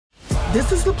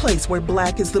This is the place where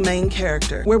Black is the main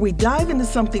character, where we dive into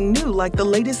something new like the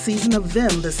latest season of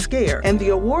Them, The Scare, and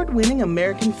the award-winning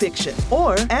American Fiction.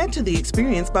 Or add to the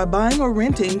experience by buying or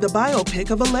renting the biopic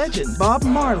of a legend, Bob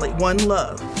Marley, One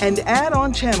Love. And add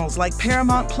on channels like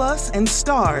Paramount Plus and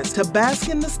Stars to bask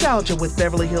in nostalgia with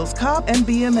Beverly Hills Cop and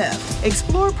BMF.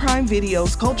 Explore Prime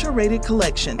Video's culture-rated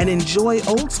collection and enjoy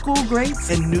old school greats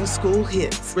and new school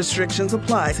hits. Restrictions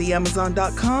apply. See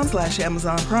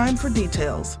Amazon.com/Amazon Prime for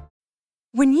details.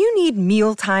 When you need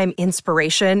mealtime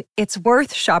inspiration, it's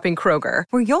worth shopping Kroger,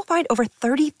 where you'll find over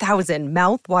 30,000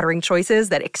 mouth-watering choices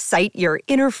that excite your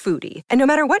inner foodie. And no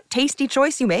matter what tasty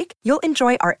choice you make, you'll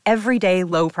enjoy our everyday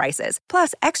low prices,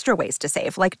 plus extra ways to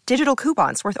save, like digital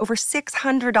coupons worth over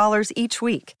 $600 each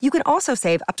week. You can also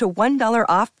save up to $1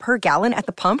 off per gallon at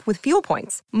the pump with fuel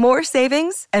points. More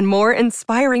savings and more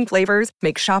inspiring flavors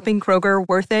make shopping Kroger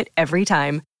worth it every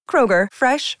time. Kroger,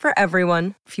 fresh for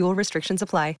everyone. Fuel restrictions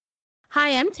apply.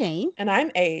 Hi, I'm Tane. And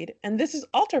I'm Aid, and this is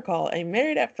Altar Call, a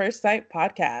Married at First Sight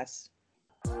podcast.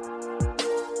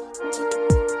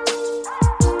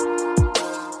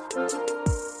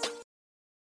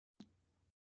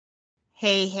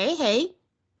 Hey.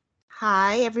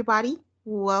 Hi, everybody.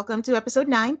 Welcome to episode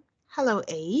 9. Hello,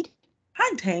 Aid.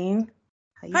 Hi, Tane.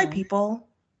 Hi, people.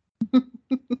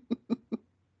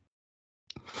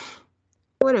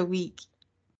 What a week.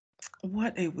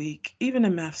 What a week, even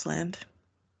in Maths land.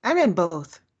 I'm in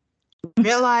both.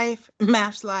 Real life,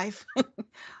 Maths life.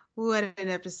 What an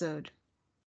episode.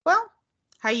 Well,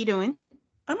 how you doing?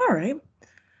 I'm all right.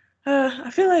 I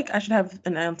feel like I should have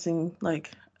announcing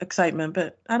excitement,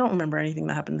 but I don't remember anything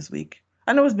that happened this week.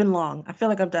 I know it's been long. I feel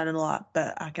like I've done it a lot,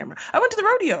 but I can't remember. I went to the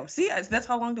rodeo. See, that's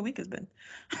how long the week has been.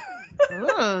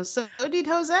 Oh, so did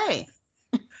Jose.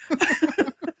 I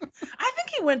think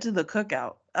he went to the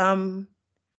cookout,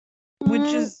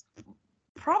 which is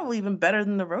probably even better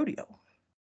than the rodeo.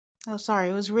 Oh, sorry.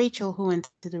 It was Rachel who went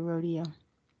to the rodeo.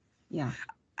 Yeah.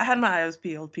 I had my eyes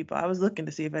peeled, people. I was looking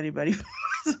to see if anybody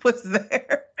was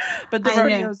there. But the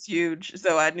rodeo's huge,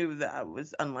 so I knew that I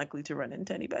was unlikely to run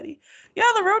into anybody.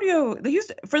 Yeah, the rodeo,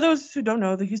 for those who don't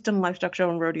know, the Houston Livestock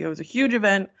Show and Rodeo is a huge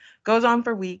event, goes on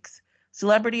for weeks,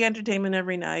 celebrity entertainment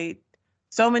every night,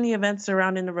 so many events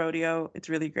surrounding the rodeo. It's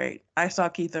really great. I saw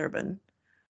Keith Urban.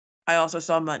 I also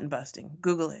saw mutton busting.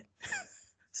 Google it.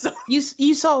 So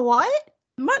you saw what?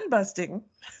 Mutton busting.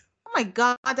 Oh my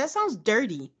God, that sounds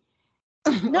dirty.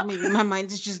 No. Maybe my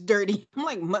mind is just dirty. I'm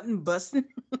like, mutton busting.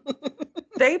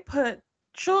 They put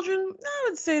children, I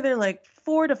would say they're like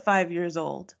 4 to 5 years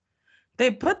old.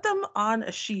 They put them on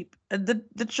a sheep. And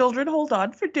the children hold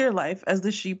on for dear life as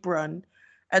the sheep run.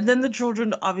 And then the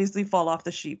children obviously fall off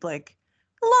the sheep. Like,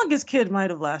 the longest kid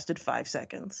might have lasted 5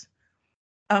 seconds.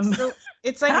 So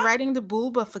it's like riding the bull,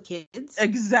 but for kids.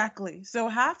 Exactly. So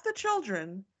half the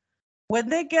children, when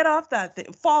they get off that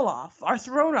thing, fall off, are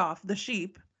thrown off the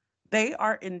sheep, they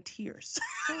are in tears.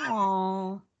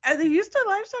 Aww. And the Houston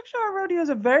Livestock Show and Rodeo is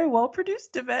a very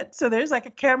well-produced event. So there's like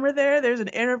a camera there. There's an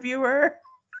interviewer.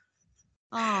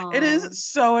 Aww. It is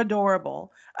so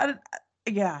adorable.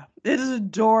 Yeah, it is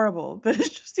adorable. But it's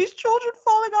just these children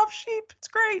falling off sheep. It's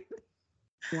great.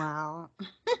 Wow.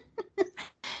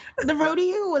 The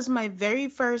rodeo was my very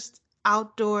first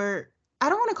outdoor, I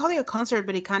don't want to call it a concert,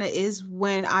 but it kind of is,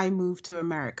 when I moved to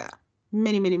America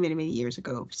many years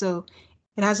ago. So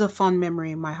it has a fond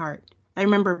memory in my heart. I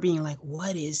remember being like,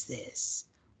 what is this?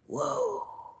 Whoa.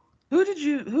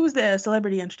 Who was the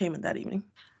celebrity entertainment that evening?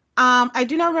 I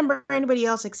do not remember anybody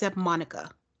else except Monica.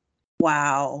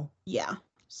 Wow. Yeah.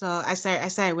 So I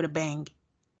started with a bang.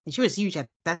 And she was huge at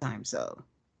that time, so.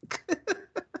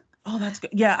 Oh, that's good.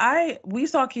 Yeah, we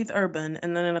saw Keith Urban,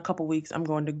 and then in a couple weeks, I'm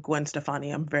going to Gwen Stefani.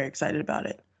 I'm very excited about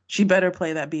it. She better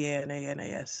play that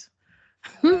BANANAS.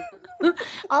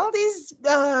 All these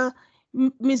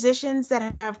musicians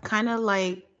that have kind of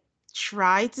like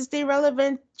tried to stay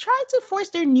relevant, try to force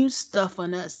their new stuff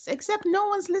on us, except no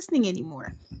one's listening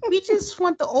anymore. We just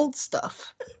want the old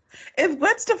stuff. If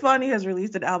Gwen Stefani has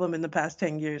released an album in the past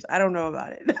 10 years, I don't know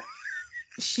about it.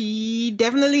 She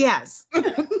definitely has.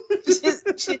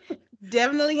 she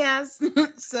definitely has.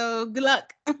 So good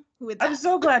luck with that. I'm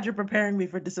so glad you're preparing me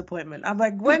for disappointment. I'm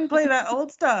like, Gwen, play that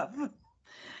old stuff.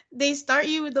 They start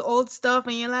you with the old stuff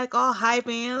and you're like all hype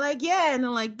and you're like, yeah. And they're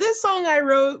like, this song I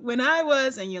wrote when I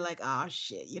was, and you're like, oh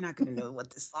shit, you're not going to know what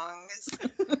this song is.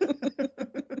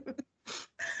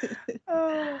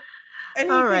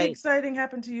 Anything exciting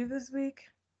happened to you this week?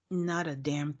 Not a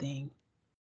damn thing.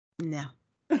 No.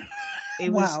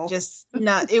 It was just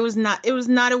not, it was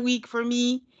not a week for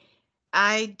me.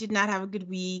 I did not have a good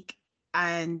week,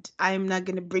 and I'm not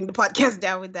going to bring the podcast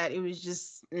down with that. It was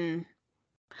just,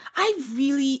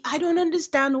 I don't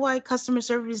understand why customer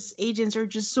service agents are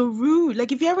just so rude.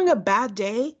 Like, if you're having a bad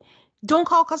day, don't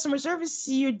call customer service.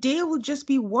 Your day will just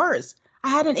be worse. I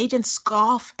had an agent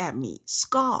scoff at me.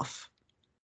 Scoff.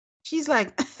 She's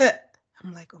like,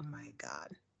 I'm like, oh my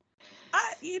God.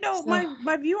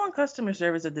 My view on customer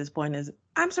service at this point is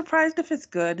I'm surprised if it's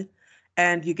good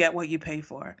and you get what you pay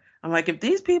for. I'm like, if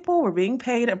these people were being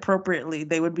paid appropriately,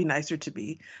 they would be nicer to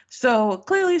me. So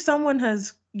clearly someone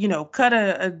has, cut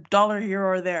a dollar here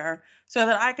or there so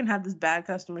that I can have this bad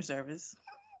customer service.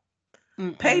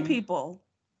 Pay people.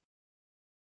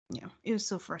 Yeah, it was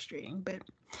so frustrating, but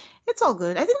it's all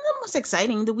good. I think the most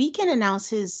exciting, The Weeknd announced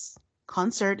his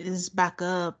concert is back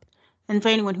up. And for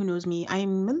anyone who knows me,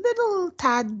 I'm a little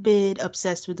tad bit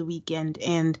obsessed with The Weeknd.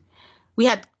 And we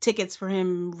had tickets for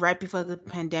him right before the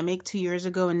pandemic 2 years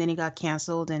ago, and then he got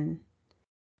canceled, and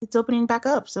it's opening back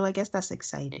up. So I guess that's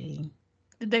exciting.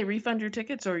 Did they refund your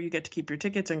tickets, or you get to keep your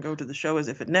tickets and go to the show as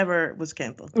if it never was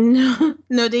canceled?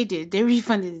 No, they did. They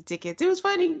refunded the tickets. It was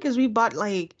funny because we bought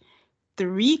like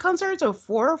 3 concerts or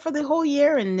 4 for the whole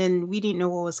year, and then we didn't know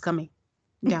what was coming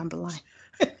down the line.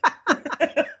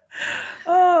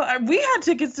 Oh, we had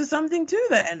tickets to something too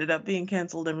that ended up being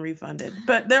canceled and refunded,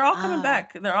 but they're all coming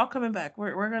back. They're all coming back.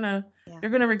 You're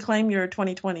gonna reclaim your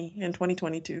 2020 and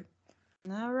 2022.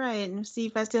 All right, let's see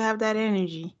if I still have that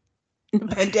energy. The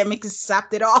pandemic has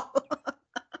sapped it all.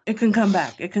 It can come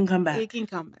back. It can come back. It can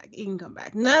come back. It can come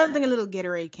back. Nothing a little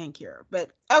Gatorade can't cure. But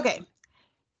okay.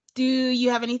 Do you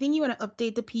have anything you want to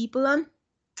update the people on?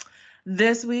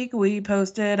 This week we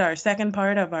posted our second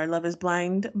part of our Love is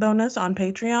Blind bonus on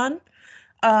Patreon.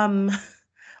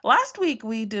 Last week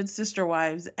we did Sister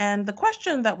Wives, and the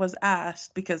question that was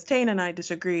asked, because Tane and I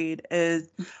disagreed, is,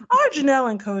 are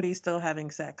Janelle and Cody still having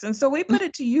sex? And so we put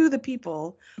it to you, the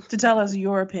people, to tell us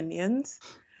your opinions.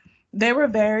 They were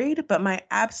varied, but my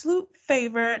absolute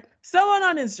favorite, someone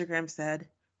on Instagram said,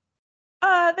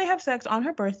 they have sex on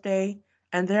her birthday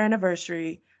and their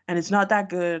anniversary, and it's not that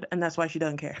good, and that's why she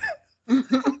doesn't care.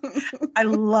 I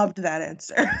loved that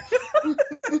answer.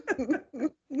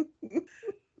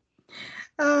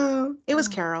 It was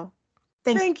Carol.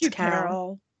 Thank you,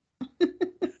 Carol.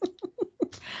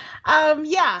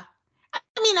 Yeah.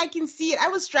 I mean, I can see it. I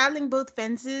was straddling both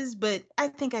fences, but I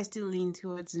think I still lean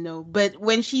towards no. But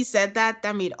when she said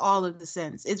that made all of the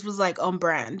sense. It was like on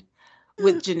brand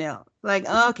with Janelle. Like,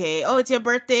 okay, it's your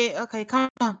birthday. Okay, come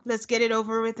on, let's get it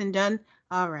over with and done.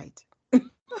 All right.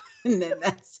 And then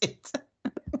that's it.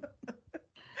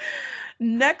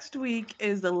 Next week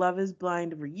is the Love is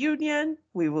Blind reunion.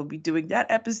 We will be doing that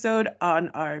episode on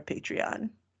our Patreon.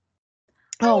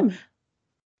 Oh,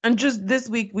 and just this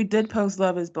week we did post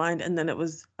Love is Blind, and then it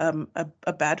was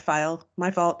a bad file,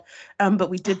 my fault. But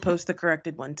we did post the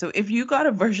corrected one. So if you got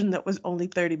a version that was only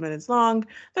 30 minutes long,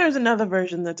 there's another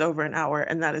version that's over an hour,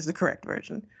 and that is the correct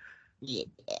version. Yeah.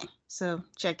 So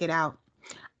check it out.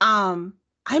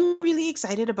 I'm really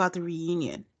excited about the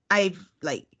reunion. I've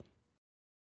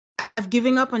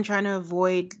given up on trying to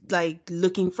avoid like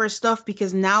looking for stuff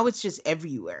because now it's just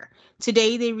everywhere.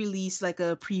 Today they released like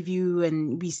a preview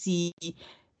and we see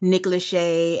Nick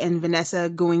Lachey and Vanessa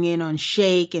going in on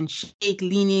Shake and Shake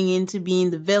leaning into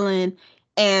being the villain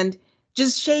and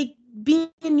just Shake being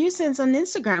a nuisance on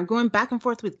Instagram, going back and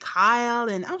forth with Kyle.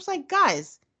 And I was like,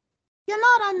 guys, you're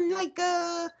not on like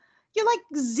you're like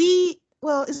Z.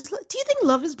 Well, do you think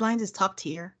Love is Blind is top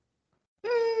tier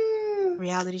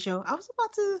reality show? I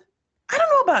don't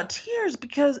know about tiers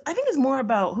because I think it's more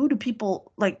about who do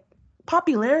people like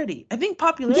popularity. I think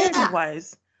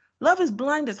popularity-wise, Love is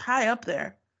Blind is high up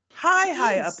there.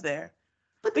 High up there.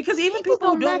 But because even people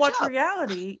who don't watch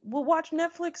reality will watch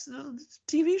Netflix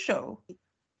TV show.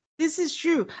 This is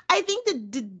true. I think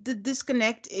the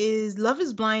disconnect is Love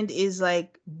is Blind is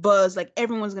like buzz, like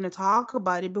everyone's going to talk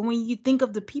about it. But when you think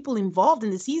of the people involved in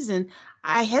the season,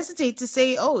 I hesitate to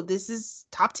say, oh, this is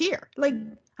top tier. Like,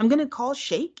 I'm going to call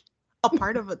Shake a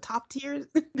part of a top tier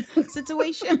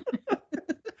situation.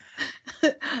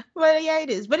 But yeah,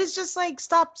 it is. But it's just like,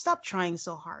 stop trying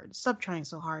so hard. Stop trying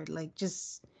so hard. Like,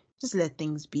 just let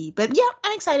things be. But yeah,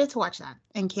 I'm excited to watch that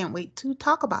and can't wait to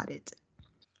talk about it.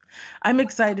 I'm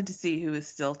excited to see who is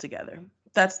still together.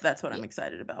 That's what I'm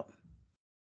excited about.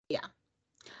 Yeah.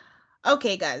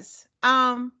 Okay, guys.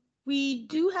 We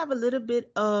do have a little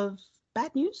bit of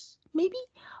bad news, maybe,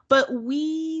 but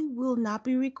we will not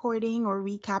be recording or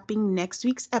recapping next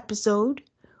week's episode.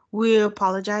 We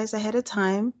apologize ahead of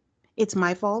time. It's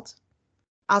my fault.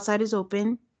 Outside is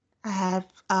open. I have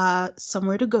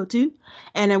somewhere to go to,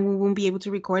 and I won't be able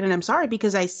to record. And I'm sorry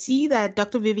because I see that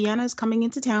Dr. Viviana is coming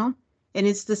into town. And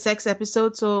it's the sex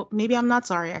episode, so maybe I'm not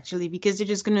sorry, actually, because they're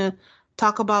just going to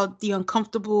talk about the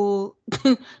uncomfortable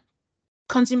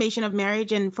consummation of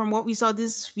marriage. And from what we saw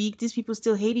this week, these people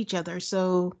still hate each other.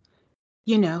 So,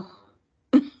 you know.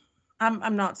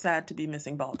 I'm not sad to be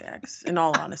missing ball gags, in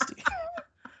all honesty.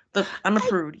 Look, I'm a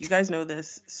prude. You guys know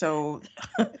this. So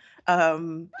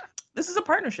this is a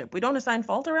partnership. We don't assign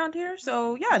fault around here.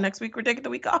 So yeah, next week we're taking the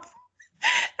week off.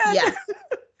 Yeah.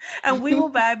 And we will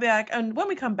be back. And when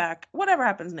we come back, whatever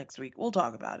happens next week, we'll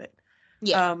talk about it.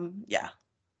 Yeah. Yeah.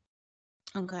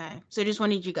 Okay. So just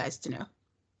wanted you guys to know.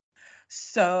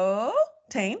 So,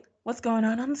 Tane, what's going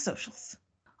on the socials?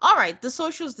 All right, the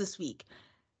socials this week.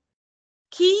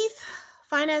 Keith,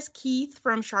 fine as Keith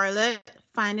from Charlotte,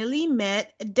 finally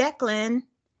met Declan,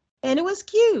 and it was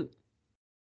cute.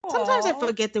 Aww. Sometimes I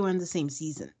forget they were in the same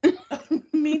season.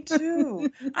 Me too.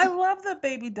 I love that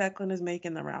baby Declan is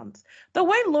making the rounds. The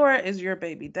way Laura is your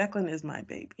baby, Declan is my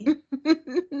baby.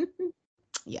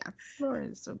 Yeah, Laura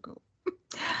is so cool.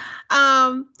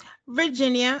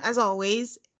 Virginia, as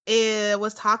always,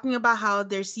 was talking about how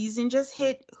their season just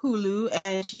hit Hulu,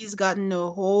 and she's gotten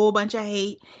a whole bunch of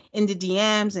hate in the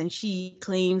DMs, and she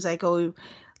claims like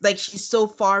she's so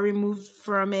far removed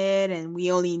from it, and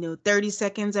we only know 30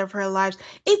 seconds of her lives.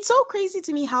 It's so crazy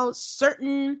to me how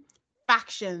certain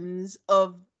factions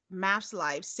of MAFS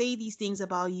life say these things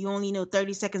about you only know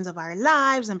 30 seconds of our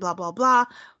lives and blah blah blah,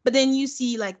 but then you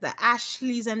see like the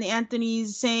Ashleys and the Anthonys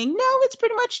saying no, it's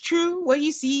pretty much true, what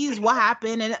you see is what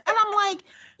happened, and I'm like,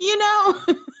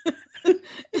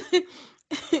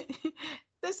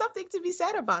 there's something to be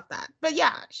said about that. But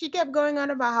yeah, she kept going on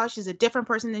about how she's a different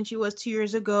person than she was 2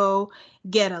 years ago,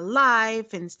 get a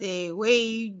life and stay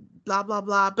away, blah blah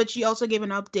blah. But she also gave an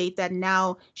update that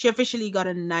now she officially got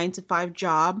a 9-to-5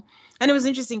 job. And it was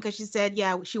interesting because she said,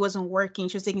 yeah, she wasn't working.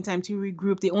 She was taking time to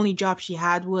regroup. The only job she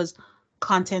had was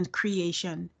content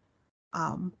creation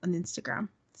on Instagram.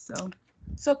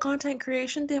 So content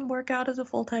creation didn't work out as a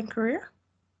full-time career?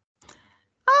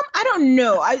 I don't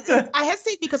know. I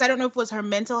hesitate because I don't know if it was her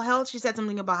mental health. She said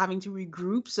something about having to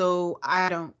regroup. So I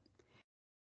don't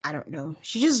know.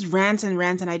 She just rants,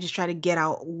 and I just try to get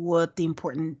out what the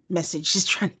important message she's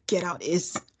trying to get out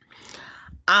is.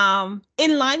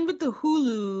 In line with the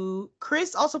Hulu,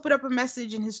 Chris also put up a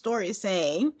message in his story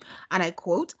saying, and I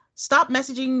quote, "Stop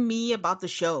messaging me about the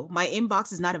show. My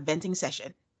inbox is not a venting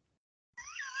session."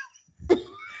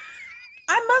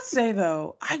 I must say,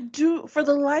 though, for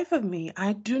the life of me,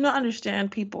 I do not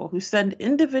understand people who send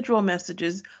individual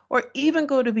messages or even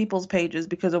go to people's pages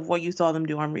because of what you saw them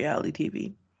do on reality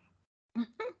TV.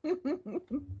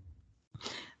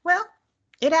 Well,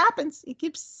 it happens.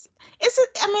 It's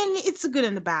a good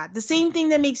and the bad. The same thing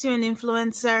that makes you an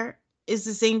influencer is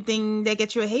the same thing that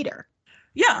gets you a hater.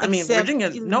 Yeah,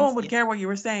 Virginia, no one would care what you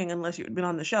were saying unless you had been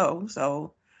on the show.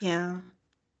 So yeah.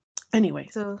 Anyway.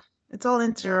 So it's all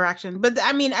interaction. But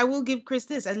I will give Chris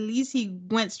this. At least he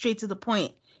went straight to the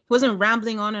point. He wasn't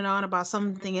rambling on and on about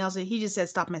something else. He just said,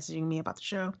 "Stop messaging me about the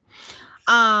show."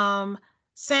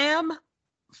 Sam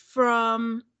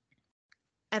from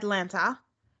Atlanta,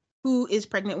 who is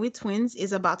pregnant with twins,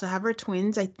 is about to have her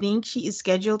twins. I think she is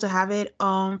scheduled to have it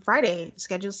on Friday,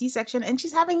 scheduled C-section, and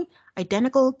she's having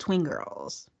identical twin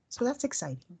girls. So that's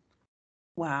exciting.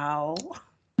 Wow.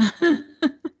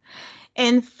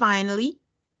 And finally,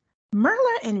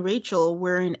 Merla and Rachel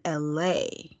were in LA.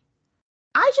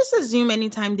 I just assume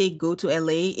anytime they go to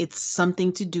LA, it's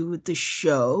something to do with the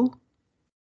show.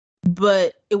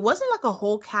 But it wasn't like a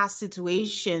whole cast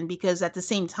situation because at the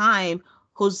same time,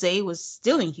 Jose was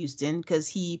still in Houston because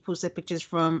he posted pictures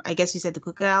from, I guess you said the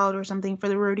cookout or something for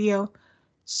the rodeo.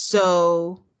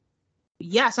 So,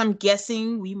 yes, I'm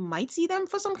guessing we might see them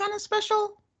for some kind of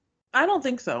special. I don't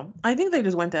think so. I think they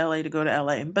just went to LA to go to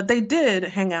LA, but they did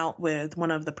hang out with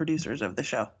one of the producers of the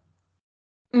show.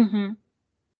 Mm-hmm.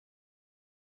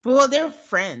 Well, they're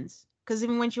friends because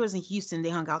even when she was in Houston, they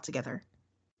hung out together.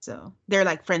 So they're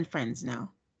like friends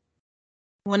now.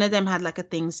 One of them had like a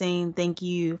thing saying, "Thank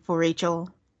you for Rachel.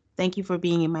 Thank you for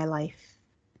being in my life."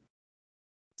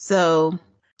 So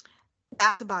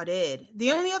that's about it.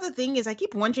 The only other thing is I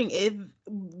keep wondering if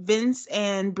Vince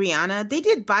and Brianna, they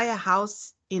did buy a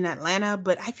house in Atlanta,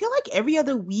 but I feel like every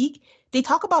other week they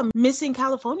talk about missing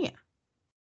California.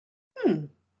 It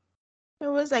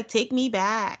was like, "Take me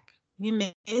back. We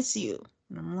miss you."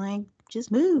 And I'm like,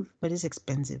 just move. But it's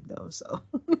expensive though, so.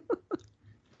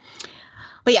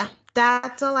 But yeah,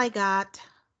 that's all I got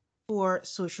for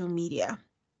social media.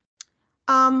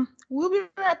 We'll be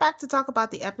right back to talk about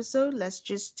the episode. Let's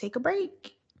just take a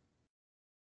break.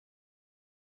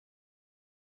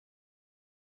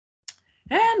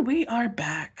 And we are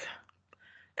back.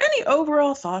 Any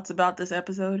overall thoughts about this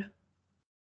episode?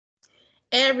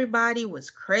 Everybody was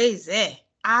crazy.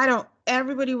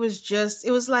 Everybody was just,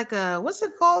 it was like what's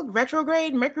it called?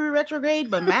 Retrograde, Mercury retrograde,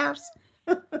 but maps.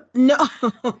 No.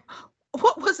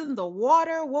 What was in the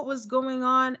water? What was going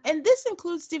on? And this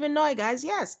includes Stephen Noy, guys.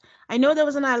 Yes, I know there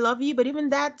was an I love you, but even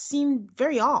that seemed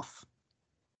very off.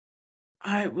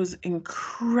 I was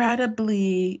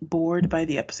incredibly bored by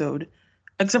the episode,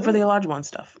 except for the Olajuwon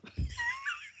stuff.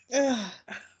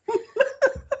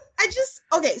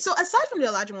 Okay, so aside from the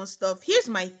Olajuwon stuff, here's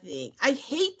my thing. I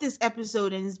hate this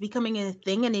episode and it's becoming a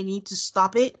thing and they need to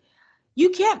stop it. You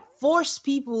can't force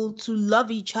people to love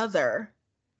each other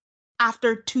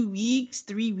after 2 weeks,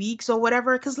 3 weeks, or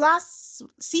whatever, because last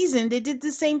season they did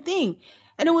the same thing.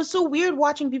 And it was so weird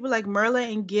watching people like Merla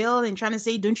and Gil and trying to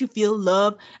say, don't you feel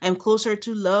love? I'm closer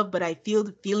to love, but I feel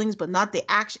the feelings, but not the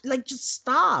action. Like, just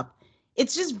stop.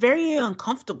 It's just very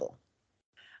uncomfortable.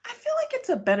 I feel like it's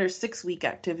a better 6-week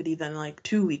activity than like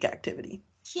 2-week activity.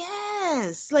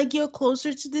 Yes, like you're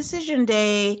closer to decision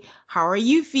day. How are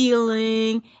you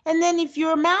feeling? And then if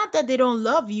you're mad that they don't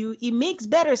love you, it makes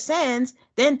better sense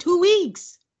than 2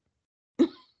 weeks.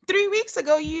 3 weeks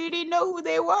ago, you didn't know who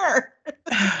they were.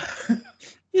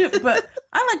 Yeah, but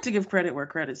I like to give credit where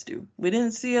credit's due. We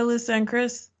didn't see Alyssa and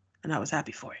Chris, and I was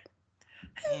happy for it.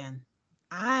 Man,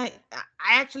 I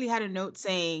actually had a note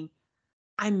saying,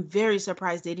 I'm very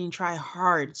surprised they didn't try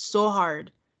so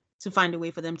hard to find a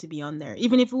way for them to be on there.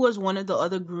 Even if it was one of the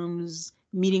other grooms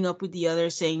meeting up with the other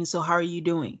saying, so how are you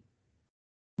doing?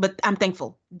 But I'm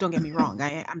thankful. Don't get me wrong.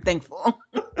 I'm thankful.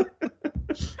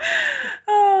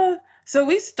 So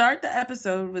we start the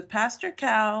episode with Pastor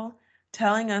Cal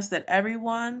telling us that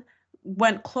everyone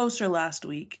went closer last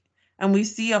week. And we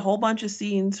see a whole bunch of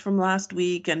scenes from last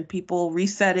week and people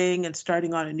resetting and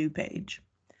starting on a new page.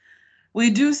 We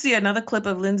do see another clip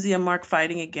of Lindsay and Mark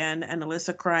fighting again and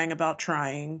Alyssa crying about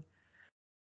trying.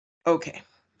 Okay.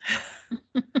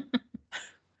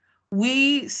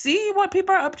 We see what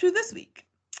people are up to this week.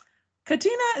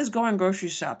 Katina is going grocery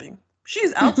shopping.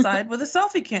 She's outside with a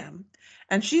selfie cam.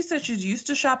 And she said she's used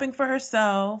to shopping for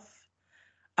herself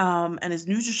and is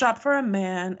new to shop for a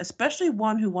man, especially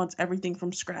one who wants everything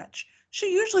from scratch.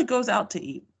 She usually goes out to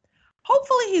eat.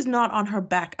 Hopefully he's not on her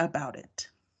back about it.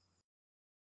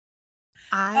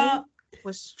 I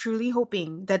was truly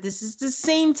hoping that this is the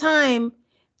same time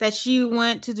that she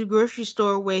went to the grocery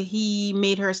store where he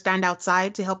made her stand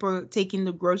outside to help her take in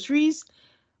the groceries,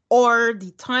 or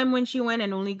the time when she went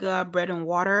and only got bread and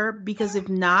water, because if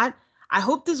not, I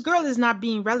hope this girl is not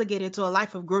being relegated to a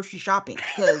life of grocery shopping,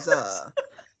 because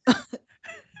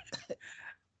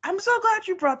I'm so glad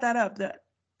you brought that up.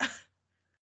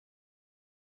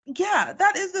 Yeah,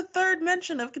 that is the third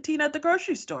mention of Katina at the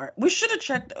grocery store. We should have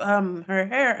checked her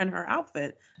hair and her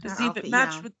outfit to see if it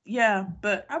matched with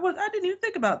but I didn't even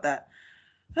think about that.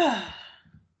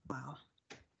 Wow.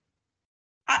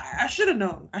 I should have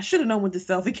known. I should have known with the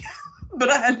selfie cam, but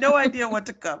I had no idea what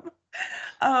to come.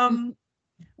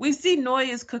 We see Noy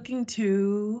is cooking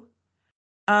too.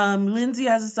 Lindsay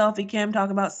has a selfie cam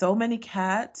talking about so many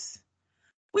cats.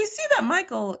 We see that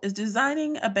Michael is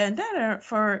designing a bandana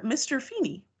for Mr.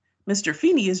 Feeney. Mr.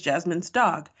 Feeney is Jasmine's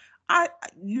dog. I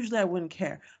usually wouldn't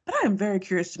care, but I am very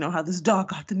curious to know how this dog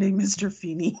got the name Mr.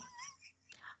 Feeney.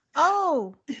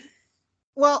 Oh,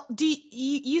 well,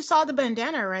 you saw the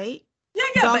bandana, right?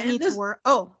 Yeah. Dog Meets World.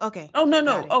 Oh, okay. Oh,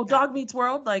 no. Oh, Dog Meets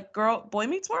World, like Boy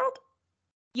Meets World?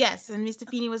 Yes, and Mr.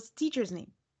 Feeney was the teacher's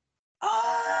name.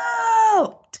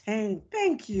 Oh, dang.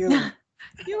 Thank you.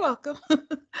 You're welcome.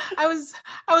 I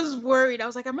was worried. I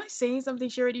was like, am I saying something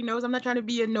she already knows? I'm not trying to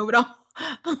be a know-it-all.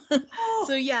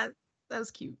 So yeah, that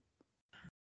was cute.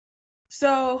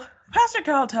 So Pastor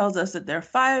Carl tells us that they're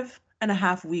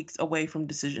 5.5 weeks away from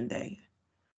decision day.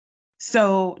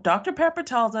 So Dr. Pepper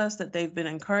tells us that they've been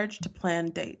encouraged to plan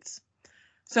dates.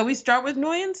 So we start with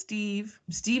Noy and Steve.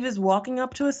 Steve is walking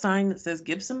up to a sign that says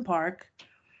Gibson Park.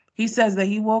 He says that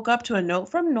he woke up to a note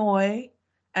from Noy,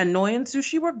 and Noy and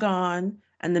Sushi were gone,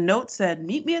 and the note said,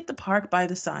 meet me at the park by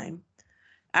the sign.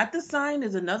 At the sign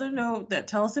is another note that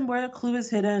tells him where the clue is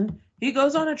hidden. He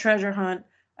goes on a treasure hunt.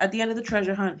 At the end of the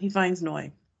treasure hunt, he finds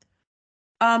Noy.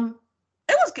 The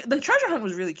treasure hunt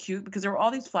was really cute because there were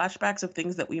all these flashbacks of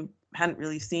things that we hadn't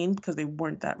really seen because they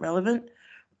weren't that relevant.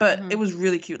 But It was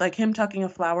really cute. Like him tucking a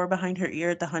flower behind her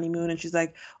ear at the honeymoon. And she's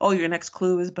like, oh, your next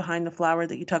clue is behind the flower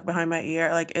that you tuck behind my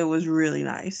ear. Like, it was really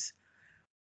nice.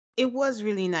 It was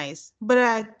really nice. But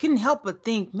I couldn't help but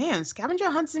think, man, scavenger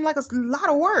hunt seemed like a lot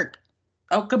of work.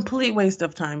 A complete waste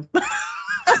of time. Why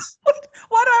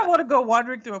do I want to go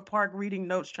wandering through a park reading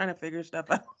notes trying to figure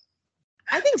stuff out?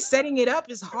 I think setting it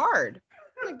up is hard.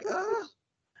 Like,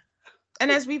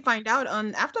 and as we find out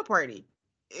on After Party,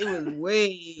 it was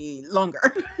way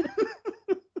longer.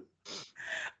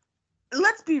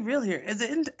 Let's be real here. Is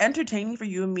it entertaining for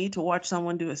you and me to watch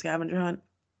someone do a scavenger hunt?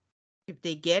 If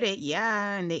they get it,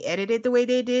 yeah, and they edit it the way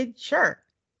they did, sure.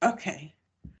 Okay.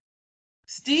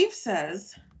 Steve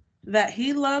says that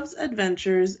he loves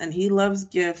adventures and he loves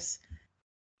gifts.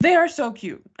 They are so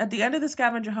cute. At the end of the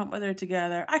scavenger hunt, when they're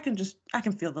together, I can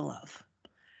feel the love.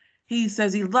 He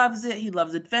says he loves it. He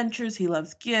loves adventures. He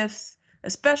loves gifts,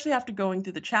 especially after going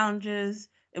through the challenges.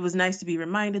 It was nice to be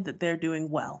reminded that they're doing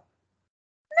well.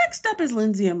 Next up is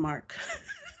Lindsay and Mark.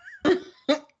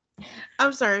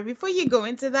 I'm sorry, before you go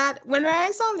into that, when I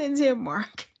saw Lindsay and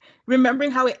Mark, remembering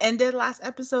how it ended last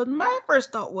episode, my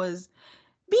first thought was,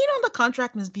 being on the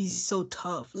contract must be so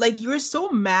tough. Like, you're so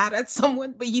mad at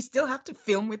someone, but you still have to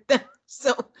film with them.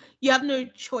 So you have no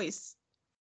choice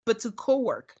but to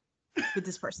co-work with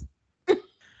this person.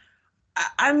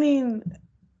 I mean,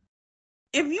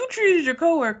 if you treated your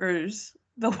coworkers,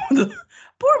 the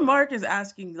poor Mark is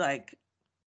asking, like,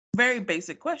 very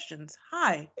basic questions.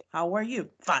 Hi, how are you?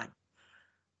 Fine.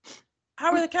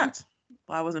 How are the cats?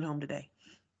 Well, I wasn't home today.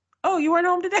 Oh, you weren't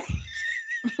home today?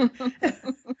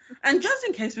 And just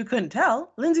in case we couldn't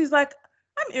tell, Lindsay's like,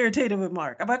 I'm irritated with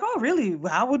Mark. I'm like, oh, really?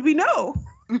 How would we know?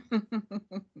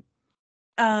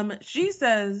 She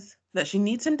says that she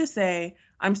needs him to say,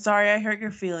 I'm sorry I hurt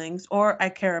your feelings, or I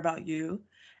care about you.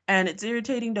 And it's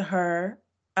irritating to her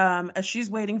as she's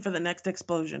waiting for the next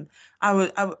explosion.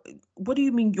 What do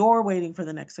you mean you're waiting for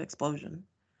the next explosion?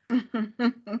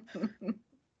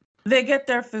 They get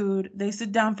their food. They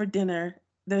sit down for dinner.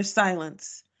 There's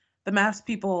silence. The masked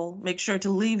people make sure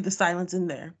to leave the silence in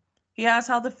there. He asks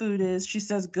how the food is. She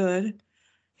says good.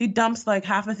 He dumps like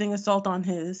half a thing of salt on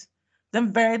his.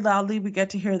 Then very loudly we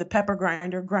get to hear the pepper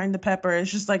grinder grind the pepper.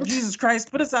 It's just like, Jesus Christ,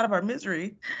 put us out of our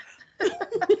misery.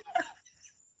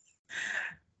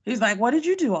 He's like, what did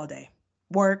you do all day?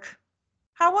 Work.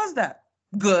 How was that?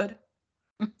 Good.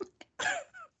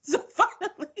 So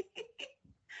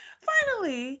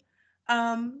finally,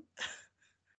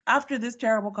 after this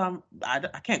terrible I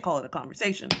can't call it a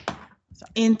conversation.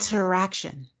 Sorry.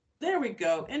 Interaction. There we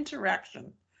go.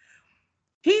 Interaction.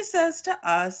 He says to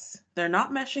us, they're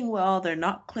not meshing well. They're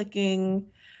not clicking.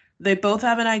 They both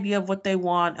have an idea of what they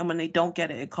want. And when they don't get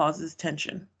it, it causes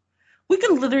tension. We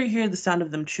can literally hear the sound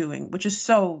of them chewing, which is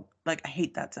so, like, I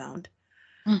hate that sound.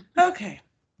 Okay.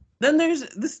 Then there's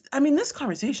this, this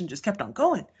conversation just kept on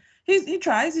going. He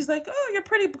tries, he's like, oh, you're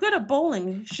pretty good at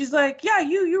bowling. She's like, yeah,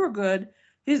 you were good.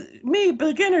 Me,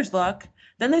 beginner's luck.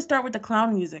 Then they start with the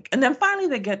clown music. And then finally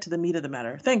they get to the meat of the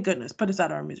matter. Thank goodness, put us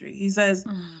out of our misery. He says,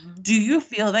 do you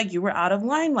feel like you were out of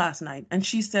line last night? And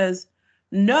she says,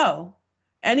 no.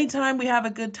 Anytime we have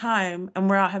a good time and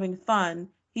we're out having fun,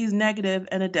 he's negative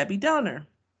and a Debbie Downer.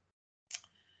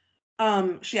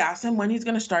 She asks him when he's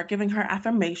going to start giving her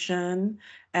affirmation,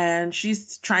 and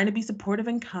she's trying to be supportive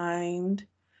and kind,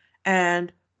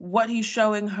 and what he's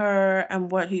showing her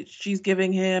and what she's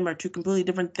giving him are two completely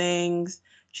different things.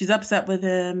 She's upset with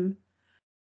him.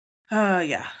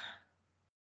 Yeah.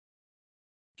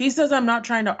 He says, I'm not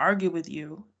trying to argue with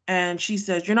you. And she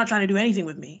says, you're not trying to do anything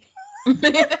with me.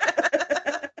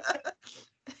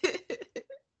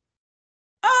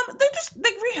 They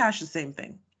rehash the same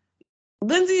thing.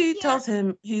 Lindsay tells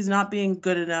him he's not being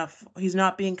good enough. He's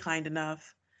not being kind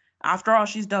enough. After all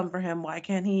she's done for him, why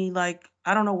can't he,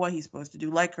 I don't know what he's supposed to do,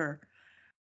 like her.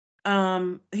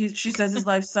 She says his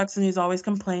life sucks and he's always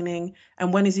complaining.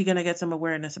 And when is he going to get some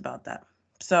awareness about that?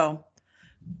 So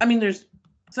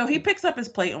he picks up his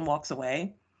plate and walks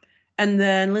away. And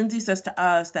then Lindsay says to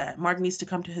us that Mark needs to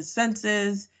come to his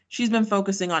senses. She's been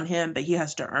focusing on him, but he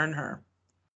has to earn her.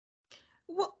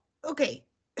 Well, okay.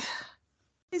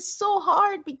 It's so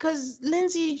hard because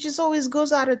Lindsay just always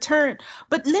goes out of turn.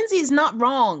 But Lindsay is not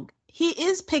wrong. He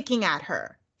is picking at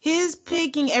her. He is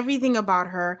picking everything about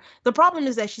her. The problem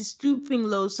is that she's stooping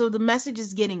low, so the message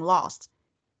is getting lost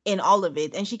in all of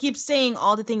it. And she keeps saying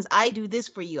all the things, I do this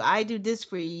for you, I do this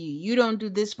for you, you don't do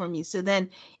this for me. So then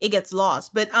it gets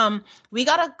lost. But we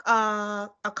got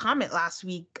a comment last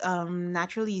week,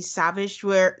 Naturally Savage,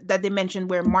 that they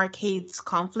mentioned where Mark hates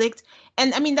conflict.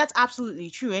 And that's absolutely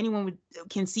true. Anyone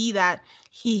can see that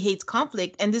he hates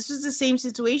conflict. And this is the same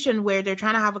situation where they're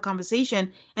trying to have a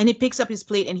conversation and he picks up his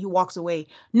plate and he walks away.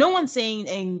 No one's saying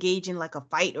engage in like a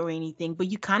fight or anything,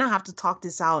 but you kind of have to talk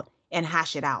this out and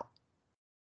hash it out.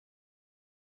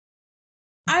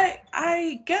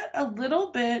 I get a little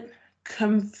bit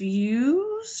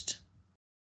confused.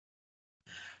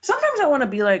 Sometimes I want to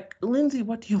be like, Lindsay,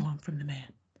 what do you want from the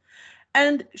man?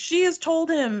 And she has told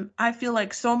him, I feel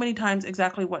like so many times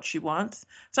exactly what she wants.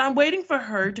 So I'm waiting for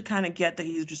her to kind of get that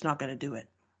he's just not going to do it.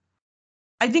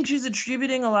 I think she's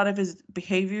attributing a lot of his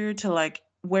behavior to like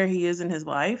where he is in his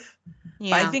life.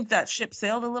 Yeah. But I think that ship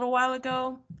sailed a little while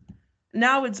ago.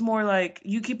 Now it's more like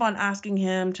you keep on asking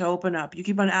him to open up. You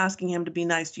keep on asking him to be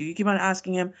nice to you. You keep on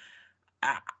asking him,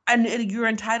 and you're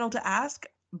entitled to ask,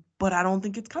 but I don't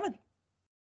think it's coming.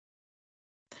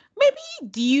 Maybe,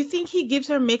 do you think he gives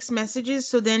her mixed messages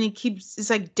so then it's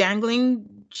like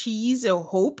dangling cheese or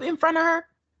hope in front of her?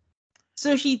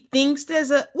 So she thinks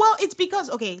it's because,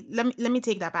 okay, let me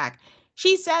take that back.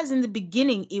 She says in the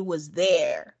beginning it was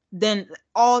there. Then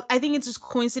I think it's just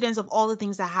coincidence of all the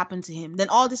things that happened to him. Then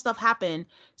all this stuff happened.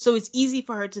 So it's easy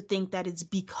for her to think that it's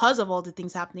because of all the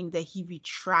things happening that he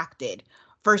retracted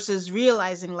versus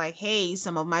realizing like, hey,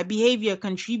 some of my behavior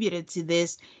contributed to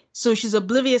this. So she's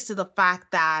oblivious to the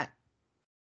fact that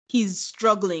he's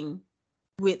struggling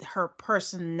with her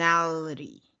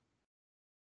personality.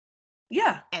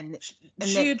 Yeah. And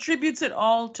she attributes it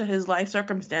all to his life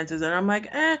circumstances. And I'm like,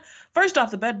 first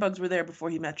off, the bedbugs were there before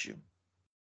he met you.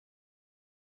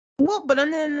 Well, but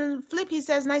on the flip, he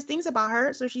says nice things about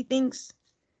her, so she thinks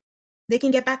they can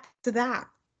get back to that.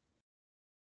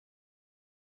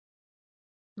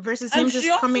 Versus him just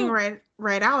coming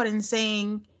right out and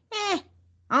saying, I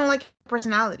don't like your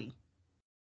personality.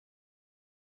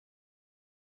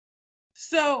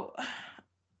 So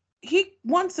he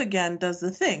once again does the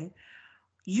thing.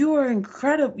 You are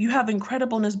incredible. You have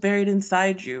incredibleness buried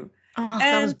inside you. Oh,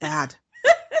 that was bad.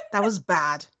 That was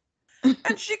bad.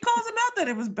 And she calls him out that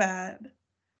it was bad.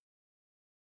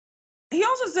 He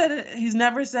also said he's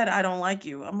never said, I don't like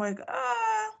you. I'm like,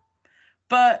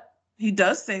 But he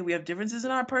does say we have differences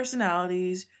in our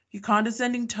personalities, your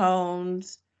condescending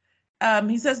tones.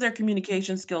 He says their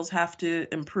communication skills have to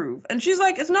improve. And she's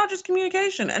like, it's not just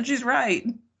communication. And she's right.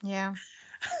 Yeah.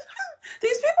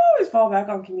 These people always fall back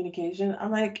on communication.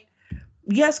 I'm like,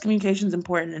 yes, communication is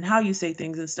important and how you say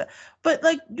things and stuff. But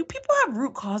like, do people have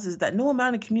root causes that no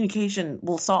amount of communication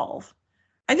will solve?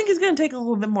 I think it's going to take a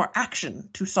little bit more action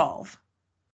to solve.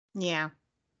 Yeah.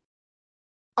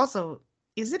 Also,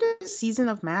 is it a season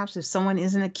of MAFS if someone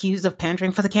isn't accused of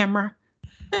pandering for the camera?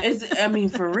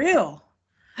 For real.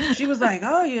 She was like,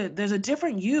 oh, yeah, there's a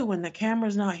different you when the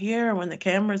camera's not here and when the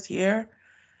camera's here.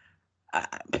 I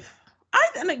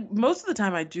think most of the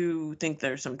time I do think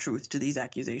there's some truth to these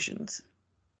accusations.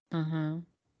 Mm-hmm.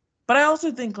 But I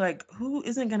also think, like, who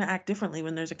isn't going to act differently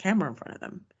when there's a camera in front of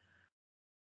them?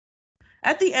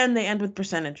 At the end, they end with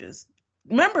percentages.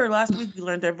 Remember, last week we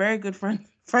learned they're very good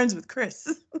friends with Chris.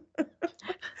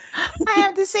 I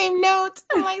have the same note.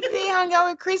 I'm like, they hung out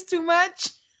with Chris too much.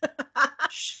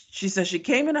 She says she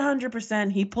came in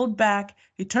 100%. He pulled back.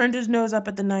 He turned his nose up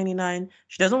at the 99.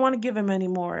 She doesn't want to give him any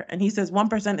more. And he says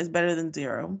 1% is better than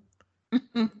 0.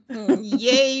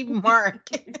 Yay, Mark.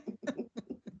 We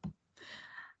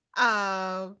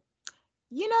don't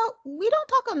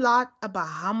talk a lot about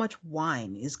how much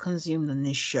wine is consumed on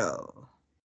this show.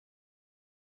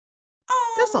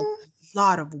 There's a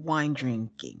lot of wine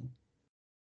drinking.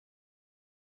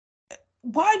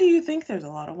 Why do you think there's a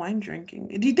lot of wine drinking?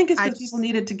 Do you think it's because people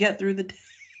needed to get through the day?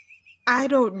 I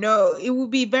don't know. It would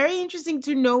be very interesting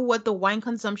to know what the wine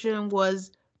consumption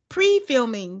was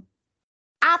pre-filming,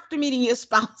 after meeting your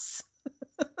spouse,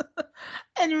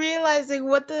 and realizing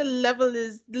what the level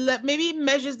is. Maybe it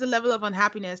measures the level of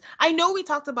unhappiness. I know we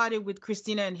talked about it with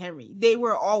Christina and Henry. They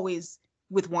were always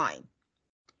with wine.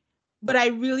 But I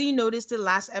really noticed the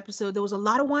last episode, there was a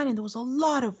lot of wine and there was a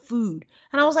lot of food.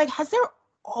 And I was like, has there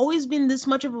always been this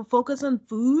much of a focus on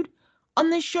food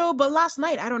on this show? But last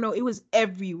night, I don't know, it was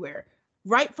everywhere.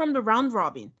 Right from the round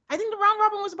robin. I think the round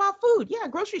robin was about food. Yeah,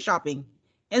 grocery shopping.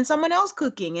 And someone else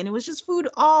cooking. And it was just food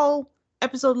all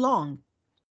episode long.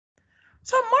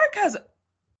 So Mark has,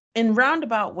 in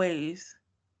roundabout ways,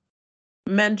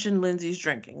 mentioned Lindsay's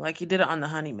drinking. Like he did it on the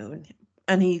honeymoon.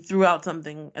 And he threw out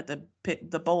something at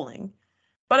the bowling.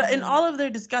 But in all of their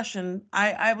discussion,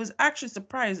 I was actually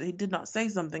surprised that he did not say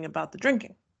something about the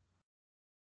drinking.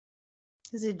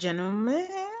 Is it gentleman?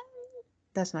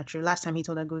 That's not true. Last time he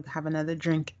told her to go have another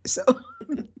drink. So,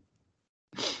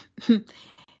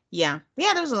 yeah,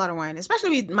 there was a lot of wine,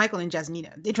 especially with Michael and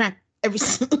Jasmina. They drank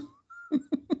everything.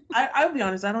 I'll be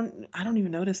honest. I don't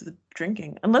even notice the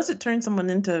drinking unless it turns someone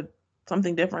into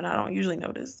something different. I don't usually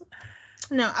notice.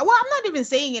 No, well, I'm not even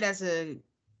saying it as a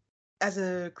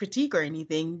critique or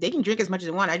anything. They can drink as much as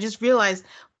they want. I just realized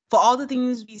for all the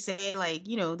things we say, like,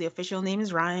 the official name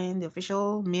is Ryan, the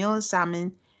official meal is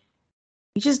salmon.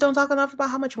 We just don't talk enough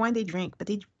about how much wine they drink, but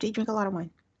they drink a lot of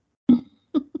wine.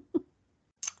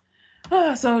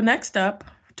 So next up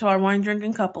to our wine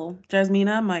drinking couple,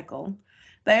 Jasmina and Michael,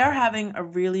 they are having a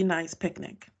really nice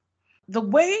picnic. the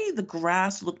way the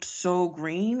grass looked so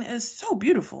green is so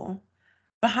beautiful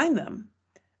behind them.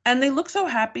 And they look so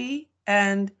happy.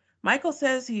 And Michael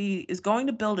says he is going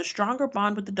to build a stronger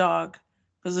bond with the dog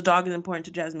because the dog is important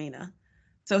to Jasmina.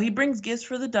 So he brings gifts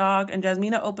for the dog, and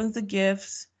Jasmina opens the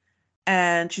gifts,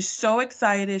 and she's so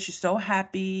excited. She's so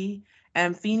happy.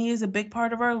 And Feeny is a big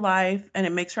part of her life, and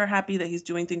it makes her happy that he's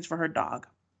doing things for her dog.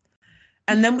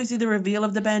 And then we see the reveal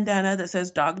of the bandana that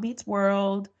says Dog Meets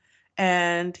World,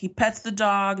 and he pets the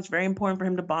dog. It's very important for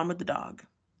him to bond with the dog.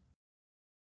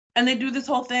 And they do this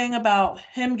whole thing about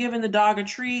him giving the dog a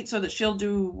treat so that she'll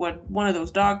do one of those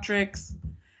dog tricks.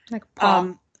 Like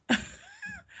paw.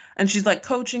 And she's like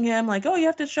coaching him, like, oh, you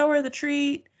have to show her the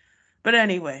treat. But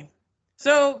anyway,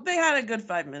 so they had a good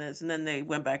 5 minutes, and then they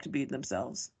went back to being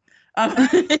themselves.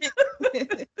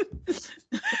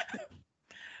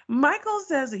 Michael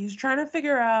says that he's trying to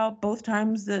figure out both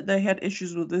times that they had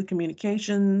issues with the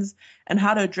communications and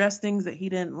how to address things that he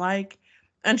didn't like.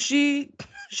 And she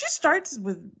starts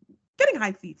with getting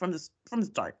high feet from the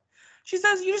start. She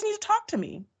says, you just need to talk to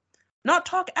me, not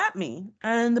talk at me.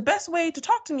 And the best way to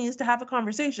talk to me is to have a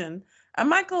conversation. And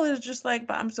Michael is just like,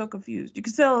 but I'm so confused. You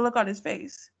can see the look on his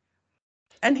face.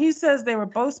 And he says they were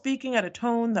both speaking at a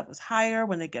tone that was higher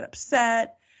when they get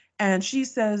upset. And she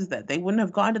says that they wouldn't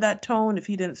have gone to that tone if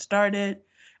he didn't start it.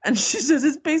 And she says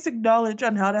it's basic knowledge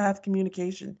on how to have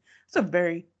communication. It's a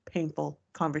very painful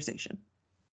conversation.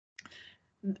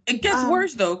 It gets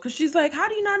worse, though, because she's like, how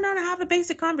do you not know how to have a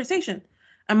basic conversation?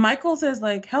 And Michael says,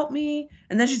 like, help me.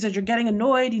 And then she says, you're getting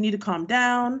annoyed. You need to calm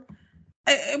down.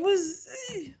 It was...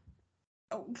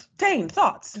 Tane,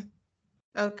 thoughts?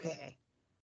 Okay.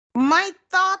 My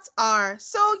thoughts are,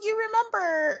 so you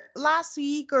remember last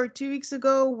week or 2 weeks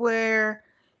ago where,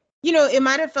 it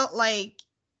might have felt like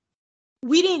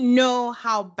we didn't know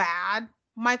how bad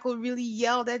Michael really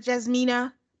yelled at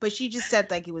Jasmina, but she just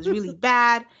said like it was really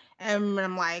bad. And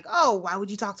I'm like, oh, why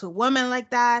would you talk to a woman like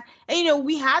that? And,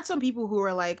 we had some people who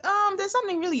were like, there's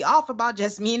something really off about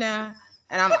Jasmina.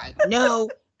 And I'm like, no,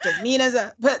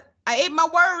 but I ate my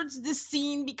words this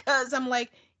scene because I'm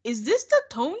like, is this the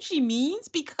tone she means?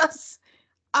 Because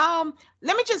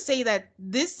let me just say that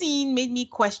this scene made me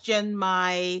question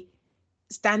my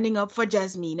standing up for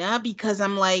Jasmina, because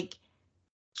I'm like,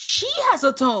 she has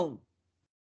a tone.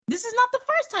 This is not the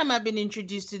first time I've been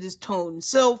introduced to this tone.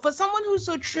 So for someone who's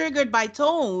so triggered by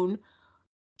tone,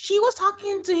 she was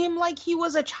talking to him like he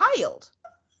was a child.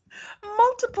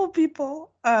 Multiple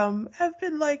people have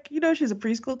been like, she's a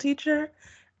preschool teacher.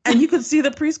 And you could see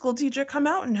the preschool teacher come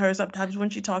out in her sometimes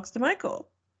when she talks to Michael.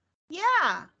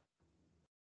 Yeah.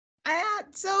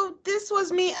 So this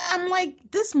was me. I'm like,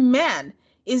 this man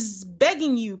is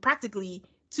begging you practically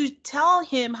to tell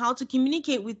him how to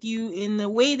communicate with you in the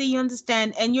way that you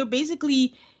understand. And you're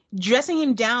basically dressing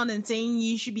him down and saying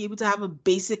you should be able to have a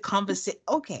basic conversation.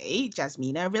 Okay,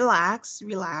 Jasmina,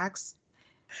 relax.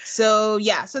 So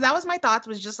yeah, so that was my thoughts,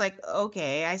 was just like,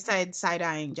 okay, I started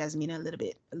side-eyeing Jasmina a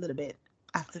little bit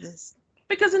after this.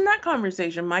 Because in that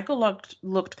conversation, Michael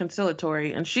looked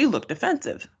conciliatory and she looked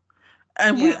defensive.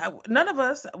 And none of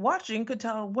us watching could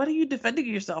tell, what are you defending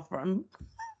yourself from?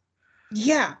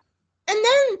 Yeah. And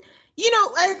then,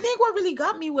 I think what really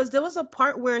got me was there was a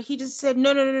part where he just said,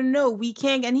 no, we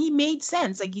can't. And he made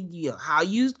sense. Like, how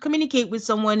you communicate with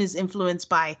someone is influenced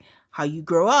by how you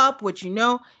grow up, what you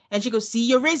know. And she goes, see,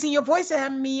 you're raising your voice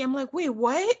at me. I'm like, wait,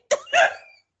 what?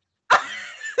 I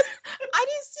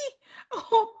didn't see.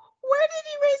 Oh, where did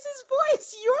he raise his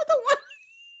voice? You're the one.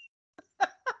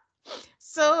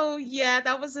 So, yeah,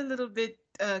 that was a little bit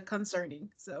concerning.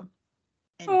 So,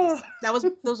 anyways,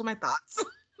 those are my thoughts.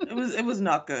 It was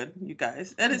not good, you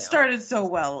guys. And it started so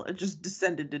well. It just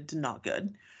descended into not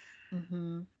good.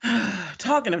 Mm-hmm.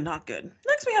 Talking of not good.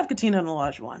 Next, we have Katina and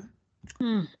Olajuwon.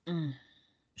 Mm-mm.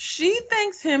 She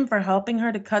thanks him for helping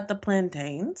her to cut the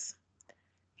plantains.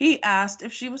 He asked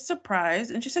if she was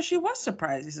surprised, and she said she was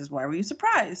surprised. He says, why were you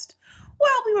surprised?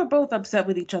 Well, we were both upset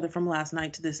with each other from last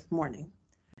night to this morning.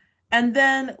 And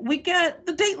then we get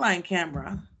the Dateline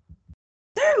camera.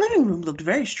 Their living room looked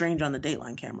very strange on the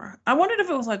Dateline camera. I wondered if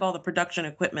it was like all the production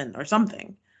equipment or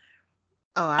something.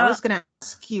 Oh, I was going to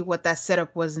ask you what that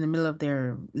setup was in the middle of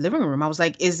their living room. I was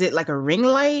like, is it like a ring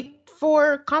light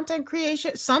for content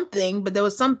creation? Something, but there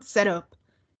was some setup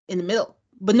in the middle.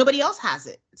 But nobody else has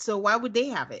it. So why would they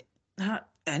have it?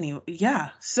 Anyway, yeah.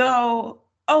 So,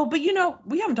 but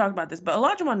we haven't talked about this, but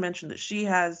Olajuwon mentioned that she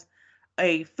has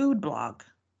a food blog,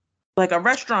 like a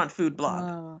restaurant food blog.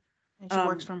 Oh, and she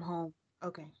works from home.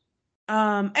 Okay.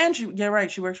 And she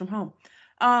works from home.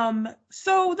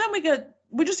 So then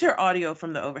we just hear audio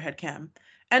from the overhead cam,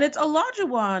 and it's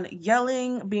Olajuwon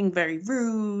yelling, being very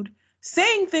rude,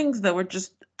 saying things that were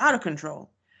just out of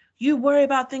control. You worry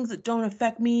about things that don't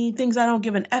affect me, things I don't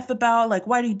give an F about. Like,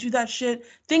 why do you do that shit?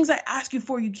 Things I ask you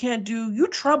for, you can't do. You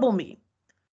trouble me.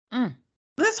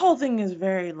 This whole thing is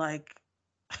very, like,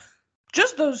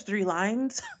 just those 3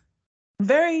 lines,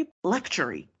 very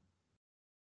lectury.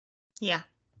 Yeah.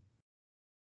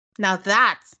 Now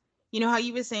that's, you know how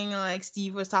you were saying, like,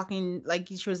 Steve was talking, like,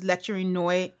 she was lecturing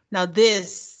Noi. Now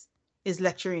this is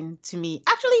lecturing to me.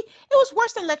 Actually, it was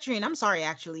worse than lecturing. I'm sorry,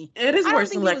 actually. It is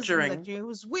worse than lecturing. It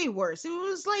was way worse. It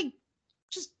was, like,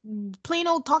 just plain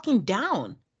old talking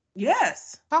down.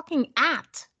 Yes. Talking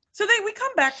at. So we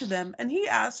come back to them, and he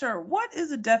asks her, what is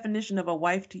the definition of a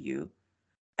wife to you?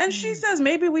 And she says,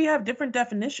 maybe we have different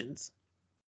definitions.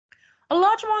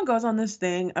 Olajuwon goes on this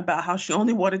thing about how she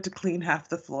only wanted to clean half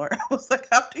the floor. I was like,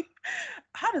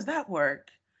 how does that work?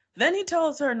 Then he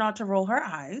tells her not to roll her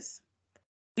eyes.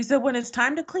 He said, when it's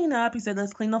time to clean up, he said,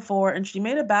 let's clean the floor. And she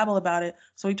made a babble about it.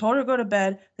 So he told her to go to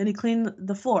bed. Then he cleaned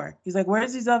the floor. He's like,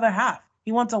 where's his other half?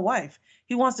 He wants a wife.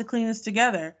 He wants to clean this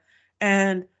together.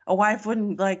 And a wife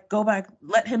wouldn't, like, go back,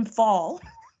 let him fall.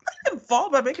 Let him fall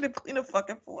by making him clean a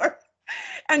fucking floor.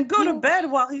 And go to bed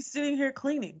while he's sitting here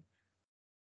cleaning.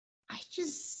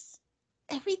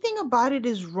 Everything about it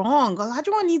is wrong.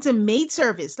 Olajuwon needs a maid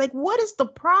service. Like, what is the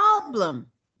problem?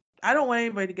 I don't want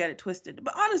anybody to get it twisted.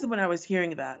 But honestly, when I was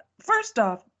hearing that, first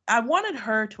off, I wanted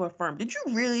her to affirm, did you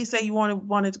really say you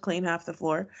wanted to clean half the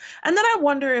floor? And then I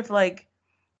wonder if, like,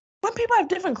 when people have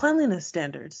different cleanliness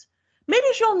standards, maybe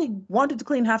she only wanted to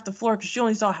clean half the floor because she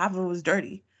only saw half of it was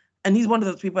dirty. And he's one of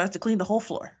those people who has to clean the whole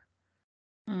floor.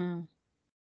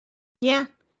 Yeah.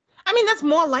 I mean, that's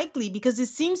more likely because it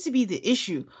seems to be the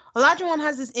issue. Olajuwon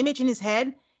has this image in his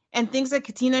head and thinks that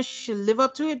Katina should live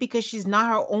up to it because she's not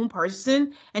her own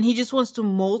person and he just wants to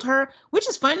mold her, which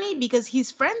is funny because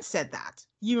his friends said that.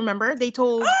 You remember? They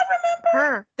told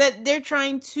her that they're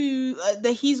trying to,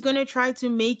 that he's going to try to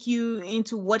make you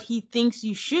into what he thinks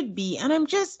you should be. And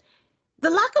the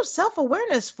lack of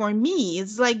self-awareness for me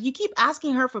is like, you keep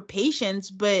asking her for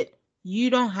patience, but you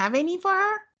don't have any for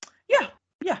her? Yeah.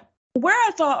 Where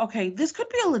I thought, okay, this could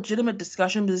be a legitimate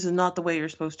discussion, but this is not the way you're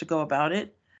supposed to go about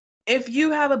it. If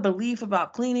you have a belief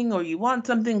about cleaning or you want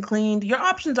something cleaned, your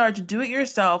options are to do it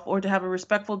yourself or to have a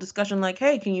respectful discussion like,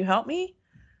 hey, can you help me?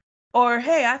 Or,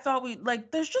 hey, I thought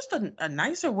there's just a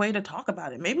nicer way to talk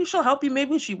about it. Maybe she'll help you,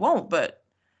 maybe she won't, but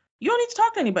you don't need to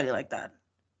talk to anybody like that.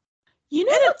 You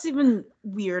know what's even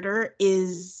weirder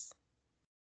is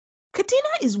Katina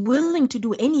is willing to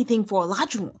do anything for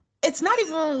Olajuwon. It's not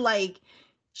even like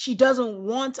she doesn't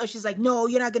want, or she's like, no,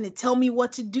 you're not going to tell me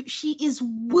what to do. She is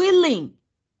willing.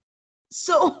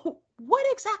 So what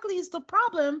exactly is the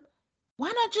problem?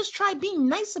 Why not just try being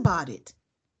nice about it?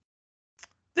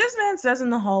 This man says in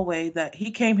the hallway that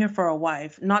he came here for a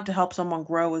wife, not to help someone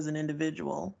grow as an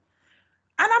individual.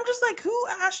 And I'm just like, who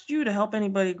asked you to help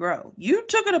anybody grow? You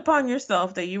took it upon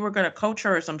yourself that you were going to coach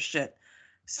her or some shit.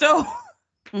 So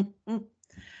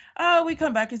we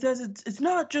come back. He says it's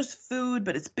not just food,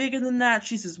 but it's bigger than that.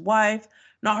 She's his wife,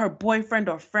 not her boyfriend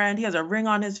or friend. He has a ring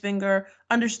on his finger.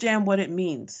 Understand what it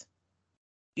means.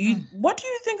 What do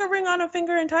you think a ring on a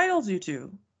finger entitles you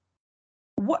to?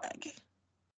 What?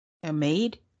 A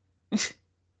maid?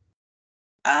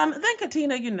 Then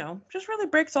Katina, just really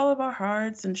breaks all of our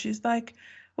hearts. And she's like,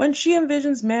 when she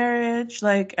envisions marriage,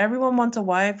 like, everyone wants a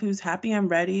wife who's happy and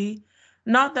ready.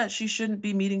 Not that she shouldn't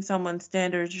be meeting someone's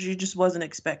standards. She just wasn't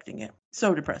expecting it.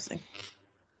 So depressing.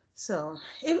 So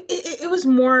it was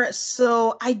more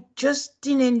so I just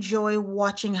didn't enjoy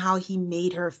watching how he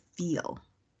made her feel.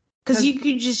 Because you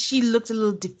could she looked a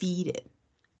little defeated.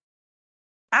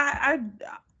 I'm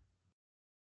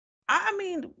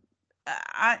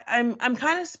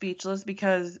kind of speechless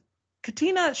because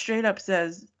Katina straight up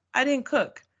says, I didn't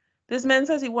cook. This man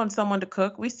says he wants someone to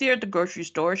cook. We see her at the grocery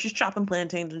store. She's chopping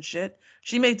plantains and shit.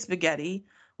 She made spaghetti.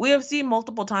 We have seen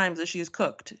multiple times that she's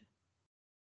cooked.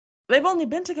 They've only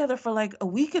been together for like a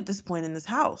week at this point in this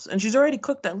house, and she's already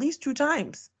cooked at least 2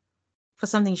 times. For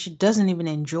something she doesn't even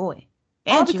enjoy.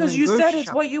 And all because you said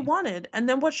it's what you wanted, and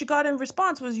then what she got in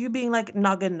response was you being like,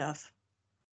 not good enough.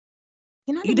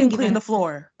 You didn't clean the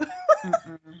floor.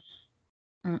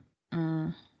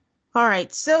 All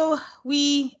right, so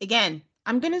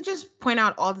I'm going to just point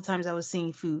out all the times I was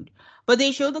seeing food. But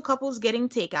they showed the couples getting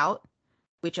takeout,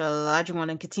 which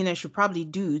Olajuwon and Katina should probably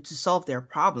do to solve their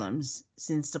problems,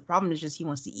 since the problem is just he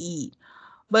wants to eat.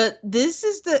 But this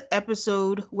is the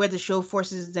episode where the show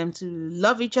forces them to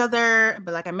love each other.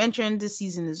 But like I mentioned, this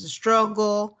season is a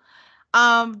struggle.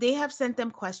 They have sent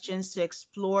them questions to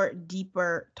explore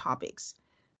deeper topics.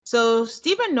 So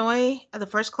Steve and Noi are the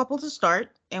first couple to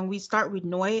start, and we start with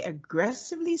Noi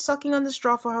aggressively sucking on the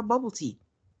straw for her bubble tea.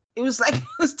 It was like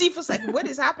Steve was like, "What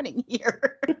is happening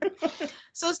here?"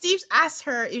 So Steve asked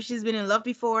her if she's been in love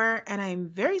before, and I'm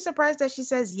very surprised that she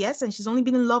says yes, and she's only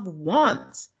been in love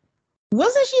once.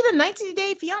 Wasn't she the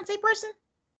 90-day fiance person?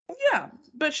 Yeah,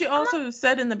 but she also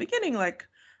said in the beginning, like,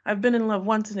 I've been in love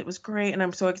once and it was great, and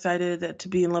I'm so excited to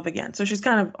be in love again. So she's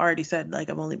kind of already said, like,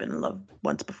 I've only been in love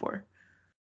once before.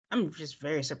 I'm just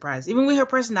very surprised. Even with her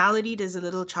personality, there's a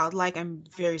little childlike. I'm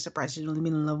very surprised she's only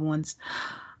been in love once.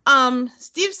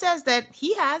 Steve says that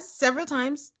he has several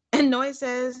times, and Noi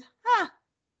says, huh,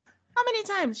 how many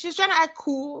times? She's trying to act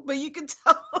cool, but you can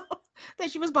tell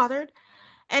that she was bothered.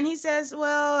 And he says,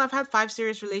 well, I've had 5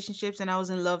 serious relationships and I was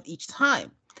in love each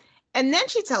time. And then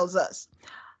she tells us,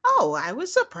 oh, I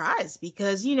was surprised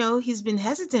because, he's been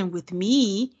hesitant with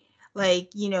me.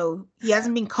 Like, he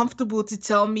hasn't been comfortable to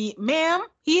tell me, ma'am,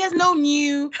 he has known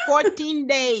you 14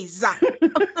 days.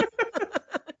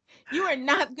 You are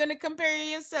not going to compare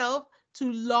yourself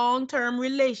to long-term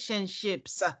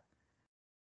relationships.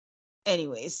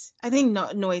 Anyways, I think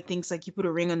Noi thinks like you put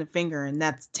a ring on the finger and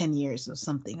that's 10 years or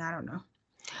something. I don't know.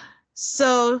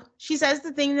 So she says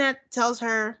the thing that tells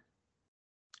her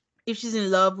if she's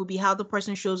in love would be how the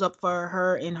person shows up for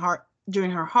her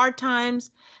during her hard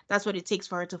times. That's what it takes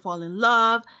for her to fall in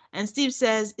love. And Steve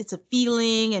says it's a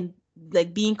feeling and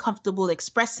like being comfortable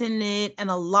expressing it, and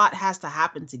a lot has to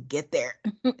happen to get there.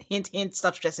 Hint, hint,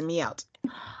 stop stressing me out.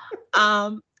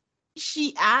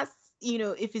 She asks,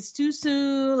 if it's too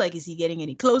soon, like, is he getting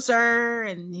any closer?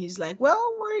 And he's like,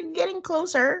 well, we're getting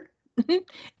closer.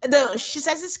 She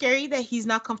says it's scary that he's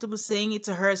not comfortable saying it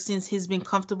to her since he's been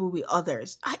comfortable with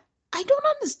others. I don't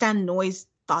understand Noi's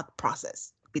thought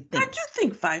process with things. I do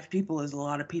think 5 people is a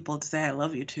lot of people to say I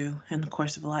love you to in the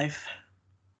course of life.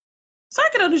 So I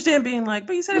could understand being like,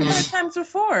 but you said it 5 times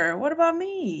before. What about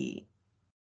me?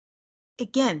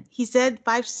 Again, he said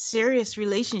 5 serious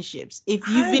relationships. If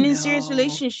you've been in serious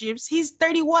relationships, he's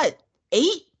 30 what? 8?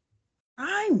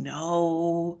 I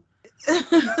know.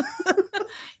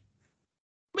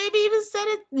 Maybe even said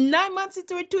it 9 months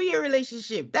into a 2-year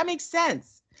relationship. That makes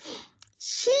sense.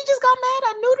 She just got mad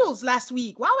at Noodles last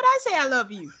week. Why would I say I love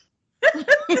you?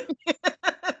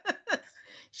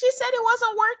 She said it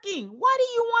wasn't working. Why do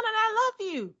you want an I love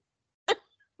you?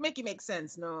 Make it make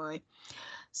sense, no.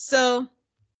 So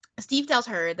Steve tells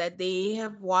her that they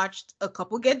have watched a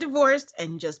couple get divorced,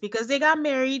 and just because they got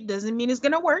married doesn't mean it's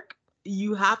going to work.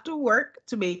 You have to work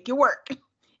to make it work,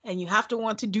 and you have to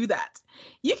want to do that.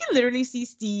 You can literally see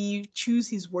Steve choose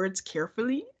his words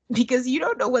carefully because you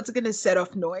don't know what's going to set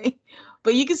off Noi.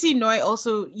 But you can see Noi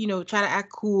also, try to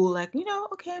act cool, like,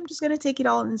 okay, I'm just going to take it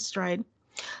all in stride.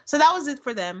 So that was it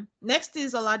for them. Next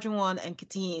is Olajuwon and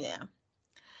Katina.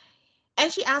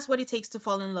 And she asks what it takes to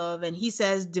fall in love. And he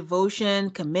says devotion,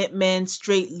 commitment,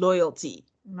 straight loyalty.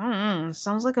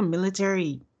 Sounds like a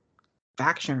military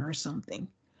faction or something.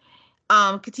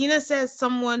 Katina says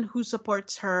someone who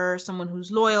supports her, someone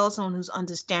who's loyal, someone who's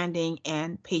understanding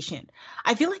and patient.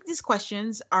 I feel like these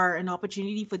questions are an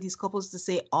opportunity for these couples to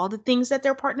say all the things that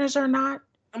their partners are not,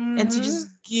 and to just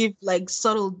give like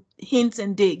subtle hints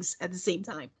and digs at the same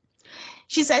time.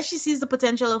 She says she sees the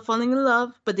potential of falling in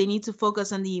love, but they need to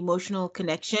focus on the emotional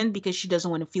connection because she doesn't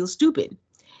want to feel stupid.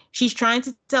 She's trying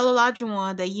to tell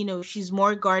Olajuwon that, she's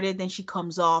more guarded than she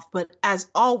comes off. But as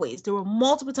always, there were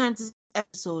multiple times this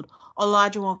episode,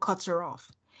 Olajuwon cuts her off.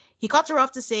 He cuts her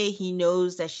off to say he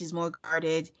knows that she's more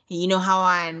guarded. And you know how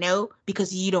I know?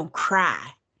 Because you don't cry.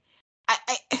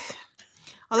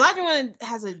 Olajuwon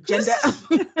has a gender.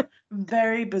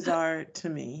 Very bizarre to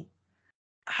me.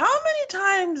 How many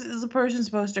times is a person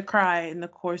supposed to cry in the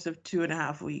course of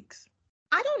 2.5 weeks?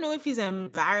 I don't know if he's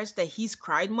embarrassed that he's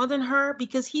cried more than her,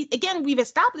 because we've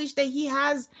established that he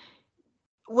has,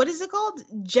 what is it called?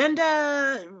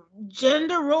 Gender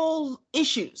role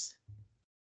issues.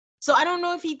 So I don't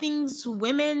know if he thinks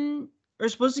women are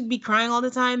supposed to be crying all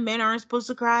the time. Men aren't supposed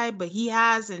to cry, but he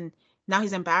has, and now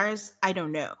he's embarrassed. I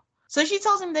don't know. So she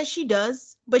tells him that she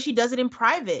does, but she does it in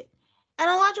private. And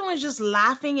Olajuwon is just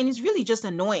laughing, and it's really just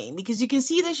annoying because you can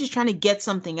see that she's trying to get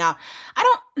something out.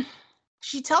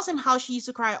 She tells him how she used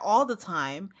to cry all the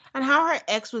time and how her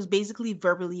ex was basically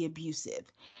verbally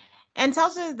abusive, and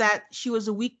tells her that she was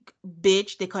a weak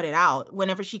bitch. They cut it out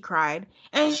whenever she cried.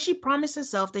 And she promised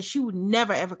herself that she would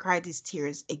never, ever cry these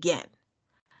tears again.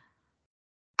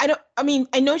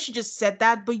 I know she just said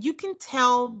that, but you can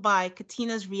tell by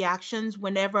Katina's reactions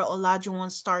whenever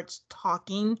Olajuwon starts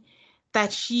talking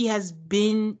that she has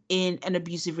been in an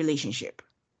abusive relationship.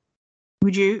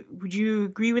 Would you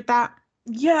agree with that?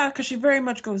 Yeah, because she very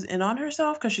much goes in on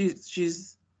herself because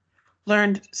she's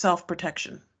learned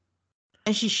self-protection.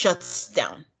 And she shuts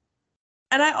down.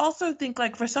 And I also think,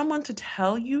 like, for someone to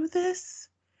tell you this,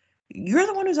 you're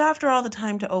the one who's after all the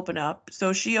time to open up.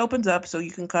 So she opens up so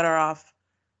you can cut her off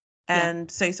and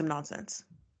say some nonsense.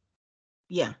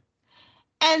 Yeah.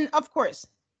 And of course,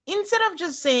 instead of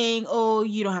just saying, oh,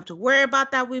 you don't have to worry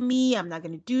about that with me, I'm not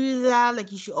going to do that,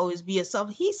 like you should always be yourself,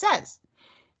 he says,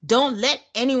 don't let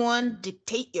anyone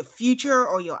dictate your future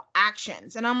or your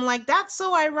actions. And I'm like, that's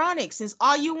so ironic, since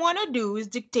all you want to do is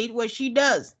dictate what she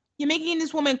does. You're making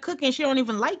this woman cook and she don't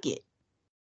even like it.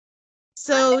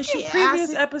 So she in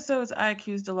previous episodes, I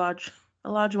accused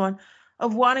Olajuwon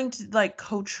of wanting to, like,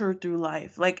 coach her through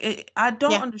life. Like, I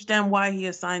don't understand why he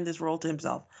assigned this role to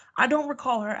himself. I don't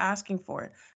recall her asking for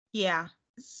it. Yeah.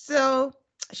 So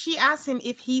she asked him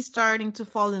if he's starting to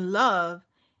fall in love,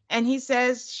 and he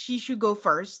says she should go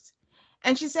first.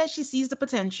 And she says she sees the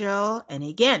potential. And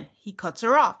again, he cuts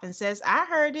her off and says, I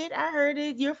heard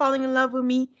it. You're falling in love with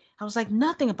me. I was like,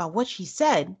 nothing about what she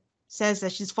said says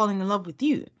that she's falling in love with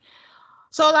you.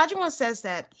 So Olajuwon says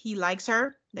that he likes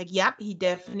her. Like, yep, he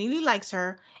definitely likes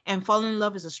her. And falling in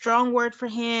love is a strong word for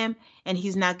him. And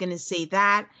he's not going to say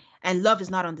that. And love is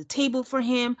not on the table for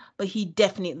him, but he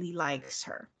definitely likes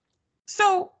her.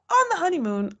 So on the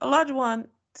honeymoon, Olajuwon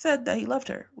said that he loved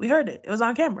her. We heard it. It was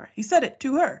on camera. He said it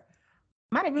to her.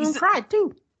 Might have even cried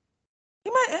too.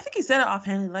 I think he said it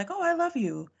offhandedly, like, oh, I love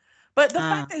you. But the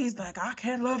fact that he's like, I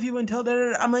can't love you until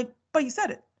that, I'm like, but you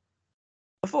said it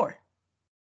before.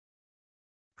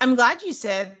 I'm glad you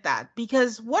said that,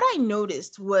 because what I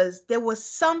noticed was there was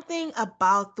something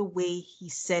about the way he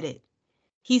said it.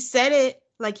 He said it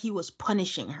like he was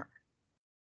punishing her.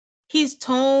 His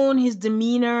tone, his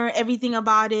demeanor, everything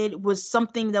about it was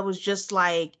something that was just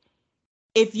like,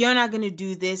 if you're not going to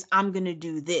do this, I'm going to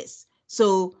do this.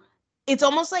 So it's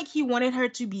almost like he wanted her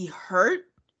to be hurt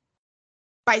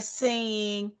by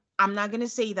saying, I'm not going to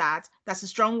say that. That's a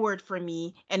strong word for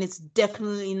me. And it's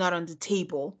definitely not on the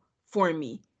table for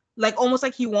me. Like, almost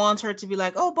like he wants her to be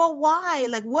like, oh, but why?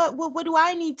 Like, what do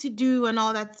I need to do and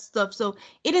all that stuff? So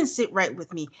it didn't sit right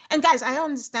with me. And guys, I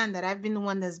understand that I've been the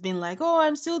one that's been like, oh,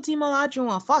 I'm still Team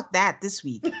Olajuwon. Fuck that this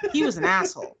week. He was an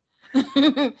asshole.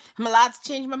 I'm allowed to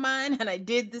change my mind, and I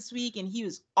did this week, and he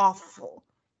was awful.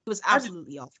 It was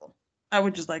absolutely awful. I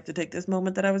would just like to take this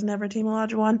moment that I was never Team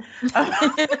Olajuwon.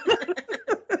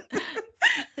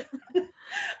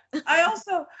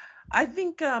 I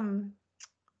think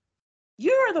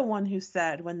you are the one who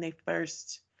said when they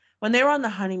were on the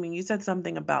honeymoon, you said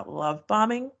something about love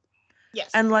bombing. Yes.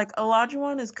 And like,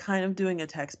 Olajuwon is kind of doing a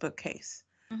textbook case.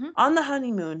 Mm-hmm. On the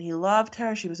honeymoon, he loved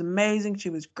her. She was amazing. She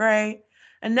was great.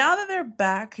 And now that they're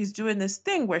back, he's doing this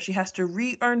thing where she has to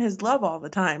re-earn his love all the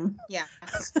time. Yeah.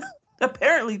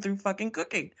 Apparently through fucking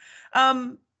cooking.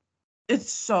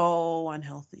 It's so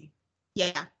unhealthy.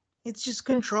 Yeah. It's just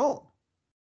control.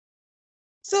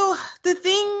 So the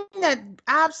thing that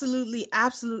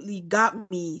absolutely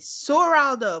got me so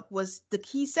riled up was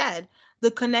he said, the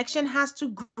connection has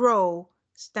to grow.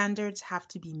 Standards have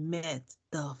to be met.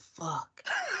 The fuck?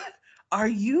 Are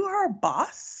you her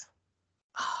boss?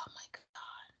 Oh my God.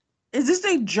 Is this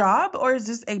a job or is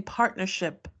this a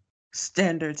partnership?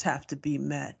 Standards have to be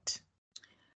met.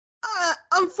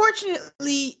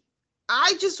 Unfortunately,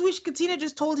 I just wish Katina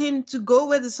just told him to go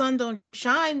where the sun don't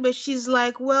shine, but she's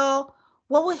like, well,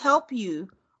 what would help you?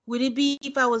 Would it be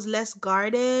if I was less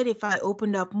guarded, if I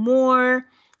opened up more?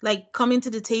 Like, coming to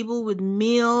the table with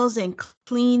meals and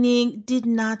cleaning did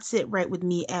not sit right with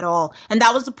me at all. And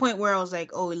that was the point where I was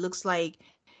like, oh, it looks like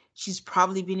she's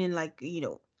probably been in, like, you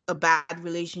know, a bad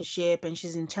relationship and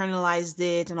she's internalized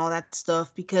it and all that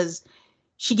stuff, because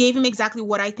she gave him exactly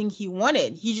what I think he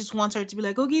wanted. He just wants her to be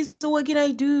like, okay, so what can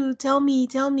I do? Tell me,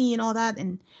 and all that.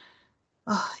 And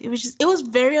it was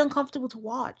very uncomfortable to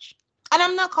watch. And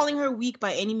I'm not calling her weak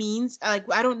by any means. Like,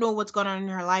 I don't know what's going on in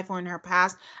her life or in her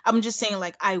past. I'm just saying,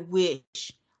 like, I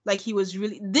wish, like, he was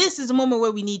really, this is a moment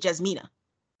where we need Jasmina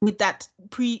with that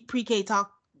pre-K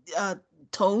talk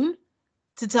tone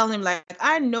to tell him, like,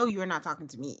 I know you're not talking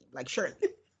to me. Like, surely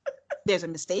there's a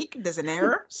mistake. There's an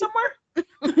error somewhere.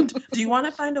 Do you want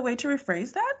to find a way to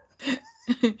rephrase that?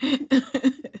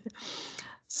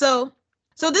 So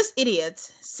this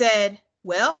idiot said,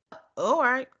 well, all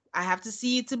right, I have to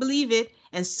see it to believe it.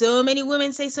 And so many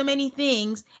women say so many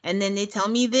things, and then they tell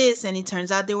me this, and it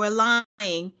turns out they were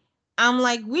lying. I'm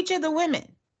like, which are the women?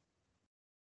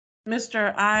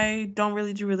 Mister, I don't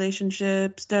really do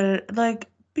relationships. Like,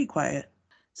 be quiet.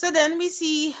 So then we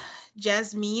see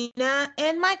Jasmina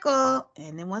and Michael,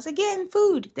 and then once again,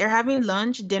 food. They're having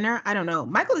lunch, dinner. I don't know.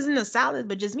 Michael is in a salad,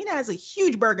 but Jasmina has a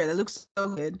huge burger that looks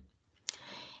so good.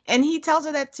 And he tells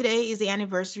her that today is the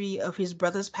anniversary of his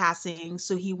brother's passing,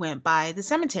 so he went by the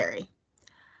cemetery.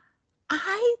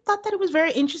 I thought that it was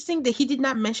very interesting that he did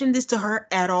not mention this to her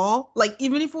at all. Like,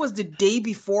 even if it was the day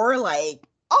before, like,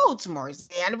 oh, tomorrow's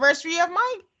the anniversary of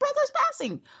my brother's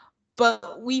passing.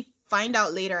 But we find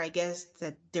out later, I guess,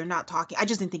 that they're not talking. I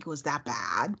just didn't think it was that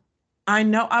bad. I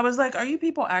know. I was like, are you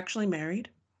people actually married?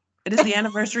 It is the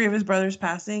anniversary of his brother's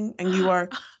passing, and you are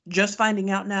just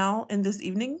finding out now in this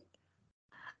evening?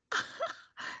 That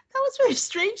was very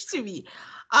strange to me.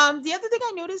 The other thing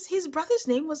I noticed, his brother's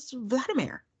name was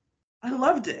Vladimir. I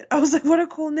loved it. I was like, what a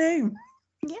cool name.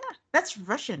 Yeah, that's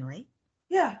Russian, right?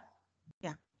 Yeah.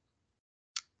 Yeah.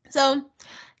 So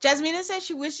Jasmina says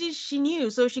she wishes she knew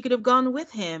so she could have gone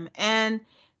with him. And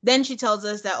then she tells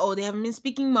us that, oh, they haven't been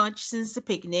speaking much since the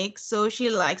picnic. So she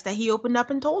likes that he opened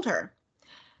up and told her.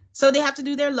 So they have to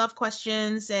do their love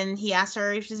questions. And he asks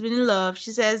her if she's been in love.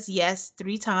 She says yes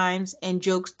 3 times and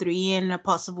jokes 3 and a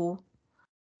possible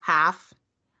half.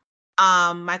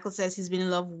 Michael says he's been in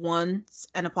love once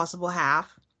and a possible half.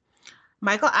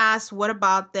 Michael asks what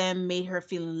about them made her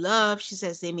feel in love. She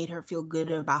says they made her feel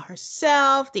good about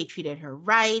herself. They treated her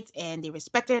right and they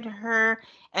respected her.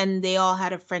 And they all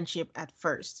had a friendship at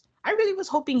first. I really was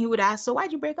hoping he would ask, so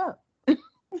why'd you break up?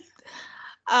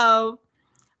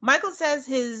 Michael says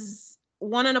his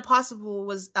one and a possible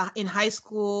was in high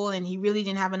school and he really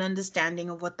didn't have an understanding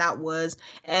of what that was.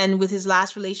 And with his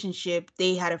last relationship,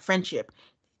 they had a friendship.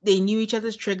 They knew each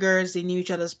other's triggers, they knew each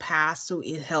other's past, so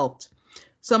it helped.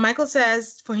 So Michael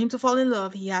says for him to fall in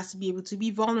love, he has to be able to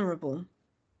be vulnerable.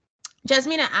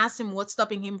 Jasmina asks him what's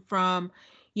stopping him from,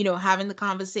 having the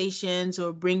conversations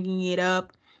or bringing it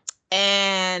up.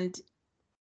 And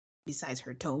besides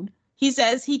her tone, he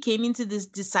says he came into this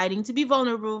deciding to be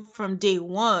vulnerable from day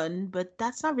one, but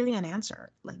that's not really an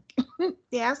answer. Like,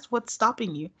 they asked what's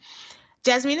stopping you.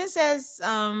 Jasmina says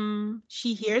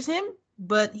she hears him,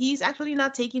 but he's actually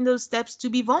not taking those steps to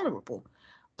be vulnerable.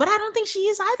 But I don't think she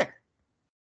is either.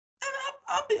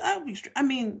 I'll be straight. I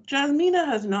mean, Jasmina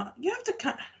has not. You have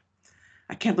to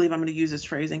I can't believe I'm going to use this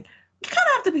phrasing. You kind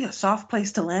of have to be a soft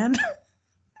place to land.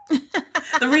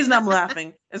 The reason I'm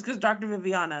laughing is because Dr.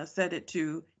 Viviana said it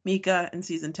to Mika in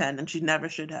season 10, and she never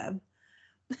should have.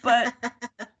 But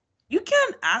you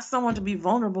can't ask someone to be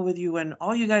vulnerable with you when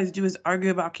all you guys do is argue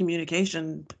about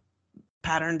communication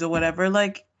patterns or whatever.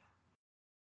 Like,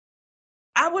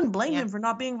 I wouldn't blame him for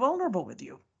not being vulnerable with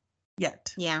you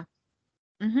yet. Yeah.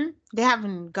 They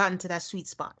haven't gotten to that sweet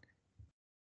spot.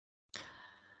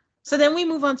 So then we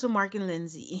move on to Mark and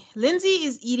Lindsay. Lindsay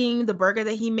is eating the burger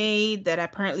that he made that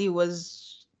apparently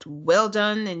was well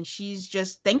done, and she's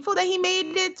just thankful that he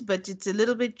made it, but it's a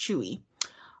little bit chewy.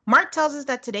 Mark tells us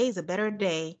that today is a better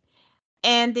day,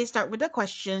 and they start with a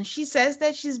question. She says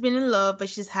that she's been in love, but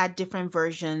she's had different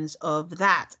versions of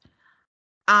that.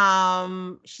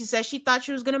 She says she thought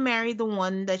she was going to marry the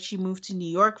one that she moved to New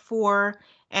York for,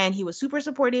 and he was super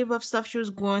supportive of stuff she was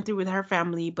going through with her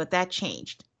family, but that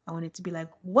changed. I wanted to be like,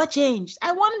 what changed?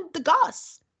 I wanted the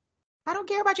goss. I don't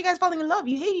care about you guys falling in love.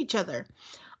 You hate each other.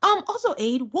 Also,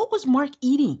 Aid, what was Mark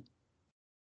eating?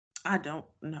 I don't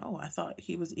know. I thought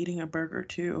he was eating a burger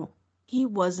too. He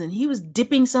wasn't. He was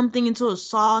dipping something into a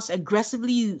sauce,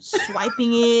 aggressively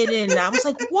swiping it. And I was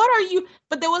like, what are you?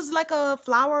 But there was like a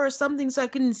flour or something, so I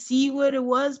couldn't see what it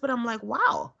was. But I'm like,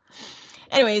 wow.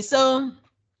 Anyway, so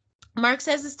Mark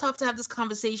says it's tough to have this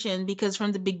conversation because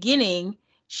from the beginning,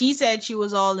 she said she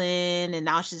was all in and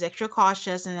now she's extra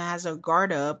cautious and has her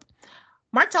guard up.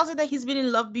 Mark tells her that he's been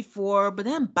in love before, but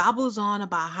then babbles on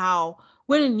about how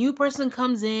when a new person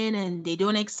comes in and they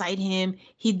don't excite him,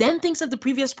 he then thinks of the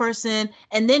previous person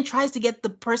and then tries to get the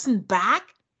person back.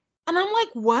 And I'm like,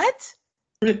 what?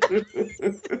 Like, I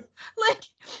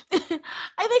think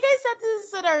I said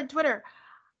this on our Twitter.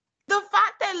 The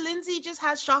fact that Lindsay just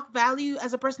has shock value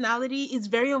as a personality is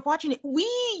very unfortunate. We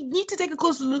need to take a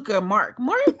closer look at Mark.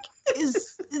 Mark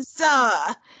is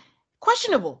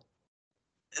questionable.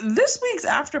 This week's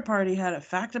after party had a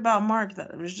fact about Mark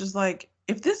that was just like,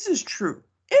 if this is true,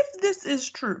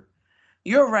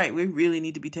 you're right. We really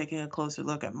need to be taking a closer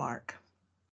look at Mark.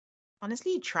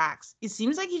 Honestly, it tracks. It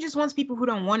seems like he just wants people who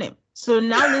don't want him. So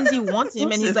now Lindsay wants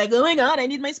him and he's like, oh my God, I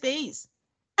need my space.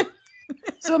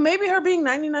 So maybe her being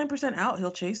 99% out,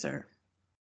 he'll chase her.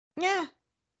 Yeah.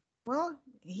 Well,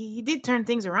 he did turn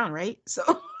things around, right? So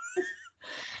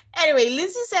anyway,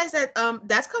 Lindsay says that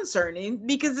that's concerning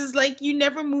because it's like you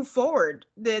never move forward.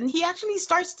 Then he actually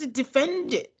starts to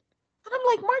defend it. And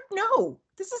I'm like, Mark, no,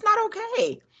 this is not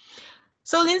okay.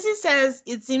 So Lindsay says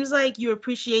it seems like you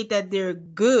appreciate that they're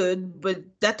good, but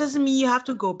that doesn't mean you have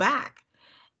to go back.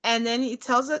 And then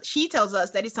she tells us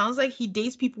that it sounds like he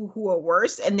dates people who are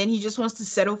worse, and then he just wants to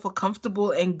settle for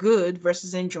comfortable and good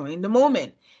versus enjoying the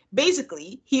moment.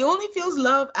 Basically, he only feels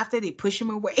love after they push him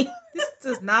away. This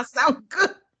does not sound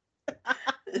good.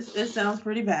 It sounds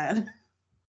pretty bad.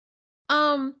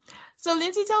 So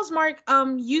Lindsay tells Mark,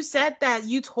 you said that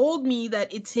you told me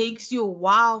that it takes you a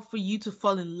while for you to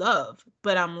fall in love.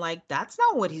 But I'm like, that's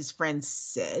not what his friend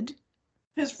said.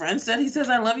 His friend said he says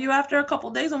I love you after a couple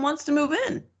days and wants to move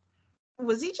in.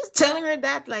 Was he just telling her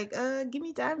that, like, give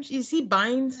me time? Is he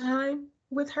buying time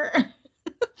with her?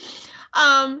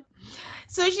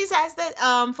 So she says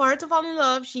that for her to fall in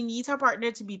love, she needs her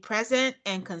partner to be present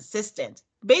and consistent.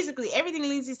 Basically, everything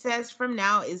Lindsay says from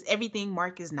now is everything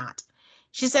Mark is not.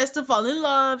 She says to fall in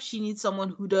love, she needs someone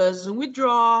who doesn't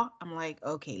withdraw. I'm like,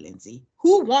 okay, Lindsay,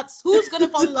 who's going to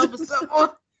fall in love with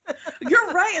someone?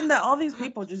 You're right in that all these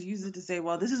people just use it to say,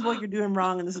 well, this is what you're doing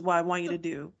wrong and this is what I want you to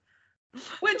do.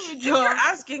 Which, if you're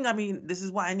asking, I mean, this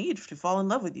is why I need to fall in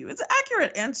love with you. It's an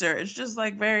accurate answer. It's just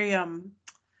like very...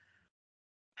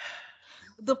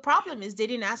 The problem is they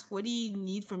didn't ask, what do you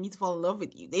need for me to fall in love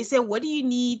with you? They said, what do you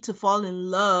need to fall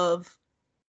in love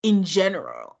in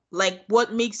general? Like,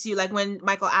 what makes you, like when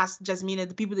Michael asked Jasmina,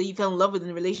 the people that you fell in love with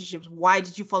in relationships, why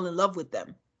did you fall in love with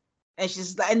them? And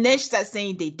then she starts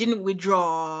saying they didn't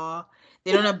withdraw,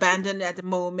 they don't abandon at the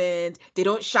moment, they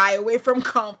don't shy away from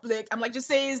conflict. I'm like, just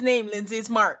say his name, Lindsay. It's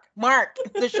Mark. Mark,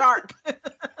 the shark.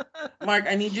 Mark,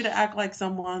 I need you to act like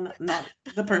someone, not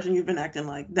the person you've been acting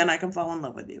like. Then I can fall in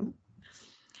love with you.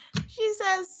 She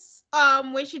says,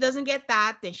 when she doesn't get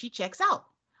that, then she checks out.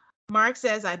 Mark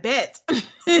says, I bet.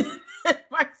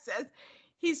 Mark says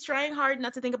he's trying hard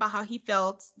not to think about how he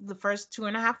felt the first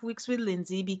 2.5 weeks with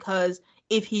Lindsay, because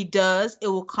if he does, it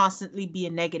will constantly be a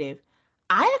negative.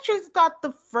 I actually thought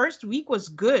the first week was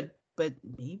good, but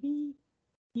maybe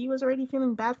he was already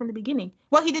feeling bad from the beginning.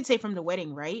 Well, he did say from the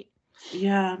wedding, right?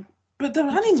 Yeah, but the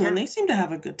honeymoon, they seem to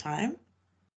have a good time.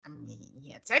 I mean,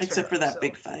 yeah, except for that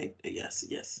big fight. Yes.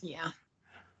 Yeah.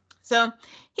 So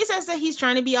he says that he's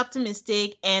trying to be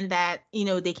optimistic and that,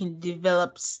 they can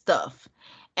develop stuff.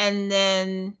 And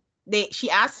then she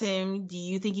asks him, do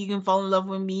you think you can fall in love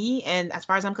with me? And as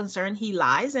far as I'm concerned, he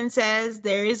lies and says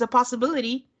there is a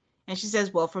possibility. And she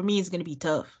says, well, for me, it's going to be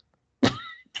tough.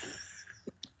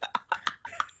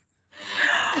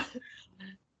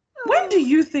 When do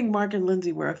you think Mark and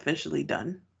Lindsay were officially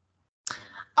done?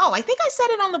 Oh, I think I said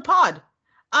it on the pod.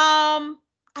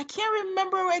 I can't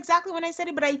remember exactly when I said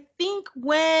it, but I think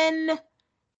when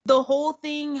the whole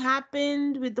thing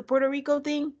happened with the Puerto Rico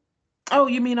thing. Oh,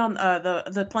 you mean on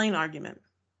the plane argument?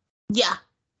 Yeah.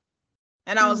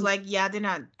 And I was like, yeah,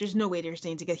 there's no way they're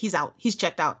staying together. He's out. He's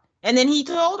checked out. And then he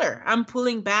told her, I'm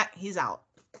pulling back. He's out.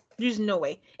 There's no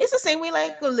way. It's the same way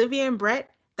like Olivia and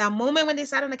Brett. That moment when they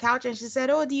sat on the couch and she said,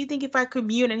 oh, do you think if I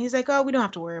commune? And he's like, oh, we don't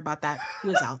have to worry about that. He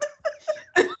was out.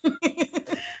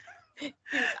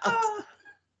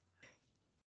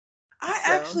 I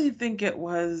actually think it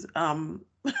was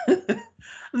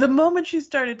the moment she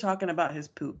started talking about his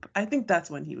poop. I think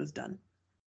that's when he was done.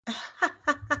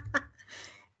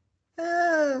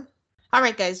 All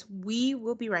right, guys, we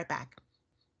will be right back.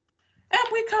 And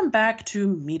we come back to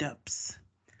meetups.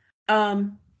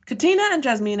 Katina and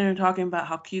Jasmina are talking about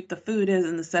how cute the food is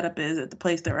and the setup is at the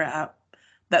place that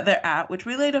they're at, which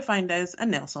we later find is a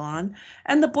nail salon.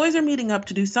 And the boys are meeting up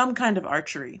to do some kind of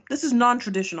archery. This is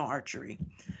non-traditional archery.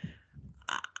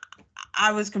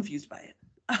 I was confused by it.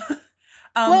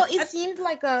 Well, it seemed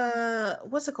like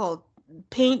what's it called?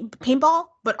 Paintball,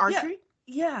 but archery?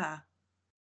 Yeah.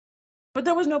 But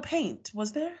there was no paint,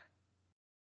 was there?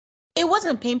 It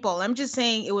wasn't paintball. I'm just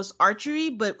saying it was archery,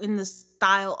 but in the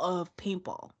style of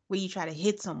paintball, where you try to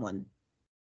hit someone.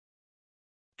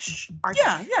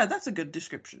 Archery. Yeah, that's a good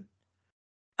description.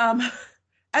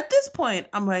 At this point,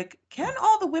 I'm like, can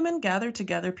all the women gather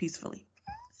together peacefully?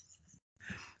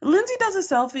 Lindsay does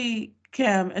a selfie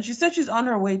cam, and she said she's on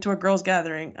her way to a girls'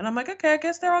 gathering. And I'm like, okay, I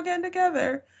guess they're all getting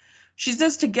together. She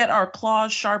says to get our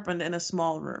claws sharpened in a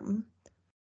small room.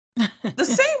 The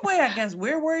same way, I guess,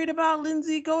 we're worried about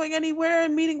Lindsay going anywhere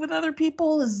and meeting with other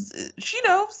people. She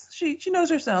knows. She knows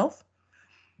herself.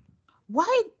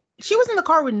 Why? She was in the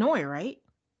car with Noi, right?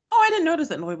 Oh, I didn't notice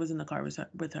that Noi was in the car with her.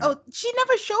 Oh, she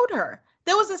never showed her.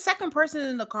 There was a second person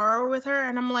in the car with her,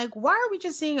 and I'm like, why are we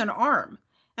just seeing an arm?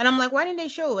 And I'm like, why didn't they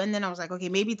show? And then I was like, okay,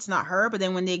 maybe it's not her. But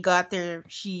then when they got there,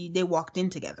 they walked in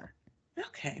together.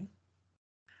 Okay.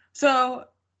 So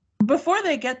before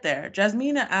they get there,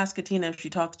 Jasmina asks Katina if she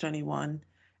talks to anyone.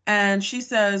 And she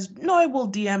says, no, I will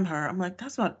DM her. I'm like,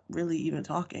 that's not really even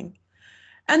talking.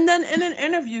 And then in an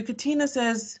interview, Katina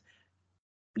says,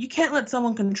 You can't let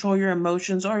someone control your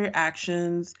emotions or your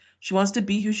actions. She wants to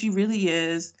be who she really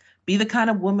is, be the kind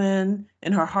of woman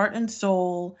in her heart and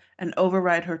soul, and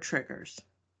override her triggers.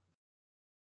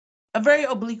 A very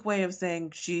oblique way of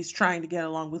saying she's trying to get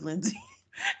along with Lindsay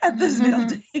at this mail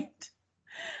date.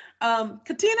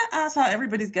 Katina asks how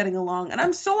everybody's getting along, and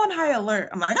I'm so on high alert.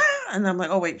 I'm like, and I'm like,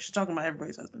 oh wait, she's talking about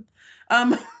everybody's husband.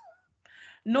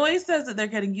 Noy says that they're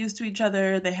getting used to each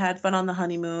other. They had fun on the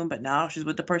honeymoon, but now she's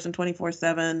with the person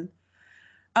 24/7.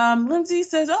 Lindsay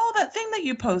says, oh, that thing that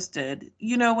you posted,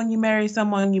 when you marry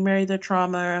someone, you marry their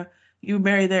trauma, you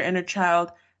marry their inner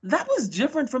child. That was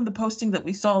different from the posting that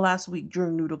we saw last week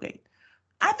during Noodlegate.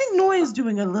 I think Noy is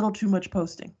doing a little too much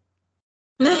posting.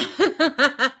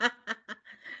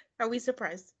 Are we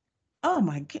surprised? Oh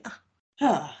my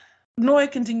God. Noy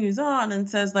continues on and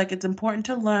says, like, it's important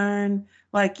to learn.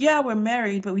 Like, yeah, we're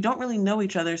married, but we don't really know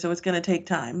each other, so it's going to take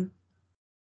time.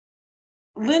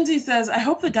 Lindsay says, I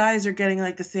hope the guys are getting,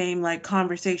 like, the same, like,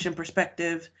 conversation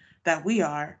perspective that we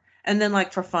are. And then,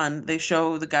 like, for fun, they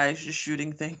show the guys just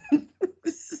shooting things.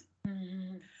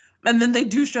 And then they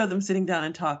do show them sitting down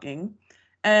and talking.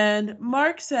 And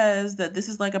Mark says that this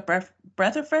is like a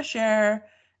breath of fresh air,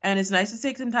 and it's nice to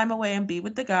take some time away and be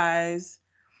with the guys.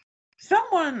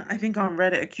 Someone, I think on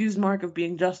Reddit, accused Mark of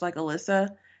being just like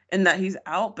Alyssa, in that he's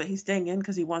out, but he's staying in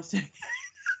because he wants to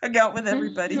hang out with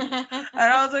everybody. And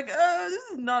I was like, oh, this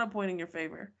is not a point in your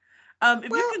favor. If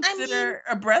you consider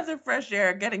a breath of fresh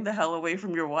air getting the hell away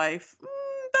from your wife,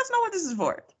 that's not what this is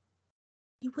for.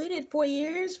 You waited 4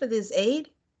 years for this aid?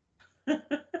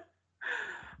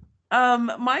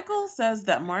 Michael says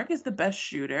that Mark is the best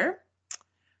shooter.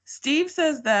 Steve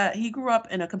says that he grew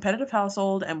up in a competitive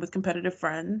household and with competitive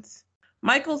friends.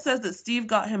 Michael says that Steve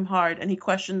got him hard and he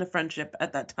questioned the friendship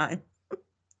at that time.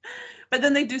 But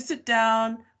then they do sit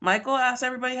down. Michael asks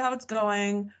everybody how it's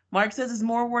going. Mark says it's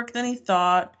more work than he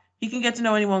thought. He can get to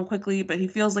know anyone quickly, but he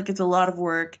feels like it's a lot of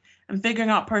work and figuring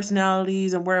out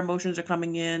personalities and where emotions are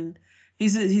coming in.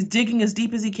 He's digging as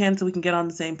deep as he can so we can get on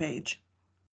the same page.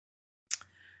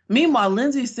 Meanwhile,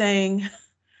 Lindsay's saying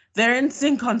they're in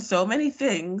sync on so many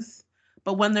things,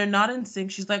 but when they're not in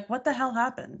sync, she's like, what the hell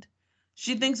happened?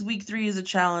 She thinks week 3 is a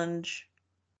challenge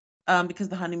because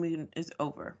the honeymoon is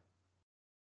over.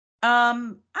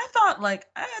 I thought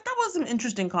that was an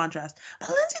interesting contrast. But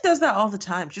Lindsay does that all the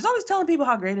time. She's always telling people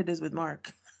how great it is with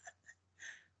Mark.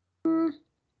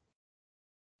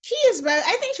 She is, but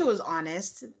I think she was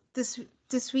honest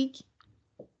this week.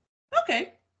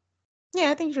 Okay.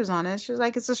 Yeah, I think she was honest. She was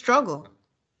like, it's a struggle.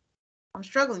 I'm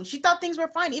struggling. She thought things were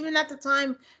fine. Even at the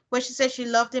time where she said she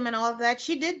loved him and all of that,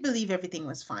 she did believe everything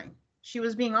was fine. She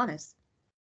was being honest.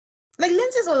 Like,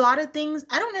 Lindsay's a lot of things.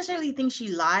 I don't necessarily think she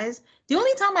lies. The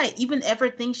only time I even ever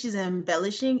think she's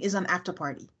embellishing is on After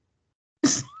Party.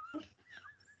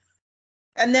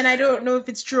 And then I don't know if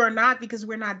it's true or not because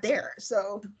we're not there.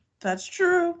 So that's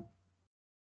true.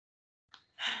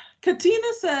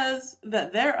 Katina says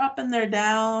that they're up and they're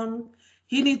down.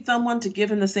 He needs someone to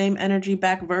give him the same energy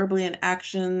back verbally and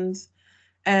actions.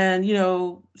 And,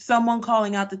 someone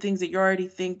calling out the things that you're already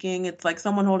thinking. It's like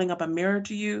someone holding up a mirror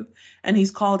to you, and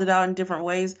he's called it out in different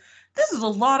ways. This is a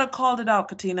lot of called it out,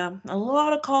 Katina. A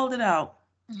lot of called it out.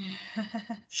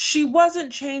 She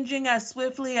wasn't changing as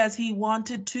swiftly as he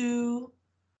wanted to.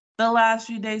 The last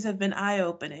few days have been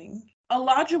eye-opening.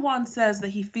 Olajuwon says that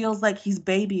he feels like he's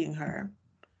babying her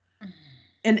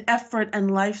in effort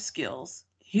and life skills.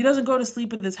 He doesn't go to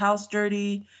sleep with his house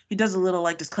dirty. He does a little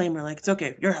disclaimer, it's okay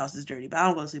if your house is dirty, but I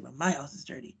don't go to sleep when my house is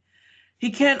dirty. He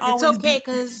can't always. It's okay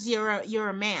because you're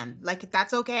a man.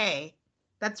 That's okay.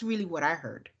 That's really what I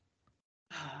heard.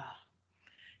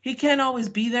 He can't always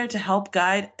be there to help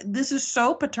guide. This is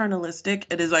so paternalistic.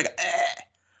 It is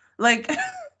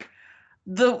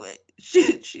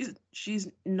she's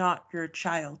not your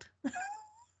child.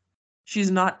 She's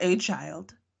not a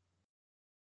child.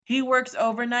 He works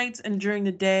overnights and during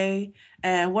the day.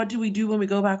 And what do we do when we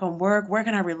go back on work? Where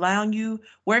can I rely on you?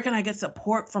 Where can I get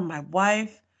support from my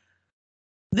wife?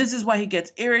 This is why he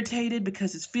gets irritated,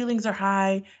 because his feelings are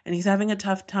high and he's having a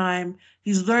tough time.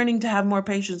 He's learning to have more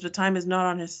patience, but time is not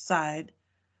on his side.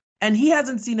 And he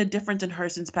hasn't seen a difference in her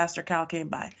since Pastor Cal came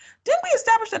by. Didn't we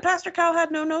establish that Pastor Cal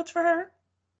had no notes for her?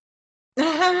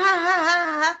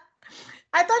 I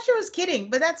thought she was kidding,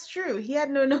 but that's true. He had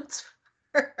no notes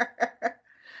for her.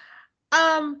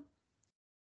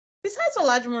 Besides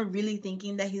Olajuwon really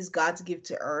thinking that he's God's gift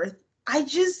to earth,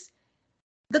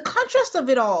 the contrast of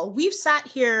it all, we've sat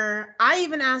here. I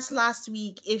even asked last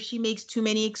week if she makes too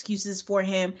many excuses for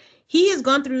him. He has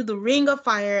gone through the ring of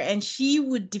fire and she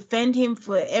would defend him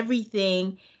for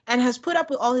everything and has put up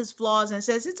with all his flaws and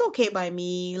says, it's okay by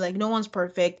me. No one's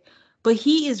perfect. But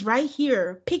he is right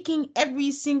here picking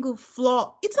every single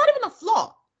flaw. It's not even a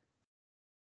flaw,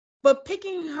 but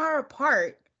picking her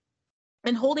apart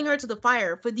and holding her to the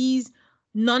fire for these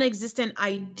non-existent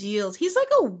ideals. He's like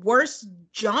a worse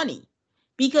Johnny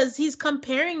because he's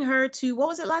comparing her to, what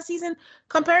was it last season?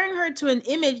 Comparing her to an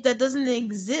image that doesn't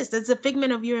exist. That's a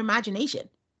figment of your imagination.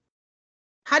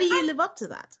 How do you live up to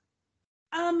that?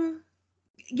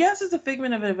 Yes, it's a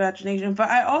figment of imagination, but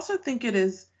I also think it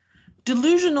is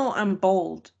delusional and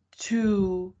bold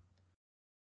to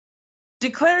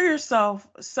declare yourself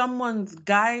someone's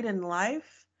guide in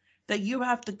life that you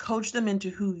have to coach them into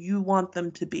who you want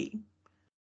them to be.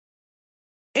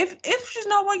 If she's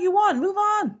not what you want, move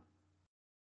on.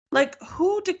 Like,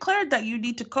 who declared that you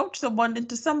need to coach someone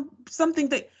into something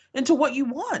that into what you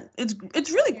want?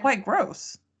 It's really quite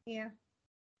gross. Yeah.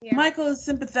 Michael is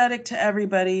sympathetic to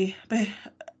everybody, but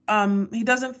he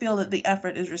doesn't feel that the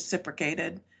effort is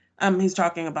reciprocated. He's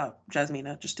talking about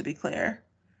Jasmina, just to be clear.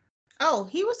 Oh,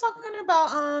 he was talking about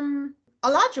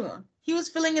Olajuwon. He was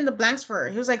filling in the blanks for her.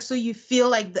 He was like, so you feel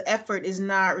like the effort is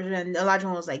not, and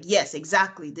Olajuwon was like, yes,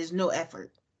 exactly. There's no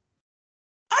effort.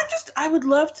 I would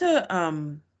love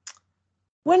to,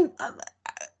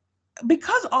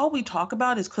 because all we talk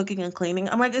about is cooking and cleaning.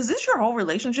 I'm like, is this your whole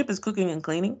relationship is cooking and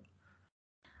cleaning?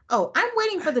 Oh, I'm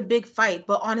waiting for the big fight,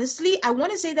 but honestly, I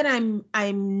want to say that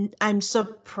I'm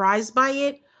surprised by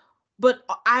it. But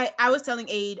I was telling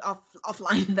Aid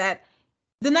offline that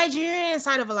the Nigerian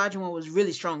side of Olajuwon was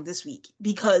really strong this week,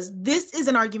 because this is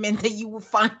an argument that you will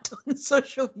find on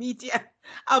social media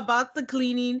about the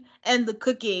cleaning and the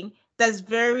cooking that's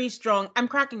very strong. I'm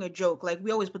cracking a joke. Like,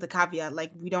 we always put the caveat,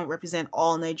 like, we don't represent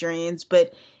all Nigerians,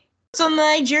 but so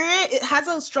Nigeria, it has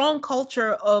a strong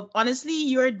culture of, honestly,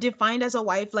 you're defined as a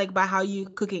wife like by how you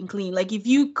cook and clean. Like, if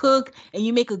you cook and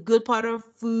you make a good pot of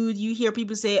food, you hear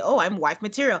people say, oh, I'm wife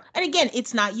material. And again,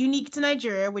 it's not unique to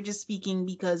Nigeria. We're just speaking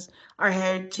because our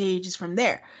heritage is from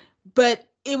there. But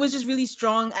it was just really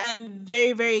strong. I'm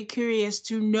very, very curious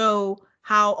to know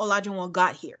how Olajuwon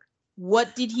got here.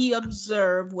 What did he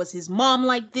observe? Was his mom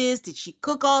like this? Did she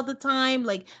cook all the time?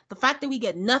 Like, the fact that we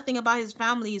get nothing about his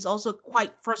family is also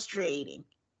quite frustrating.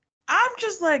 I'm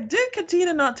just like, did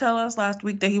Katina not tell us last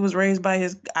week that he was raised by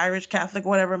his Irish Catholic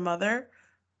whatever mother?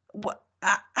 What?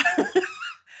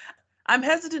 I'm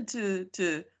hesitant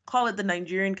to call it the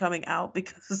Nigerian coming out,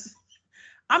 because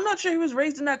I'm not sure he was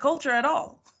raised in that culture at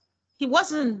all. He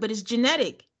wasn't, but it's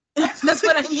genetic. That's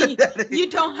what I mean. You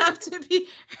don't have to be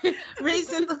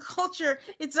raised in the culture.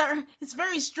 It's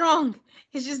very strong.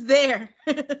 It's just there.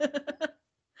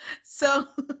 So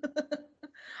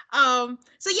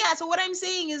so what I'm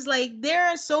saying is, like, there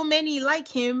are so many like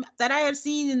him that I have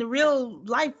seen in the real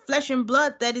life, flesh and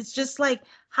blood, that it's just like,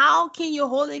 how can your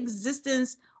whole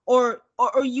existence or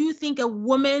you think a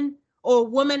woman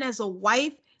as a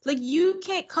wife, like, you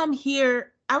can't come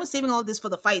here. I was saving all this for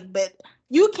the fight, but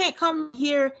you can't come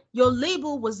here. Your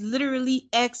label was literally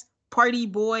ex party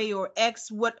boy or ex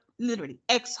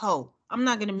hoe. I'm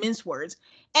not going to mince words.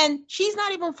 And she's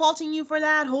not even faulting you for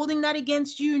that, holding that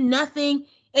against you, nothing.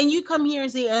 And you come here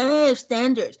and say, I have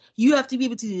standards. You have to be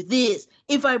able to do this.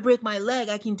 If I break my leg,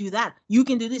 I can do that. You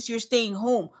can do this. You're staying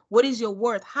home. What is your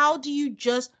worth? How do you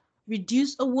just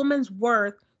reduce a woman's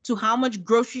worth to how much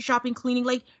grocery shopping, cleaning?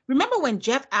 Like, remember when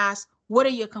Jeff asked, what are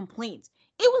your complaints?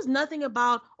 It was nothing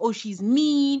about, oh, she's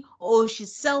mean, oh,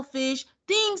 she's selfish,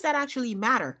 things that actually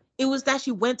matter. It was that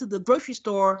she went to the grocery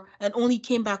store and only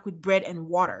came back with bread and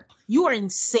water. You are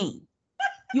insane.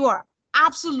 You are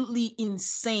absolutely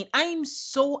insane. I am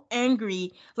so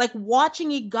angry. Like,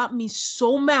 watching it got me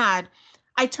so mad.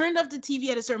 I turned off the TV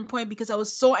at a certain point because I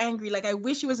was so angry. Like, I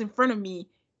wish he was in front of me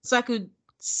so I could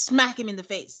smack him in the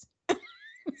face.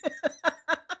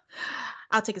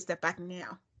 I'll take a step back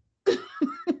now.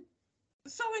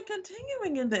 So, in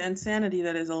continuing in the insanity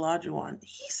that is Olajuwon,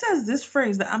 he says this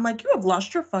phrase that I'm like, you have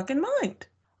lost your fucking mind.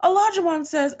 Olajuwon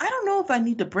says, I don't know if I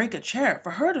need to break a chair for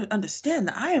her to understand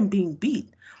that I am being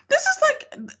beat. This is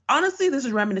like, honestly, this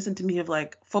is reminiscent to me of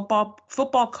like football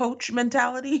coach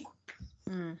mentality.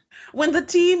 When the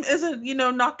team isn't,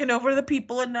 knocking over the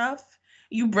people enough,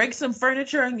 you break some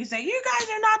furniture and you say, you guys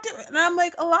are not doing. And I'm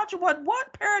like, Olajuwon,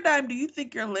 what paradigm do you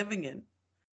think you're living in?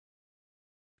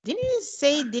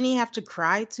 Didn't he have to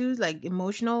cry too? Like,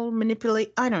 emotional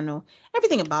manipulate? I don't know.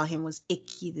 Everything about him was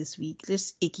icky this week.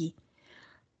 Just icky.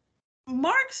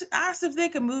 Marks asked if they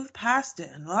could move past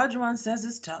it, and Olajuwon says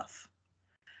it's tough.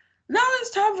 Now it's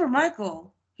time for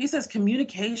Michael. He says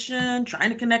communication,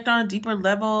 trying to connect on a deeper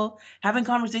level, having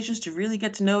conversations to really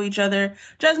get to know each other.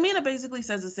 Jasmina basically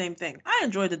says the same thing. I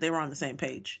enjoyed that they were on the same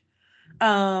page.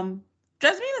 Jasmina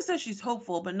says she's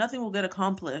hopeful, but nothing will get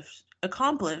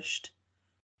accomplished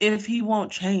if he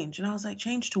won't change. And I was like,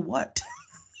 change to what?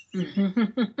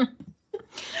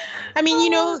 I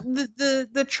mean,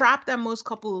 the trap that most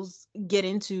couples get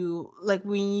into, like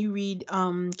when you read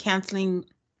counseling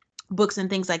books and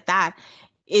things like that,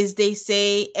 is they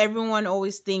say everyone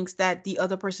always thinks that the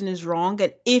other person is wrong,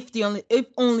 and if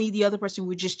only the other person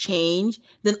would just change,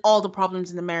 then all the problems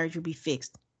in the marriage would be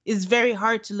fixed. It's very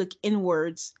hard to look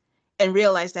inwards and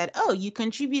realize that, oh, you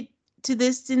contribute to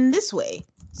this in this way.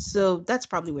 So that's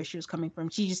probably where she was coming from.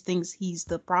 She just thinks he's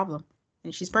the problem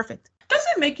and she's perfect. Does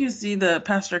it make you see the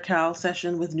Pastor Cal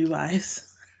session with new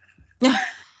eyes? That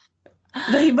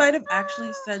he might have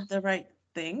actually said the right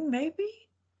thing, maybe?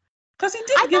 Because he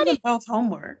did give them both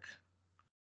homework.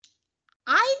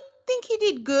 I think he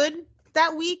did good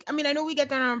that week. I mean, I know we get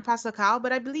down on Pastor Cal,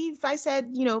 but I believe I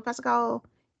said, Pastor Cal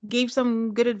gave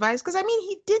some good advice. Because, I mean,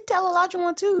 he did tell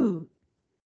Olajuwon to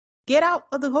get out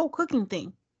of the whole cooking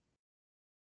thing.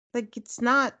 Like, it's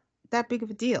not that big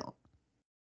of a deal.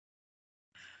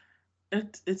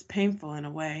 It's painful in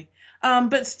a way.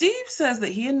 But Steve says that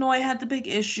he and Noi had the big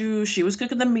issue. She was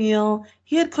cooking the meal.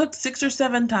 He had cooked 6 or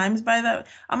 7 times by that.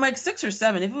 I'm like, 6 or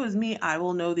 7. If it was me, I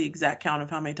will know the exact count of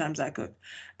how many times I cooked.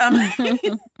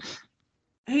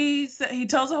 He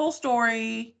tells the whole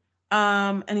story.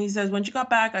 And he says, when she got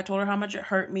back, I told her how much it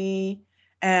hurt me.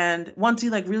 And once he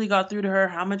really got through to her,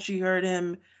 how much she hurt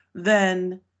him,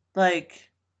 then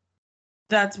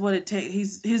that's what it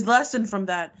takes. His lesson from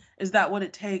that is that what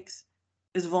it takes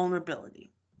is vulnerability.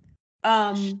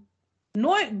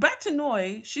 Noi, back to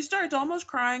Noi, she started almost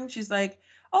crying. She's like,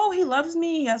 oh, he loves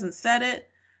me. He hasn't said it.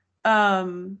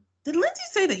 Did Lindsay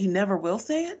say that he never will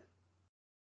say it?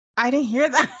 I didn't hear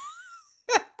that.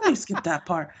 Let me skip that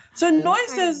part. So Noi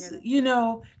says,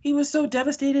 he was so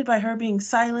devastated by her being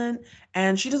silent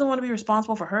and she doesn't want to be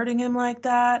responsible for hurting him like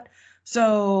that.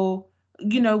 So,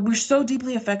 we're so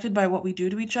deeply affected by what we do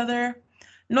to each other.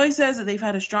 Noi says that they've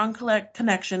had a strong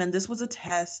connection and this was a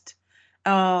test.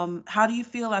 How do you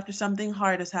feel after something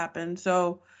hard has happened?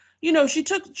 So, she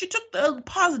took the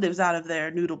positives out of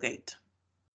their Noodlegate.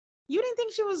 You didn't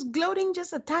think she was gloating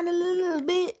just a tiny little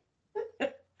bit?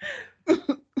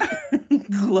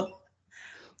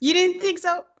 You didn't think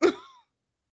so?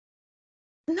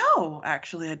 No,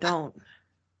 actually, I don't.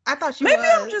 I thought she Maybe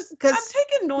was. I'm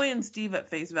taking Noi and Steve at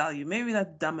face value. Maybe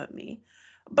that's dumb of me.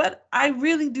 But I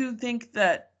really do think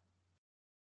that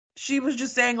she was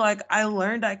just saying, I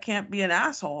learned I can't be an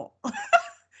asshole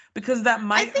because that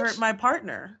might hurt my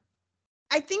partner.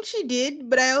 I think she did,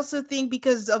 but I also think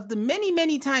because of the many,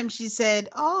 many times she said,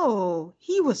 oh,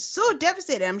 he was so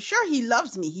devastated. I'm sure he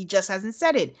loves me. He just hasn't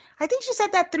said it. I think she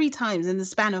said that 3 times in the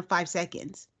span of 5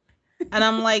 seconds. And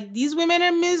I'm like, these women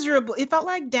are miserable. It felt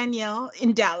like Danielle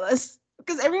in Dallas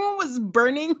because everyone was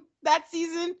burning that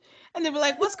season. And they were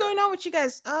like, what's going on with you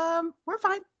guys? We're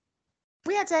fine.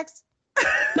 We had sex.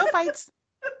 No fights.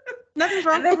 Nothing's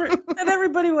wrong. And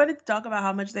everybody wanted to talk about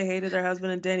how much they hated their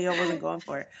husband and Danielle wasn't going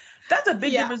for it. That's a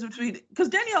big difference between, because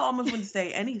Danielle almost wouldn't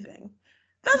say anything.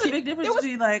 That's a big difference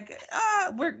between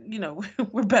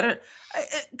we're better.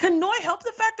 Can Noi help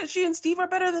the fact that she and Steve are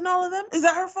better than all of them? Is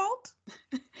that her fault?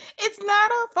 It's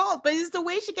not her fault, but it's the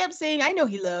way she kept saying, I know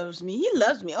he loves me. He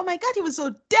loves me. Oh my God, he was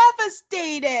so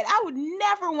devastated. I would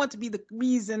never want to be the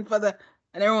reason for the,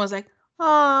 and everyone's like,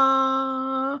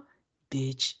 ah,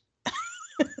 bitch.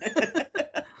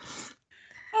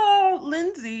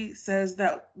 Lindsay says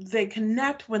that they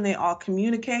connect when they all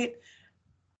communicate.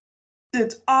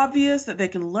 It's obvious that they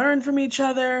can learn from each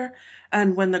other.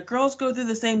 And when the girls go through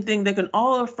the same thing, they can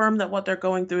all affirm that what they're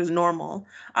going through is normal.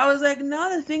 I was like,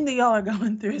 not a thing that y'all are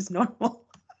going through is normal.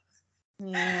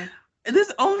 Yeah.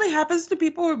 This only happens to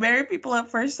people who marry people at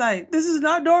first sight. This is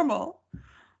not normal.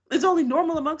 It's only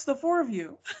normal amongst the 4 of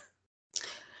you.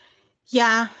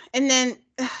 Yeah. And then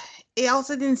it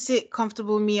also didn't sit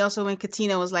comfortable with me also when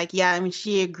Katina was like, yeah, I mean,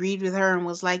 she agreed with her and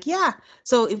was like, yeah,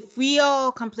 so if we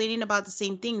all complaining about the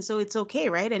same thing, so it's okay,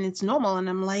 right? And it's normal. And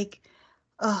I'm like,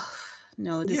 oh,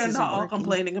 no, this isn't not all working.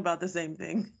 complaining about the same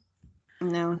thing.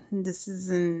 No, this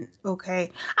isn't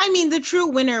okay. I mean, the true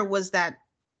winner was that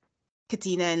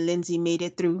Katina and Lindsay made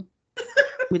it through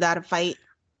without a fight.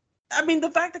 I mean, the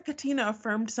fact that Katina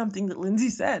affirmed something that Lindsay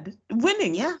said,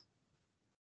 winning. Yeah.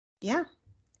 Yeah.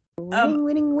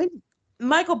 Winning.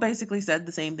 Michael basically said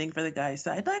the same thing for the guy's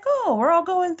side. Like, oh, we're all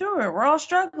going through it. We're all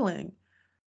struggling.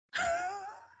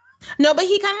 No, but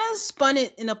he kind of spun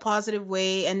it in a positive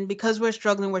way. And because we're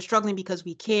struggling because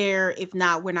we care. If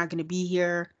not, we're not going to be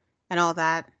here and all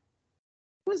that.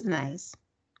 It was nice.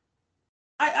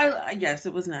 I yes,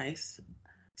 it was nice.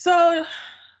 So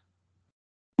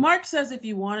Mark says if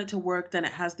you want it to work, then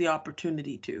it has the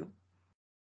opportunity to.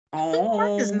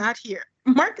 Mark is Oh. not here.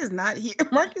 Mark is not here.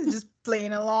 Mark is just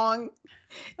playing along.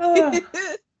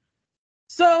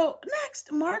 So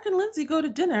next, Mark and Lindsay go to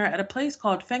dinner at a place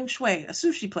called Feng Shui, a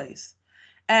sushi place.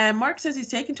 And Mark says he's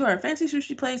taken to her fancy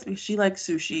sushi place because she likes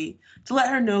sushi, to let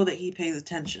her know that he pays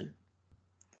attention.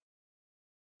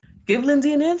 Give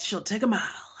Lindsay an inch, she'll take a mile.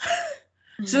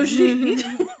 So she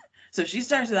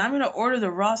starts with, I'm going to order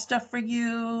the raw stuff for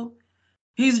you.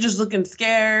 He's just looking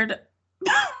scared.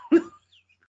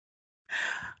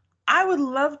 I would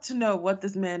love to know what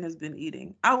this man has been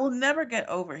eating. I will never get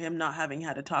over him not having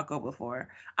had a taco before.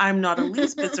 I'm not the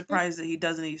least bit surprised that he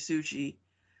doesn't eat sushi.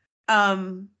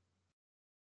 But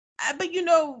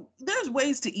there's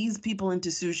ways to ease people into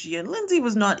sushi, and Lindsay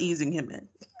was not easing him in.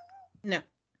 No.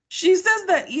 She says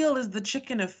that eel is the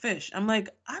chicken of fish. I'm like,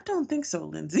 I don't think so,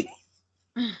 Lindsay.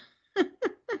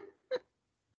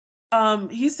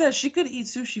 He says she could eat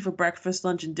sushi for breakfast,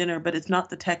 lunch, and dinner, but it's not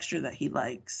the texture that he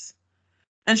likes.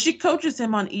 And she coaches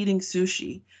him on eating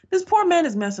sushi. This poor man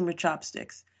is messing with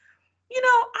chopsticks.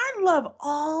 I love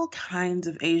all kinds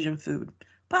of Asian food,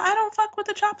 but I don't fuck with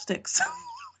the chopsticks.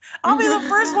 I'll be the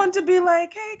first one to be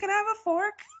like, hey, can I have a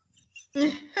fork?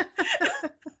 And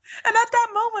at that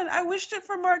moment, I wished it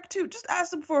for Mark too. Just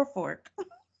ask him for a fork.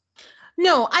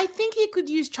 No, I think he could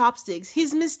use chopsticks.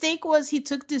 His mistake was he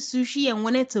took the sushi and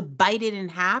wanted to bite it in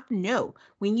half. No,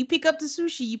 when you pick up the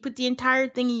sushi, you put the entire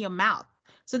thing in your mouth.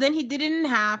 So then he did it in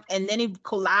half, and then it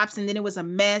collapsed, and then it was a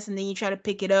mess, and then you try to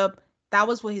pick it up. That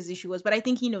was what his issue was. But I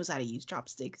think he knows how to use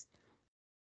chopsticks.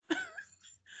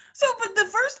 But the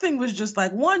first thing was just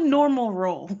like one normal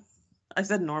roll. I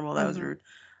said normal, that was rude.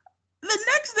 The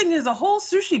next thing is a whole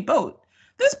sushi boat.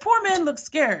 This poor man looks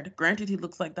scared. Granted, he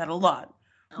looks like that a lot.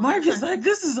 Mark is like,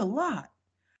 this is a lot.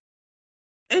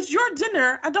 It's your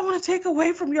dinner. I don't want to take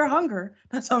away from your hunger.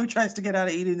 That's how he tries to get out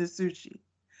of eating the sushi.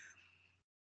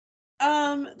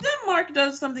 Then Mark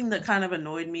does something that kind of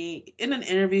annoyed me. In an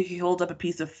interview, he holds up a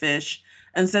piece of fish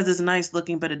and says it's nice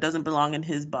looking, but it doesn't belong in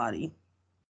his body.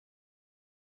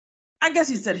 I guess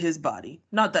he said his body,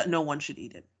 not that no one should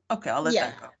eat it. Okay, I'll let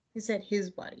that go. He said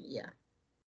his body, yeah.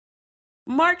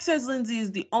 Mark says Lindsay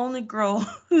is the only girl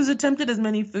who's attempted as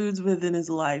many foods within his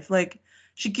life. Like,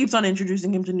 she keeps on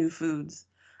introducing him to new foods.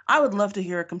 I would love to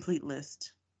hear a complete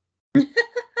list. I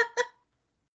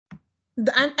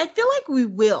feel like we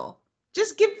will.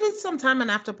 Just give it some time, an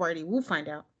after party. We'll find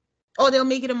out. Oh, they'll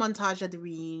make it a montage at the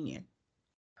reunion.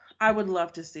 I would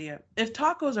love to see it. If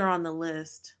tacos are on the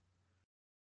list,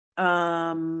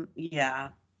 yeah.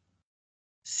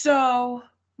 So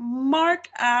Mark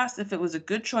asked if it was a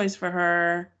good choice for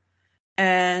her,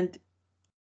 and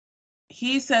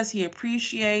he says he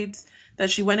appreciates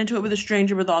that she went into it with a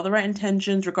stranger with all the right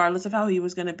intentions, regardless of how he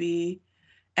was going to be,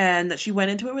 and that she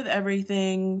went into it with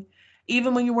everything.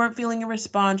 Even when you weren't feeling a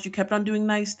response, you kept on doing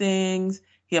nice things.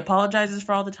 He apologizes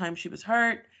for all the time she was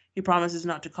hurt. He promises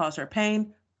not to cause her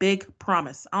pain. Big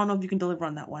promise. I don't know if you can deliver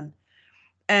on that one.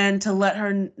 And to let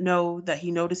her know that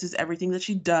he notices everything that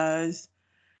she does.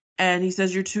 And he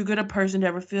says you're too good a person to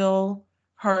ever feel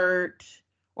hurt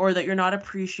or that you're not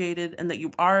appreciated and that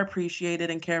you are appreciated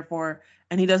and cared for.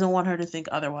 And he doesn't want her to think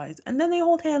otherwise. And then they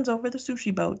hold hands over the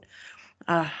sushi boat.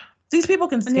 These people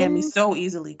can scam me so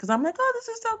easily because I'm like, oh, this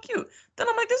is so cute. Then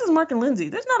I'm like, this is Mark and Lindsay.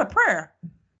 There's not a prayer.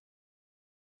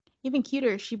 Even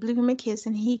cuter, she blew him a kiss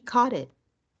and he caught it.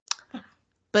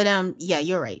 But yeah,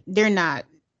 you're right. They're not.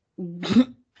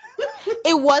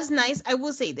 It was nice. I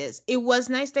will say this. It was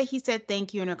nice that he said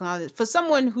thank you and acknowledged. For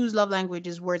someone whose love language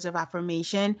is words of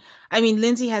affirmation, I mean,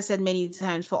 Lindsay has said many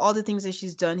times for all the things that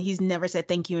she's done, he's never said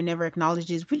thank you and never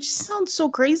acknowledges, which sounds so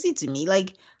crazy to me.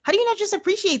 Like, how do you not just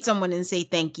appreciate someone and say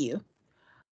thank you?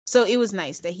 So it was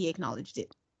nice that he acknowledged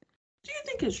it. Do you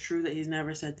think it's true that he's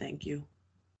never said thank you?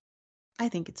 I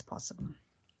think it's possible.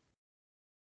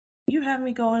 You have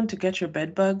me going to get your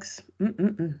bed bugs?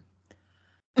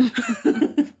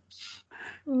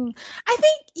 I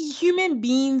think human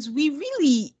beings, we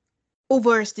really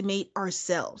overestimate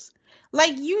ourselves.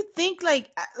 Like you think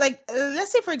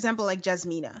let's say for example, like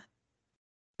Jasmina.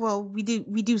 Well, we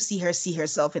do see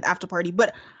herself in After Party,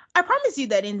 but I promise you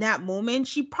that in that moment,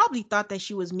 she probably thought that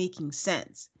she was making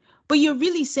sense. But you're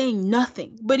really saying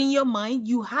nothing. But in your mind,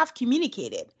 you have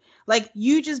communicated. Like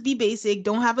you just be basic,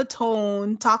 don't have a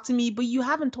tone, talk to me, but you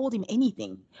haven't told him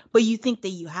anything. But you think that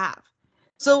you have.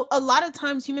 So a lot of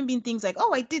times human being things like,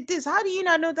 oh, I did this. How do you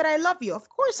not know that I love you? Of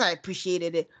course I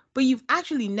appreciated it. But you've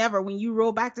actually never, when you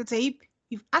roll back the tape,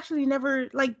 you've actually never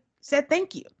like said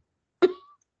thank you.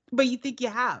 But you think you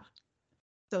have.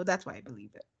 So that's why I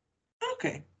believe it.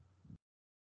 Okay.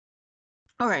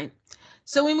 All right.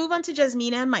 So we move on to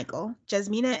Jasmina and Michael.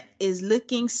 Jasmina is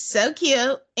looking so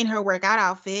cute in her workout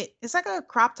outfit. It's like a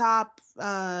crop top,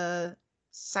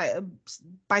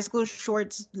 bicycle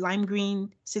shorts, lime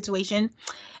green situation.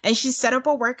 And she set up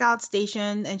a workout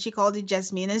station and she called it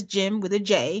Jasmina's Gym with a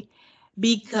J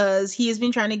because he has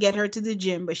been trying to get her to the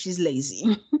gym, but she's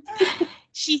lazy.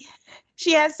 she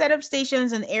she has set up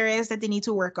stations and areas that they need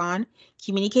to work on: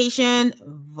 communication,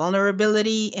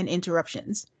 vulnerability, and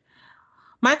interruptions.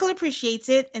 Michael appreciates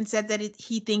it and said that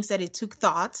he thinks that it took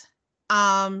thought.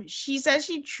 She says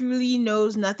she truly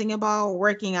knows nothing about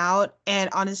working out. And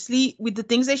honestly, with the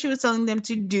things that she was telling them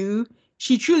to do,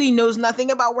 she truly knows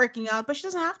nothing about working out, but she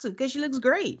doesn't have to because she looks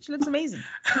great. She looks amazing.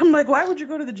 I'm like, why would you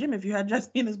go to the gym if you had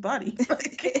Jasmina's body?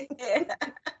 Yeah.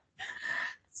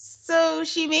 So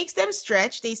she makes them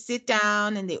stretch. They sit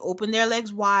down and they open their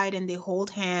legs wide and they hold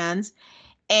hands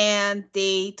and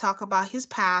they talk about his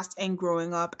past and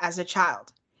growing up as a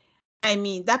child. I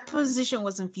mean, that position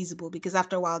wasn't feasible because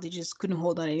after a while they just couldn't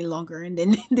hold on any longer and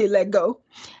then they let go.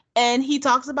 And he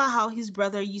talks about how his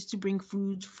brother used to bring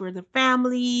food for the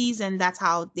families, and that's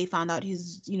how they found out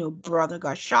his, brother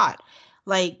got shot.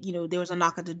 Like, there was a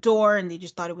knock at the door and they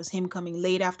just thought it was him coming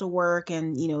late after work,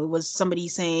 and it was somebody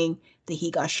saying that he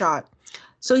got shot.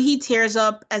 So he tears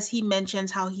up as he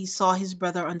mentions how he saw his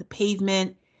brother on the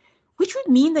pavement, which would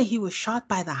mean that he was shot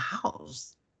by the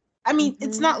house. I mean,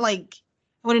 It's not like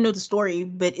I want to know the story,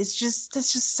 but that's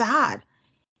just sad.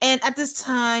 And at this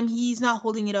time, he's not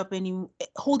holding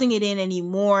it in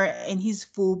anymore, and he's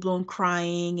full blown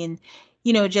crying, and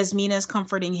Jasmina's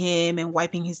comforting him and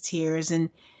wiping his tears, and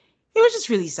it was just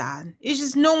really sad. It's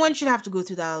just no one should have to go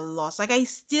through that loss. Like I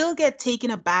still get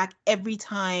taken aback every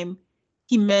time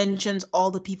he mentions all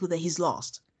the people that he's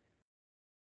lost.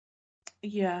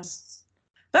 Yes,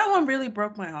 that one really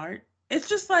broke my heart. It's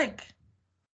just like,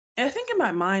 I think in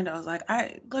my mind, I was like,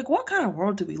 what kind of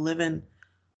world do we live in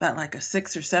that like a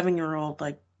 6 or 7-year-old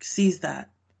like sees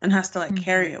that and has to like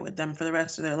carry it with them for the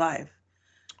rest of their life?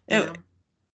 It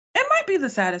might be the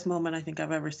saddest moment I think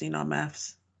I've ever seen on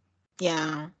Maths.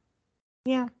 Yeah.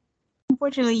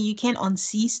 Unfortunately, you can't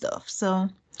unsee stuff. So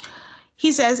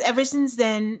he says ever since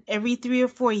then, every 3 or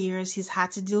 4 years, he's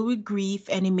had to deal with grief,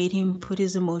 and it made him put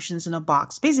his emotions in a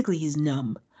box. Basically, he's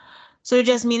numb. So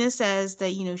Jasmina says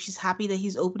that, she's happy that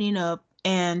he's opening up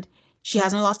and she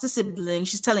hasn't lost a sibling.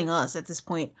 She's telling us at this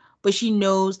point, but she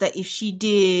knows that if she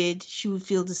did, she would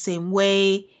feel the same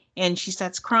way, and she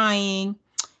starts crying.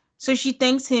 So she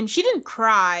thanks him. She didn't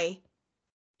cry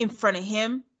in front of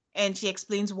him, and she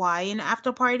explains why in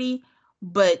after party,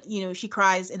 but, she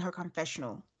cries in her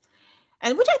confessional,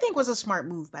 and which I think was a smart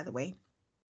move, by the way.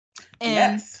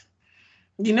 And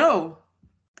yes.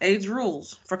 Age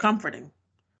rules for comforting.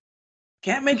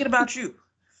 Can't make it about you.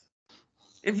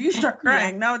 If you start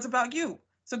crying, now it's about you.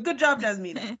 So good job,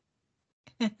 Jasmina.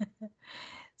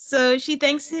 So she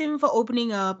thanks him for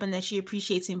opening up and that she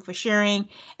appreciates him for sharing.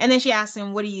 And then she asks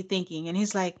him, "What are you thinking?" And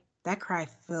he's like, "That cry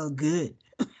felt good."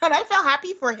 And I felt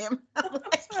happy for him. I'm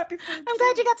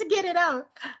glad you got to get it out.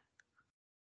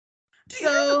 Do you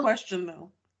have a question,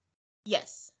 though?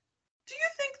 Yes. Do you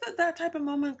think that type of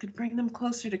moment could bring them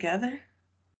closer together?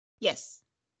 Yes.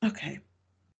 Okay.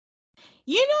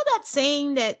 You know that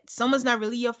saying that someone's not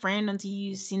really your friend until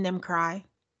you've seen them cry?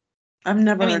 I've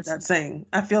never heard that saying.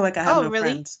 I feel like I have no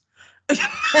friends. That's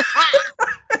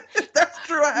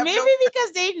true. Maybe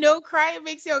because they know crying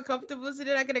makes you uncomfortable, so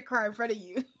they're not going to cry in front of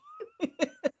you.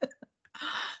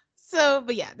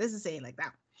 But yeah, this is saying like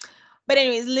that. But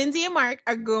anyways, Lindsay and Mark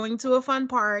are going to a fun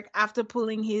park after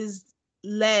pulling his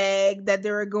leg that they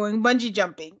were going bungee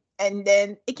jumping. And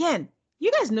then again,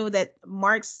 you guys know that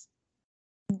Mark's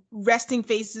resting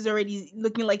face is already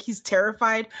looking like he's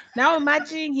terrified. Now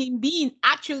imagine him being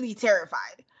actually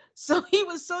terrified. So he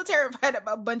was so terrified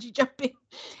about bungee jumping.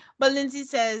 But Lindsay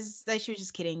says that she was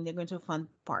just kidding. They're going to a fun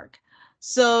park.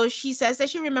 So she says that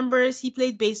she remembers he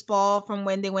played baseball from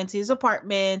when they went to his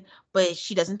apartment, but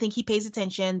she doesn't think he pays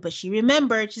attention. But she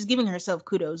remembered. She's giving herself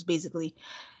kudos, basically.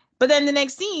 But then the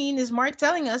next scene is Mark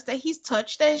telling us that he's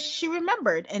touched that she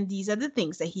remembered. And these are the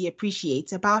things that he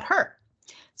appreciates about her.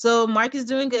 So Mark is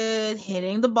doing good,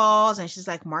 hitting the balls. And she's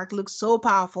like, "Mark looks so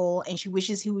powerful." And she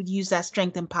wishes he would use that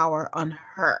strength and power on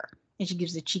her. And she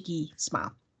gives a cheeky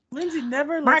smile. Lindsay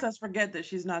never lets us forget that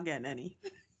she's not getting any.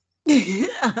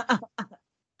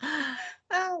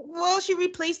 Well, she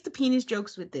replaced the penis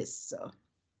jokes with this. So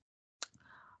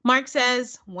Mark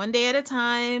says, "One day at a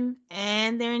time,"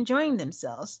 and they're enjoying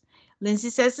themselves. Lindsay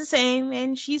says the same,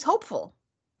 and she's hopeful.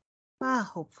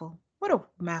 Hopeful. What a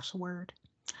Maths word.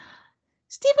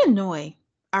 Steve and Noi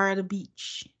are at a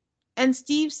beach, and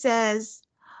Steve says,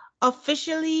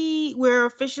 we're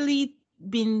officially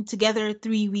been together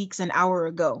 3 weeks an hour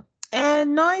ago.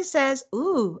 And Noi says,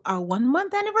 ooh, our 1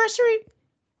 month anniversary?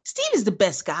 Steve is the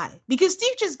best guy because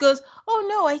Steve just goes, oh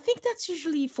no, I think that's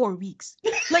usually 4 weeks.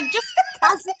 Like just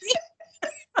casually.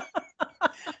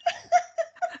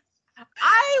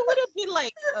 I would have been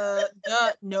like,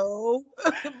 no.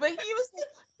 But he was like,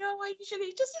 no, I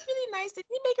usually just really nice. Did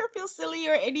he make her feel silly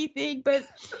or anything? But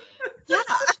yeah.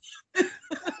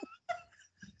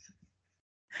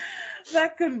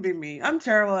 That couldn't be me. I'm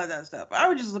terrible at that stuff. I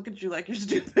would just look at you like you're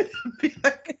stupid and be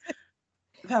like,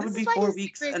 that would be 4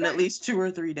 weeks and at least 2 or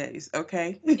 3 days,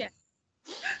 okay? Yeah.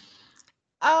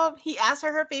 He asked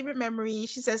her favorite memory.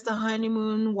 She says the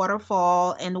honeymoon,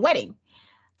 waterfall, and the wedding.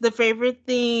 The favorite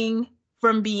thing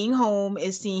from being home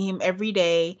is seeing him every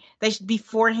day. That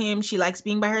before him, she likes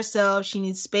being by herself. She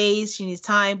needs space. She needs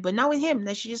time, but not with him.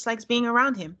 That she just likes being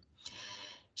around him.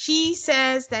 She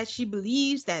says that she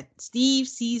believes that Steve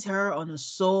sees her on a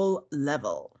soul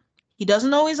level. He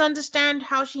doesn't always understand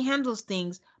how she handles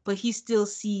things, but he still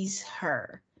sees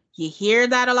her. You hear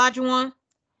that, Olajuwon?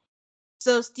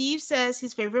 So Steve says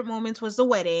his favorite moments was the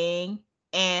wedding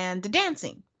and the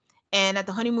dancing. And at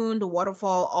the honeymoon, the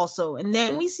waterfall also. And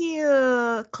then we see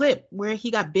a clip where he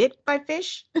got bit by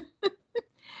fish.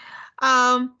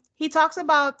 He talks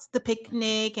about the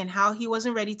picnic and how he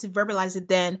wasn't ready to verbalize it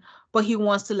then, but he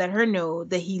wants to let her know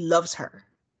that he loves her.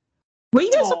 Were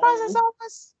you guys surprised as I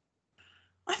was?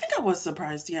 I think I was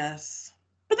surprised, yes.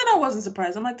 But then I wasn't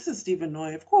surprised. I'm like, this is Stephen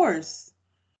Noy, of course.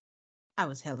 I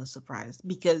was hella surprised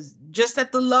because just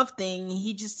at the love thing,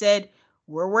 he just said,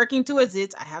 we're working towards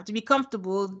it. I have to be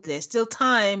comfortable. There's still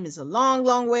time. It's a long,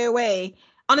 long way away.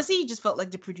 Honestly, he just felt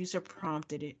like the producer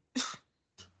prompted it.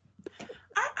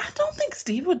 I don't think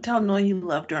Steve would tell Noy he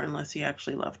loved her unless he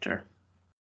actually loved her.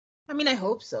 I mean, I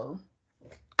hope so.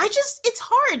 It's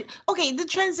hard. Okay, the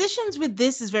transitions with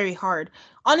this is very hard.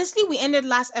 Honestly, we ended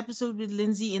last episode with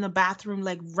Lindsay in a bathroom,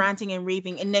 like ranting and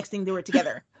raving, and next thing they were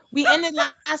together. We ended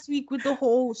last week with the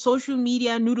whole social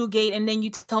media noodlegate, and then you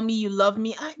tell me you love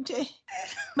me.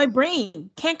 My brain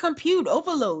can't compute,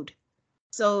 overload.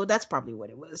 So that's probably what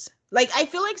it was. Like, I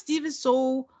feel like Steve is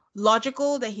so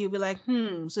logical that he'll be like,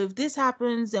 so if this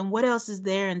happens, then what else is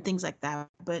there, and things like that.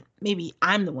 But maybe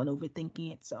I'm the one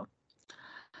overthinking it. So,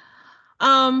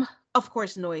 of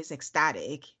course, Noi is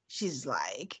ecstatic. She's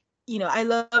like, I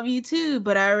love you too,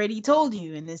 but I already told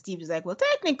you. And then Steve is like, well,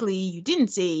 technically, you didn't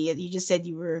say it. You just said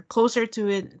you were closer to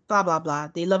it, blah, blah, blah.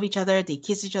 They love each other. They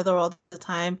kiss each other all the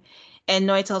time. And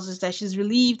Noi tells us that she's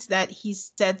relieved that he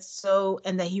said so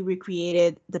and that he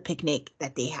recreated the picnic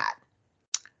that they had.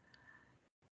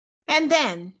 And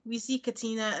then we see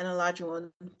Katina and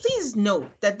Olajuwon. Please note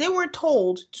that they were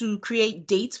told to create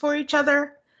dates for each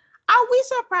other. Are we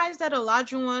surprised that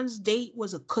Olajuwon's date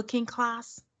was a cooking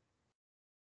class?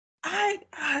 I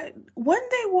when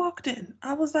they walked in,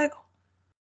 I was like,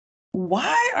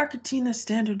 why are Katina's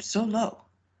standards so low?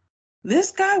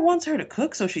 This guy wants her to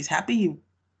cook, so she's happy he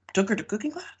took her to cooking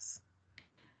class?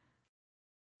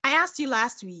 I asked you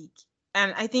last week,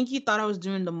 and I think you thought I was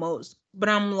doing the most, but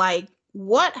I'm like,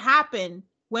 what happened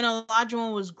when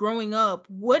Olajuwon was growing up?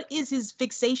 What is his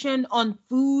fixation on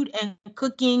food and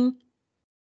cooking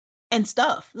and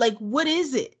stuff? Like, what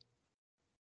is it?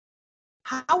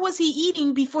 How was he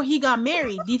eating before he got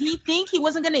married? Did he think he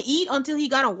wasn't going to eat until he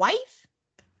got a wife?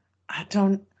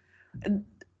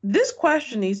 This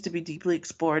question needs to be deeply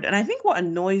explored. And I think what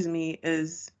annoys me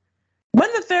is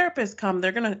when the therapists come,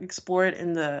 they're going to explore it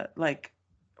in the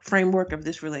framework of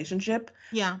this relationship.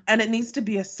 Yeah. And it needs to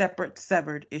be a separate,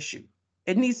 severed issue.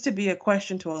 It needs to be a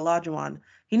question to Olajuwon.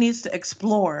 He needs to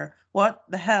explore what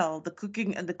the hell the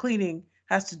cooking and the cleaning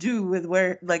has to do with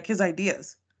his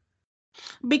ideas.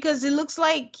 Because it looks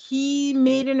like he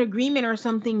made an agreement or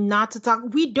something not to talk.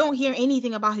 We don't hear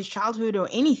anything about his childhood or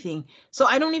anything. So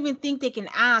I don't even think they can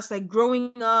ask, like,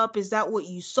 growing up, is that what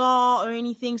you saw or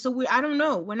anything? So I don't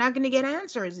know. We're not going to get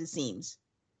answers, it seems.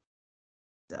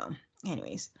 So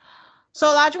anyways. So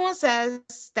Olajuwon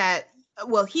says that,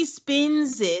 he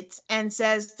spins it and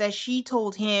says that she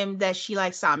told him that she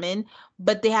likes salmon,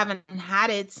 but they haven't had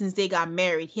it since they got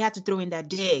married. He had to throw in that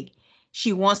dig.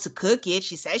 She wants to cook it.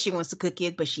 She says she wants to cook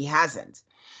it, but she hasn't.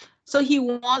 So he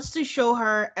wants to show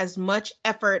her as much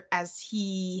effort as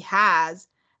he has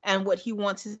and what he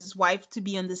wants his wife to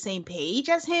be on the same page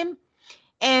as him.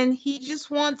 And he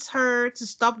just wants her to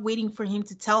stop waiting for him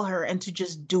to tell her and to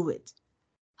just do it.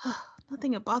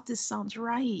 Nothing about this sounds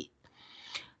right.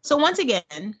 So once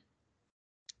again,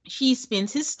 she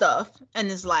spins his stuff and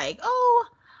is like, oh,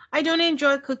 I don't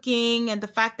enjoy cooking. And the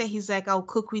fact that he's like, I'll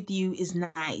cook with you is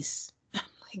nice.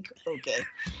 Like, okay.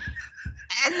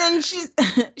 And then she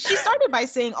started by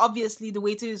saying, obviously, the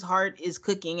way to his heart is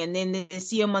cooking. And then they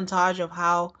see a montage of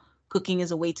how cooking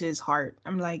is a way to his heart.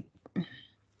 I'm like, I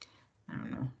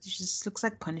don't know. It just looks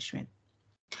like punishment.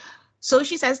 So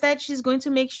she says that she's going to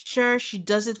make sure she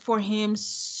does it for him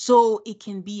so it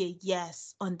can be a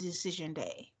yes on decision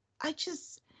day.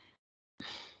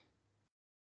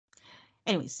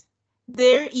 Anyways,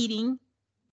 they're eating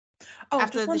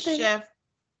after the chef.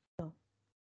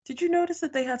 Did you notice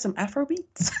that they had some Afro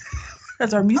beats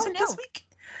as our music this week?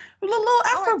 Little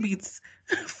Afro beats.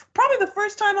 Probably the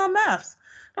first time on Maths.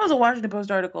 There was a Washington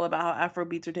Post article about how Afro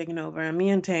beats are taking over, and me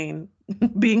and Tane,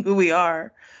 being who we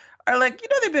are like,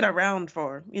 they've been around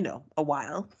for, a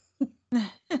while.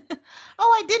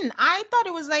 I didn't. I thought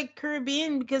it was like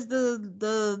Caribbean because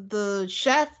the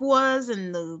chef was,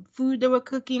 and the food they were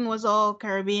cooking was all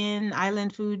Caribbean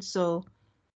island food. So,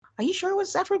 are you sure it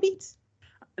was Afrobeats?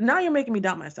 Now you're making me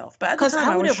doubt myself. But at the time,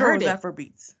 I was sure it was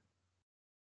Afrobeats.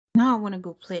 Now I want to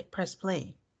go press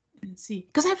play, and see,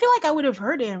 because I feel like I would have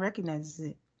heard it and recognized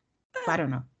it. But I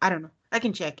don't know. I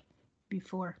can check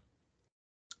before.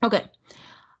 Okay,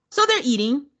 so they're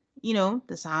eating.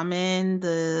 The salmon,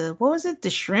 the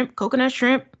shrimp, coconut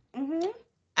shrimp. Mm-hmm.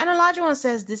 And Olajuwon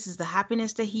says this is the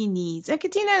happiness that he needs. And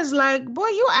Katina is like, boy,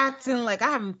 you acting like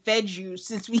I haven't fed you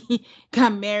since we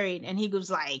got married. And he goes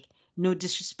like, no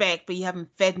disrespect, but you haven't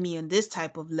fed me on this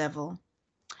type of level.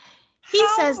 He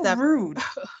says that rude.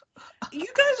 You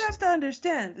guys have to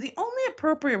understand, the only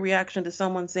appropriate reaction to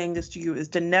someone saying this to you is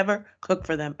to never cook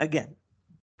for them again.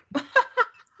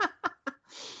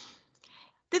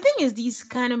 The thing is, these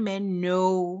kind of men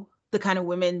know the kind of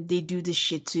women they do this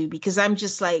shit to, because I'm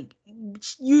just like,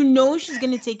 she's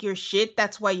going to take your shit.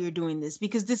 That's why you're doing this,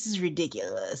 because this is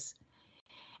ridiculous.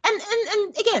 And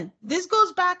again, this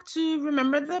goes back to,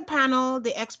 remember the panel,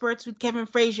 the experts with Kevin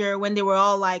Frazier, when they were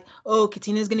all like, oh,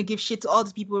 Katina's going to give shit to all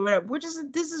these people.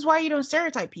 This is why you don't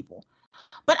stereotype people.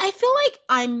 But I feel like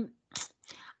I'm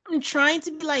trying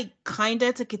to be like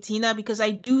kinder to Katina, because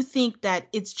I do think that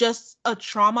it's just a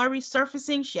trauma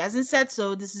resurfacing. She hasn't said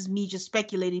so. This is me just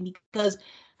speculating, because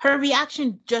her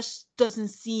reaction just doesn't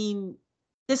seem,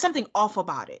 there's something off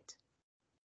about it.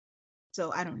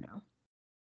 So I don't know.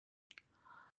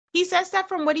 He says that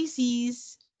from what he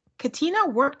sees, Katina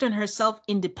worked on herself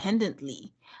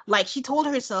independently. Like, she told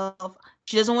herself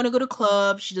she doesn't want to go to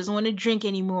clubs, she doesn't want to drink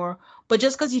anymore. But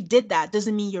just because you did that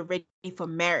doesn't mean you're ready for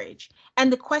marriage.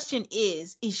 And the question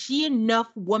is she enough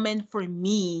woman for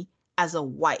me as a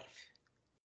wife?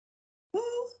 Who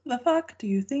the fuck do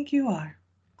you think you are?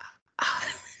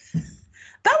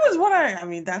 That was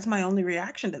what that's my only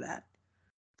reaction to that.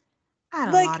 I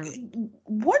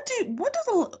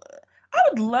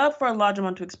would love for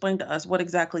Olajuwon to explain to us what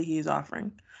exactly he is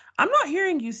offering. I'm not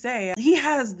hearing you say he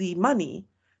has the money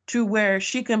to where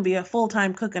she can be a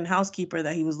full-time cook and housekeeper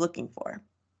that he was looking for.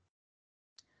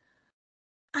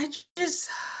 I'm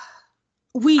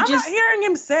not hearing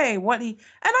him say what and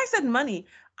I said money.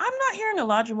 I'm not hearing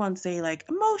Olajuwon say like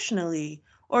emotionally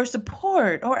or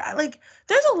support or like,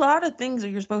 there's a lot of things that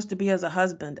you're supposed to be as a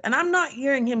husband. And I'm not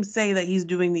hearing him say that he's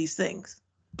doing these things.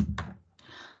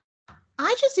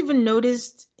 I just even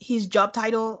noticed his job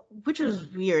title, which was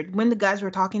weird. When the guys were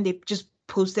talking, they just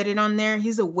posted it on there.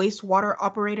 He's a wastewater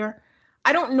operator.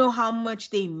 I don't know how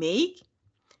much they make,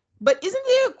 but isn't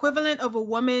the equivalent of a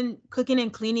woman cooking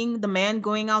and cleaning the man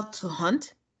going out to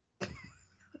hunt?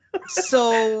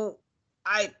 So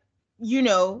I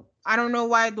don't know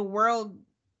why the world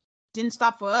didn't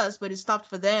stop for us, but it stopped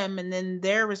for them. And then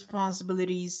their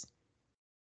responsibilities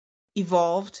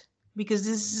evolved, because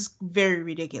this is very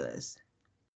ridiculous.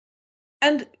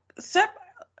 And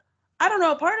I don't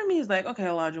know, part of me is like, okay,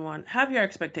 Olajuwon, have your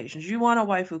expectations. You want a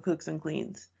wife who cooks and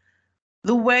cleans.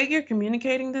 The way you're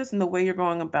communicating this and the way you're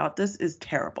going about this is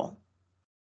terrible.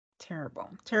 Terrible.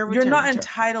 You're not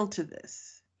entitled to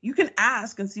this. You can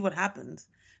ask and see what happens.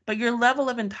 But your level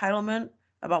of entitlement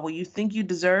about what you think you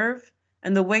deserve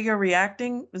and the way you're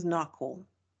reacting is not cool.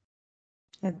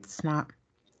 It's not.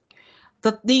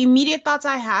 The immediate thoughts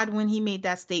I had when he made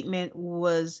that statement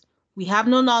was, we have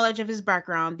no knowledge of his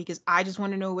background, because I just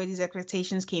want to know where these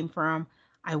expectations came from.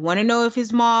 I want to know if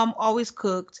his mom always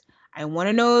cooked. I want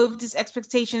to know if these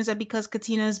expectations are because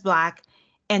Katina is Black,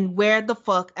 and where the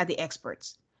fuck are the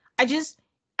experts? I just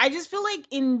feel like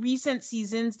in recent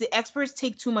seasons, the experts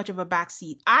take too much of a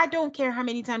backseat. I don't care how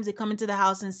many times they come into the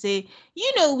house and say,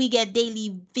 we get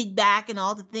daily feedback and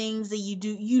all the things that you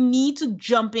do. You need to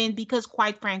jump in, because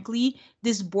quite frankly,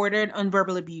 this bordered on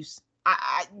verbal abuse.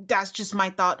 That's just my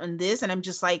thought on this. And I'm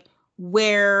just like,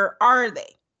 where are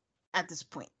they at this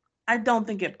point? I don't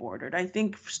think it bordered. I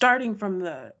think starting from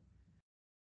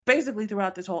basically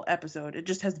throughout this whole episode, it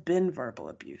just has been verbal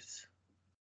abuse.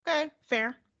 Okay,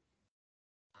 fair.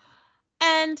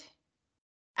 And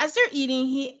as they're eating,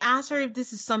 he asks her if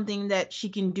this is something that she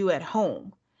can do at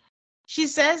home. She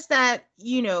says that,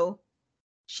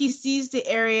 she sees the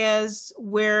areas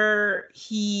where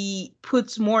he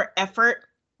puts more effort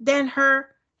than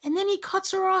her, and then he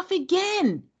cuts her off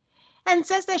again and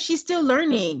says that she's still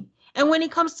learning. And when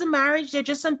it comes to marriage, there are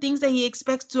just some things that he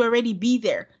expects to already be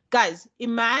there. Guys,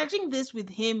 imagine this with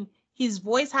him, his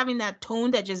voice having that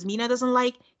tone that Jasmina doesn't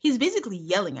like. He's basically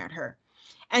yelling at her.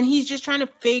 And he's just trying to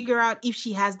figure out if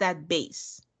she has that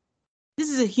base. This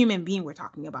is a human being we're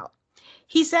talking about.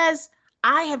 He says,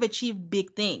 I have achieved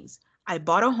big things. I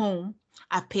bought a home.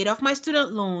 I've paid off my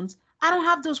student loans. I don't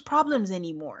have those problems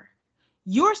anymore.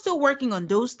 You're still working on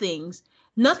those things.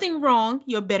 Nothing wrong.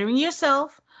 You're bettering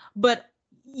yourself. But,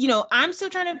 I'm still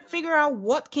trying to figure out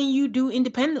what can you do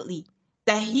independently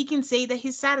that he can say that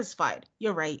he's satisfied.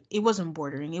 You're right. It wasn't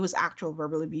bordering. It was actual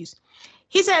verbal abuse.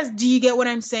 He says, do you get what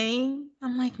I'm saying?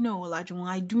 I'm like, no, Olajuwon,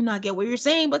 I do not get what you're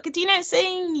saying. But Katina is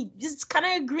saying, just kind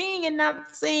of agreeing and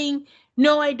not saying,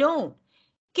 no, I don't.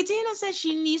 Katina says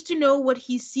she needs to know what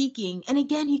he's seeking. And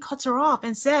again, he cuts her off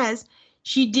and says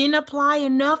she didn't apply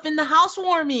enough in the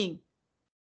housewarming.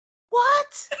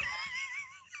 What?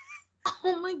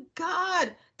 Oh my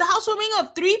God. The housewarming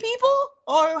of 3 people?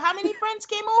 Or how many friends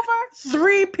came over?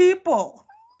 3 people.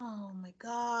 Oh my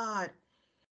God.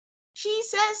 She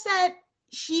says that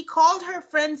she called her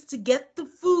friends to get the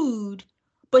food,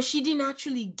 but she didn't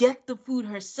actually get the food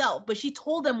herself, but she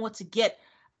told them what to get.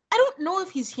 I don't know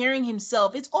if he's hearing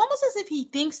himself. It's almost as if he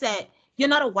thinks that you're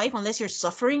not a wife unless you're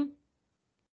suffering.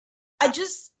 I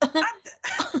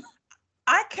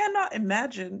cannot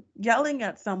imagine yelling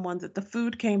at someone that the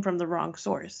food came from the wrong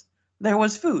source. There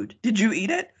was food. Did you eat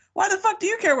it? Why the fuck do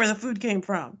you care where the food came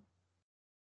from?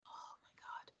 Oh my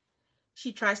God.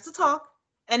 She tries to talk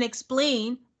and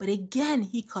explain, but again,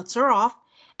 he cuts her off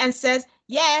and says,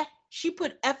 yeah, she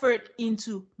put effort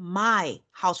into my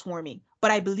housewarming,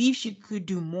 but I believe she could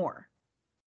do more.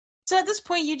 So at this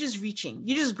point, you're just reaching.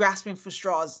 You're just grasping for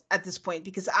straws at this point,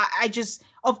 because I just,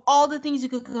 of all the things you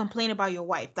could complain about your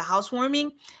wife, the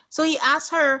housewarming. So he asks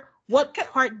her, what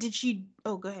part did she,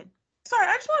 oh, go ahead. Sorry,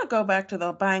 I just want to go back to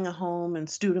the buying a home and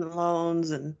student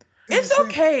loans. And it's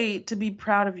okay to be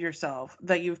proud of yourself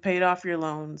that you've paid off your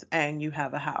loans and you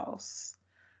have a house.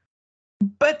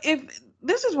 But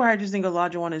this is where I just think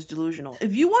Olajuwon is delusional.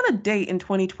 If you want to date in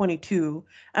 2022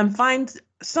 and find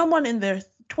someone in their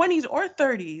 20s or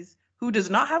 30s who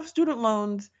does not have student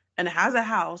loans and has a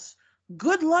house,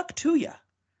 good luck to you.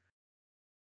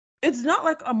 It's not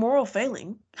like a moral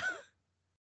failing.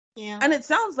 Yeah. And it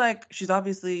sounds like she's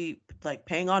obviously like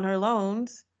paying on her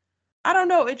loans. I don't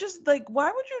know. It just like,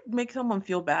 why would you make someone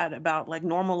feel bad about like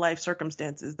normal life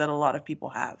circumstances that a lot of people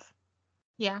have?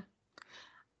 Yeah.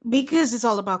 Because it's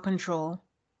all about control.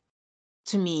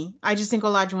 To me, I just think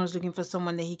Olajuwon is looking for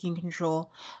someone that he can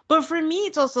control. But for me,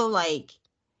 it's also like,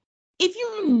 if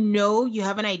you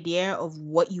have an idea of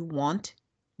what you want,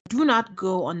 do not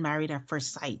go on Married at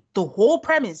First Sight. The whole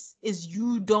premise is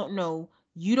you don't know,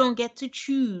 you don't get to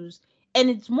choose, and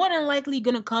it's more than likely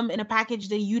going to come in a package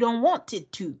that you don't want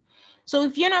it to. So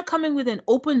if you're not coming with an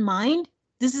open mind,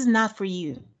 this is not for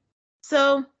you.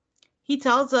 So he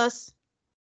tells us,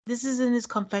 this is in his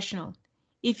confessional.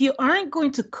 If you aren't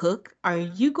going to cook, are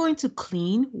you going to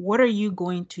clean? What are you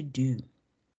going to do?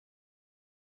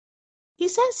 He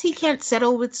says he can't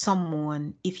settle with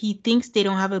someone if he thinks they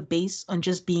don't have a base on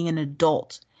just being an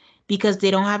adult, because they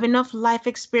don't have enough life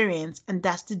experience, and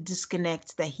that's the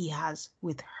disconnect that he has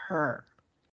with her.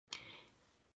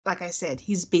 Like I said,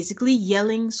 he's basically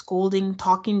yelling, scolding,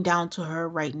 talking down to her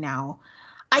right now.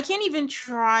 I can't even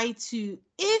try to,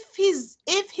 if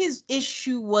his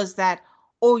issue was that,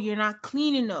 oh, you're not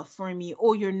clean enough for me,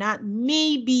 or you're not,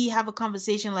 maybe have a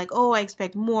conversation like, oh, I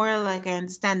expect more, like I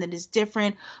understand that it's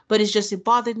different, but it's just, it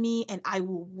bothered me, and I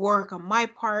will work on my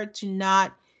part to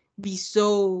not be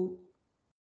so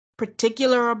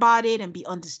particular about it and be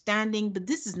understanding. But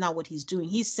this is not what he's doing.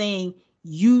 He's saying,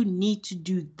 you need to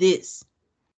do this.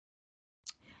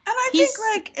 And I think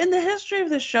like in the history of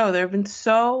the show, there have been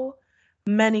so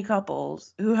many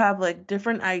couples who have like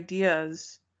different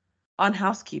ideas on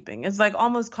housekeeping. It's like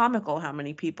almost comical how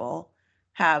many people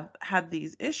have had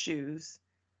these issues.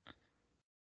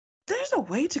 There's a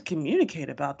way to communicate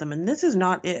about them, and this is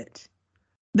not it.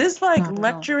 This like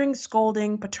lecturing,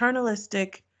 scolding,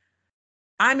 paternalistic,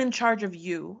 I'm in charge of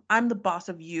you, I'm the boss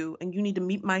of you, and you need to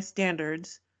meet my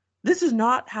standards. This is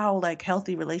not how like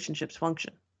healthy relationships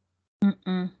function.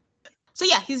 Mm-mm. So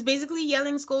yeah, he's basically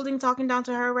yelling, scolding, talking down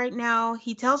to her right now.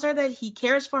 He tells her that he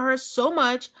cares for her so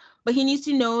much, but he needs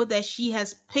to know that she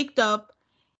has picked up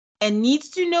and needs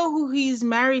to know who he's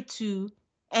married to,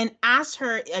 and asks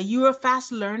her, are you a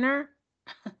fast learner?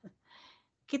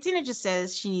 Katina just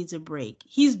says she needs a break.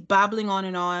 He's babbling on,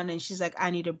 and she's like, I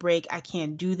need a break. I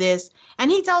can't do this. And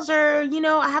he tells her,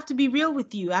 I have to be real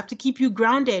with you. I have to keep you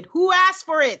grounded. Who asked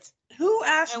for it? Who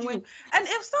asked you? And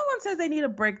if someone says they need a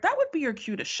break, that would be your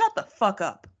cue to shut the fuck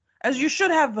up, as you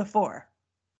should have before.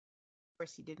 Of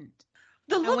course he didn't.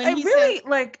 The look, I really,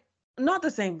 like, not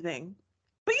the same thing.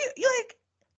 But you like,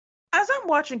 as I'm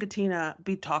watching Katina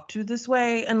be talked to this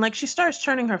way, and like she starts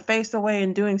turning her face away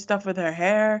and doing stuff with her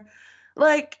hair,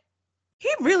 like, he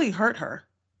really hurt her.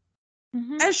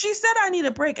 Mm-hmm. And she said, I need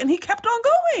a break. And he kept on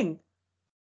going.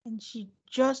 And she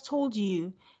just told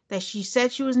you that she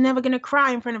said she was never going to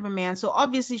cry in front of a man. So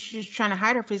obviously she's trying to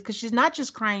hide her face, because she's not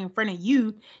just crying in front of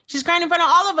you. She's crying in front of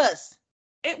all of us.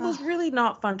 It was really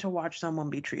not fun to watch someone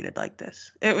be treated like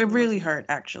this. It really hurt,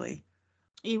 actually.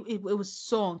 It was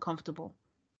so uncomfortable.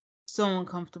 So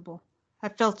uncomfortable. I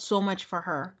felt so much for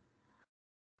her.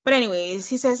 But anyways,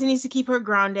 he says he needs to keep her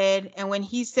grounded. And when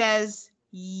he says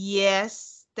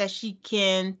yes, that he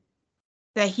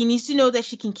needs to know that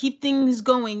she can keep things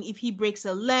going if he breaks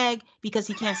a leg, because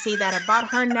he can't say that about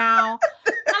her now.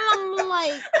 And I'm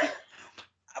like,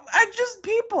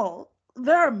 people,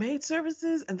 there are maid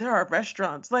services and there are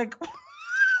restaurants. Like,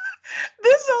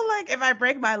 this whole, like, if I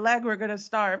break my leg, we're going to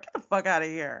starve. Get the fuck out of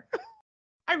here.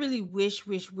 I really wish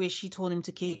she told him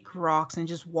to kick rocks and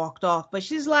just walked off. But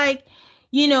she's like,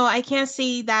 I can't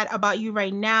say that about you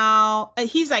right now.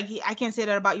 He's like, I can't say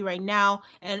that about you right now,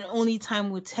 and only time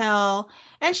will tell.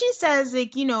 And she says,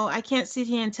 like, I can't sit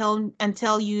here and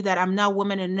tell you that I'm not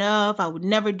woman enough. I would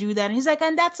never do that. And he's like,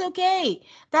 and that's okay.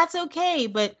 That's okay.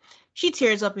 But she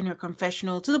tears up in her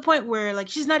confessional to the point where, like,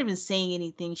 she's not even saying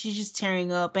anything. She's just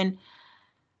tearing up. And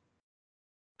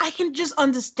I can just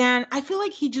understand. I feel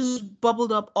like he just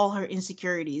bubbled up all her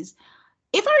insecurities.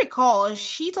 If I recall,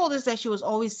 she told us that she was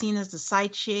always seen as the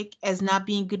side chick, as not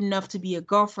being good enough to be a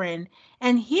girlfriend.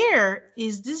 And here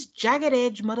is this jagged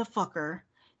edge motherfucker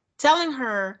telling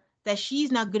her that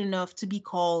she's not good enough to be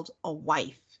called a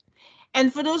wife.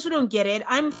 And for those who don't get it,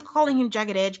 I'm calling him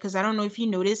jagged edge because I don't know if you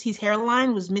noticed, his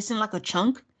hairline was missing like a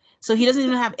chunk. So he doesn't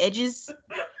even have edges.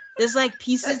 There's like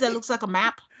pieces that looks like a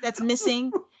map that's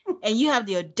missing. And you have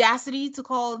the audacity to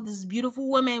call this beautiful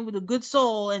woman with a good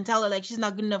soul and tell her like she's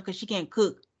not good enough because she can't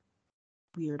cook.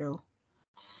 Weirdo.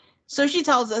 So she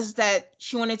tells us that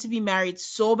she wanted to be married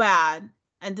so bad,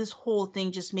 and this whole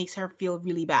thing just makes her feel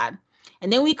really bad.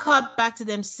 And then we cut back to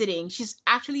them sitting. She's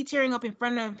actually tearing up in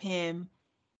front of him.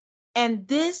 And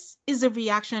this is a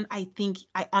reaction I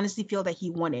honestly feel that he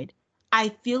wanted. I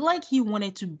feel like he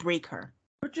wanted to break her.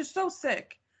 Which is so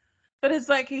sick. But it's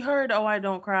like he heard, oh, I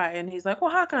don't cry. And he's like,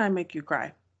 well, how can I make you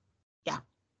cry? Yeah.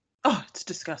 Oh, it's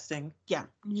disgusting. Yeah.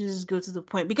 You just go to the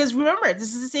point. Because remember,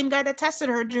 this is the same guy that tested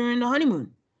her during the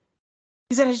honeymoon.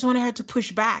 He said, I just wanted her to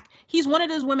push back. He's one of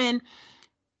those women.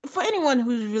 For anyone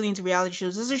who's really into reality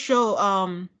shows, there's a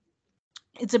show,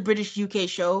 it's a British UK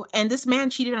show. And this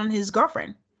man cheated on his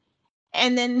girlfriend.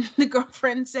 And then the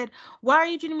girlfriend said, why are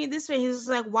you treating me this way? He was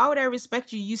like, why would I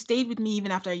respect you? You stayed with me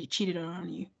even after I cheated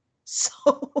on you. So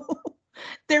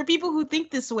there are people who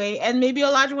think this way, and maybe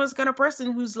Olajuwon's the kind of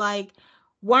person who's like,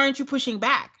 why aren't you pushing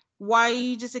back? Why are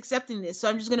you just accepting this? So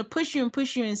I'm just going to push you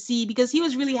and see, because he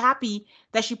was really happy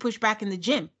that she pushed back in the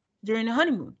gym during the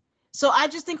honeymoon. So I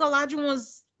just think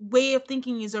Olajuwon's way of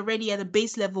thinking is already at a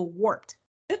base level warped.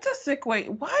 It's a sick way.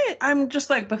 Why? I'm just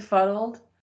like befuddled.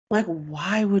 Like,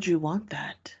 why would you want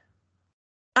that?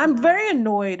 I'm very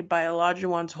annoyed by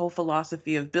Olajuwon's whole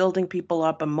philosophy of building people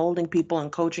up and molding people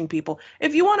and coaching people.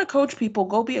 If you want to coach people,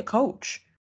 go be a coach.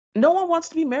 No one wants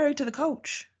to be married to the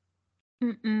coach.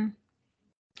 I'm going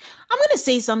to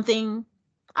say something.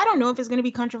 I don't know if it's going to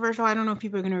be controversial. I don't know if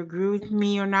people are going to agree with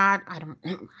me or not. I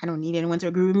don't need anyone to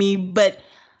agree with me. But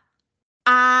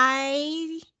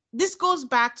this goes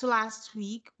back to last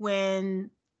week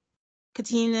when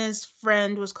Katina's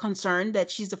friend was concerned that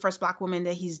she's the first Black woman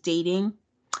that he's dating.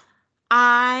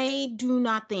 I do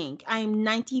not think, I'm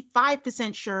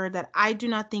 95% sure that I do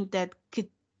not think that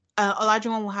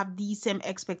Olajuwon will have these same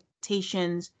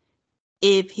expectations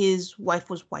if his wife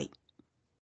was white.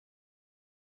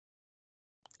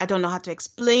 I don't know how to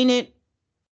explain it.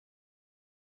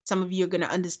 Some of you are going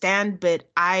to understand, but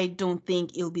I don't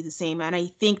think it'll be the same. And I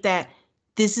think that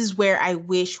this is where I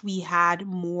wish we had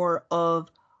more of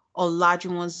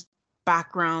Olajuwon's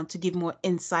background to give more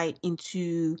insight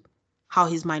into how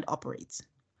his mind operates.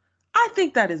 I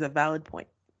think that is a valid point.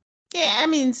 Yeah, I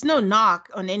mean, it's no knock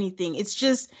on anything. It's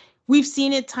just we've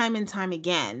seen it time and time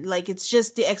again. Like it's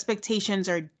just the expectations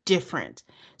are different.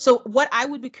 So what I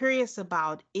would be curious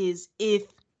about is if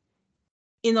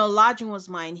in Olajuwon's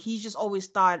mind, he just always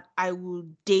thought I will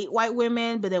date white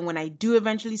women, but then when I do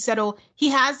eventually settle, he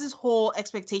has this whole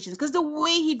expectations because the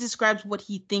way he describes what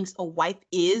he thinks a wife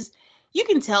is, you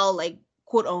can tell like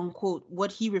quote unquote what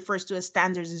he refers to as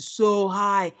standards is so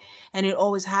high and it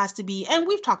always has to be. And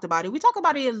we've talked about it. We talk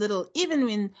about it a little even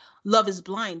in Love is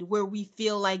Blind, where we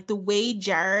feel like the way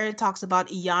Jared talks about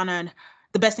Iyanla and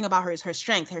the best thing about her is her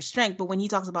strength. But when he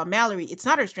talks about Mallory, it's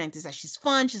not her strength, it's that she's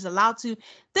fun, she's allowed to.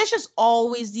 There's just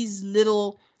always these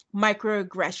little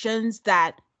microaggressions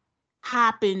that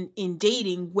happen in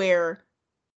dating where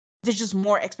there's just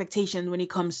more expectation when it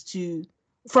comes to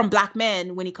from black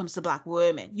men when it comes to black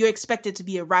women. You're expected to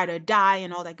be a ride or die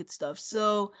and all that good stuff.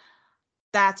 So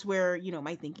that's where,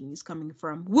 my thinking is coming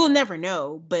from. We'll never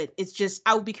know, but it's just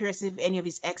I would be curious if any of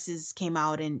his exes came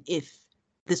out and if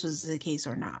this was the case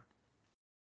or not.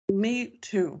 Me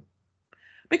too.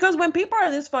 Because when people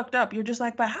are this fucked up, you're just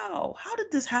like, but how? How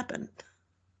did this happen?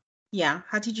 Yeah,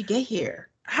 how did you get here?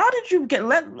 How did you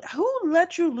who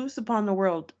let you loose upon the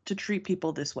world to treat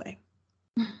people this way?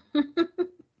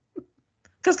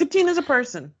 Because Katina's a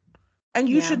person. And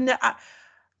you should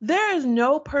there is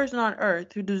no person on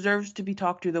earth who deserves to be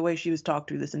talked to the way she was talked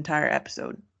to this entire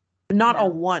episode. Not a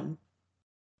one.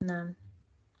 None.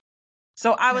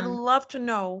 So I would love to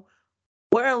know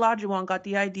where Olajuwon got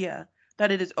the idea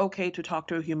that it is okay to talk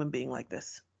to a human being like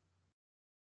this.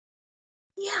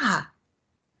 Yeah.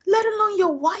 Let alone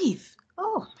your wife.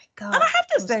 Oh my God. And I have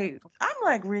to say, I'm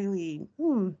like really,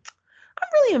 I'm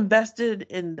really invested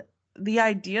in the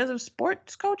ideas of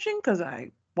sports coaching because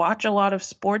I watch a lot of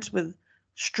sports with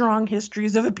strong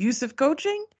histories of abusive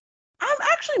coaching. I'm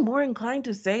actually more inclined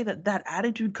to say that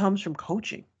attitude comes from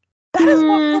coaching. That is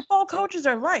what football coaches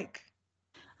are like.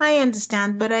 I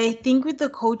understand, but I think with the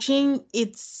coaching,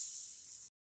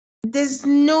 there's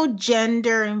no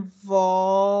gender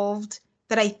involved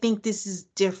that I think this is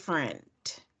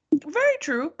different. Very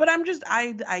true, but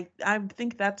I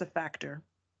think that's a factor.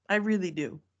 I really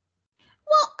do.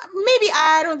 Well, maybe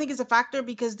I don't think it's a factor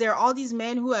because there are all these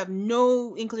men who have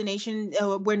no inclination.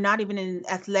 We're not even in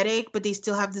athletic, but they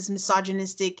still have this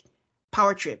misogynistic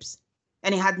power trips,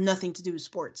 and it had nothing to do with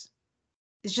sports.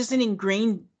 It's just an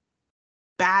ingrained,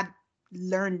 bad,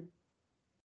 learned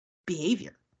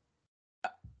behavior.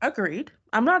 Agreed.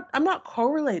 I'm not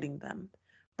correlating them,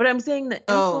 but I'm saying the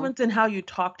influence in how you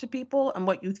talk to people and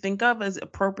what you think of as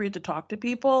appropriate to talk to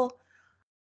people.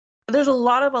 There's a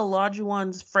lot of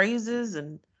Olajuwon's phrases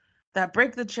and that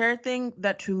break the chair thing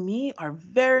that to me are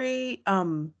very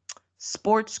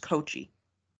sports coachy.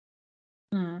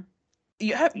 Mm.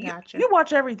 You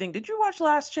watch everything. Did you watch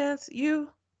Last Chance?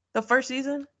 The first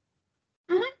season?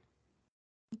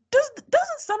 Mm-hmm.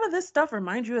 Doesn't some of this stuff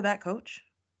remind you of that coach?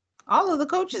 All of the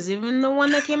coaches, even the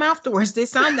one that came afterwards, they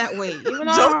sound that way. Even on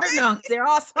Hard Knocks, they're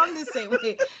all sound the same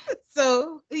way.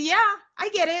 So yeah, I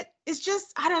get it. It's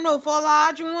just I don't know for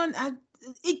Olajuwon,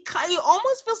 it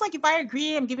almost feels like if I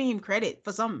agree, I'm giving him credit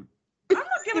for something. I'm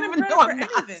not giving him credit for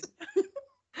anything.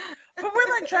 But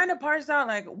we're like trying to parse out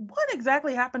like what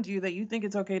exactly happened to you that you think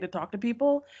it's okay to talk to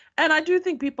people. And I do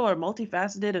think people are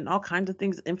multifaceted and all kinds of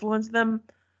things influence them.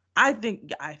 I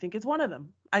think it's one of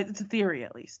them. It's a theory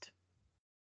at least.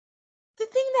 The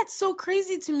thing that's so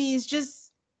crazy to me is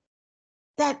just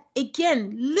that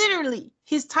again, literally,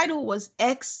 his title was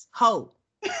ex-ho.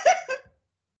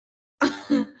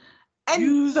 And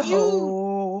use a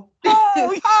hoe.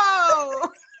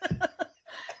 Ho.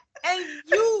 And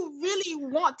you really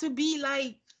want to be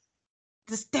like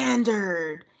the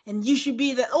standard, and you should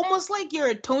be almost like you're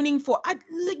atoning for. Like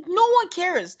no one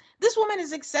cares. This woman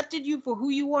has accepted you for who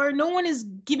you are. No one is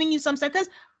giving you some stuff because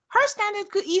her standard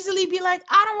could easily be like,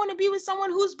 I don't want to be with someone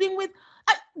who's been with.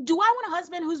 Do I want a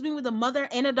husband who's been with a mother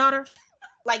and a daughter?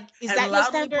 Like, is and that your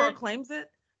standard? Proclaims it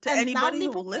to anybody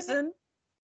who will listen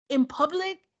in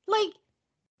public. Like,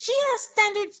 she has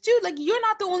standards too. Like, you're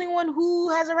not the only one who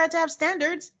has a right to have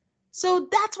standards. So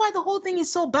that's why the whole thing is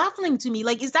so baffling to me.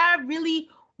 Like, is that really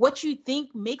what you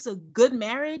think makes a good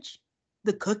marriage?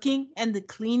 The cooking and the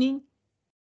cleaning?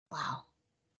 Wow.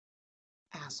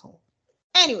 Asshole.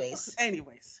 Anyways.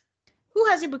 Who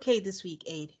has your bouquet this week,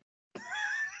 Aid?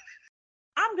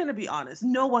 I'm going to be honest.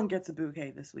 No one gets a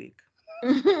bouquet this week.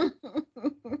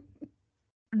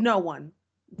 No one.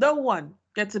 No one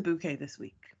gets a bouquet this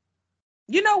week.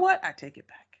 You know what? I take it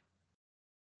back.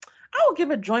 I will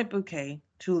give a joint bouquet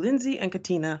to Lindsay and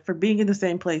Katina for being in the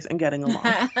same place and getting along.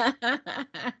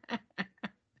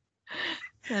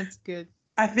 That's good.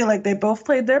 I feel like they both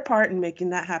played their part in making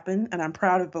that happen, and I'm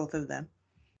proud of both of them.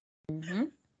 Mm-hmm.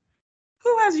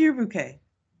 Who has your bouquet?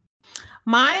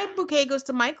 My bouquet goes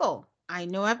to Michael. I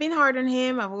know I've been hard on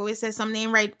him. I've always said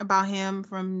something right about him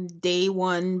from day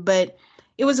one, but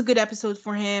it was a good episode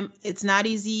for him. It's not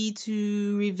easy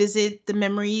to revisit the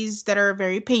memories that are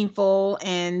very painful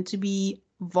and to be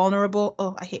vulnerable.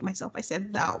 Oh, I hate myself. I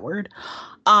said that word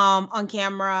on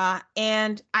camera.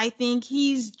 And I think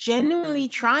he's genuinely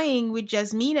trying with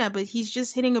Jasmina, but he's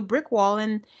just hitting a brick wall,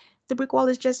 and the brick wall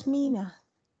is Jasmina.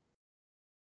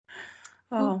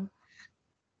 Oh.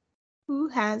 Who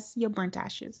has your burnt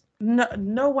ashes?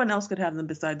 No one else could have them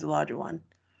besides Olajuwon.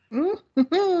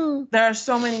 Mm-hmm. There are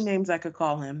so many names I could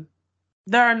call him.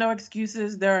 There are no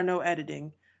excuses. There are no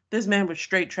editing. This man was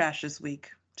straight trash this week.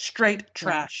 Straight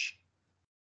trash.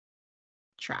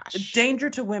 Trash. A danger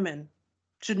to women.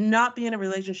 Should not be in a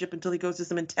relationship until he goes to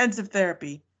some intensive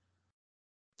therapy.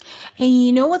 And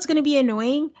you know what's going to be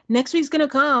annoying? Next week's going to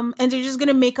come and they're just going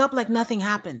to make up like nothing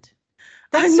happened.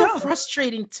 That's so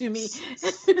frustrating to me.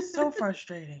 So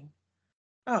frustrating.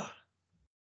 Oh.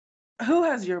 Who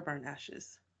has your burnt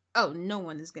ashes? Oh, no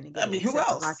one is going to get it. I mean, who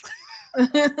else?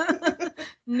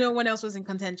 No one else was in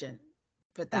contention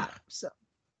for that. So.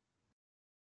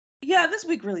 Yeah, this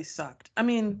week really sucked. I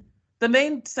mean, the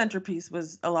main centerpiece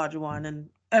was Olajuwon, and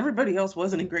everybody else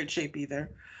wasn't in great shape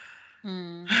either.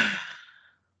 All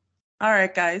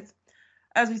right, guys.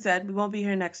 As we said, we won't be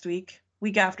here next week.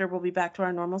 Week after, we'll be back to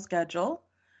our normal schedule.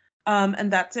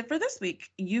 And that's it for this week.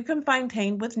 You can find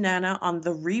Tane with Nana on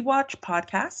the Rewatch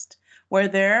podcast, where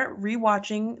they're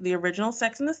rewatching the original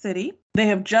Sex and the City. They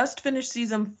have just finished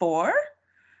season 4.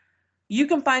 You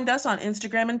can find us on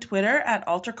Instagram and Twitter at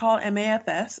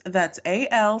AltarCallMAFS. That's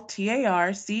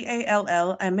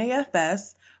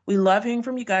ALTARCALLMAFS. We love hearing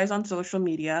from you guys on social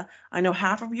media. I know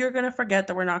half of you are going to forget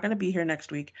that we're not going to be here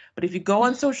next week, but if you go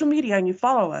on social media and you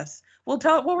follow us,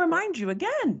 we'll remind you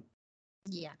again.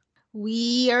 Yeah.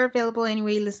 We are available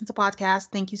anywhere you listen to podcasts.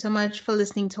 Thank you so much for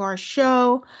listening to our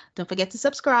show. Don't forget to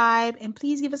subscribe, and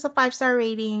please give us a 5-star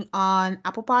rating on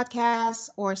Apple Podcasts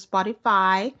or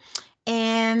Spotify.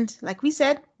 And like we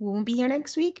said, we won't be here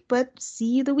next week, but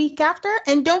see you the week after.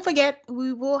 And don't forget,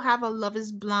 we will have a Love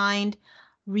is Blind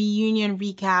reunion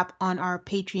recap on our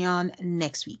Patreon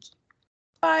next week.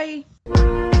 Bye.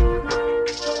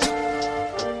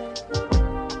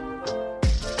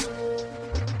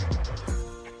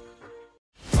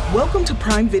 Welcome to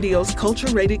Prime Video's Culture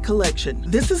Rated Collection.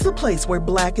 This is the place where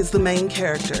Black is the main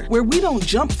character, where we don't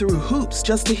jump through hoops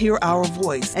just to hear our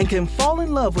voice, and can fall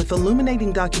in love with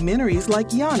illuminating documentaries like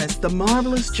Giannis, The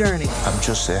Marvelous Journey. I'm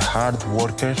just a hard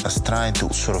worker that's trying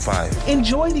to survive.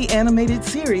 Enjoy the animated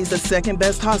series, The Second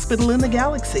Best Hospital in the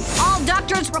Galaxy. All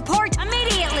doctors report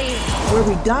immediately! Where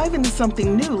we dive into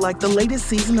something new like the latest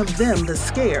season of Them, The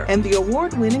Scare, and the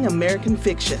award-winning American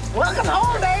Fiction. Welcome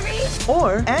home, baby!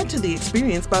 Or add to the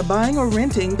experience by buying or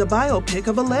renting the biopic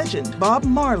of a legend, Bob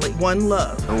Marley, One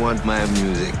Love. I want my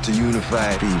music to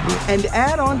unify people. And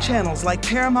add on channels like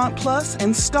Paramount Plus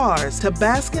and Stars to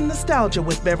bask in nostalgia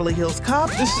with Beverly Hills Cop.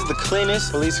 This is the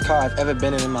cleanest police car I've ever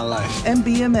been in my life. And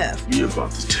BMF. You're about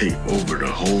to take over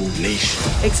the whole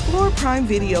nation. Explore Prime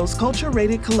Video's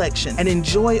culture-rated collection and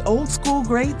enjoy old school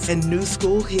greats and new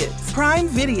school hits. Prime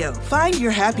Video. Find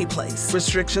your happy place.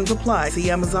 Restrictions apply.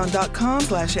 See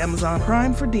Amazon.com/Amazon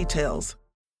Prime for details.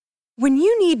 When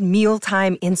you need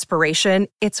mealtime inspiration,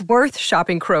 it's worth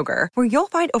shopping Kroger, where you'll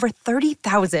find over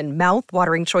 30,000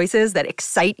 mouth-watering choices that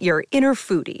excite your inner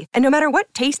foodie. And no matter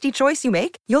what tasty choice you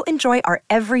make, you'll enjoy our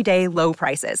everyday low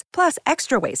prices, plus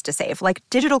extra ways to save, like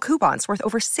digital coupons worth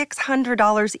over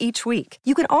 $600 each week.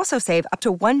 You can also save up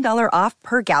to $1 off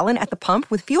per gallon at the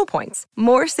pump with fuel points.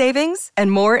 More savings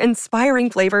and more inspiring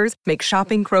flavors make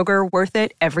shopping Kroger worth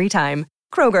it every time.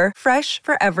 Kroger, fresh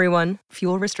for everyone.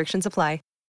 Fuel restrictions apply.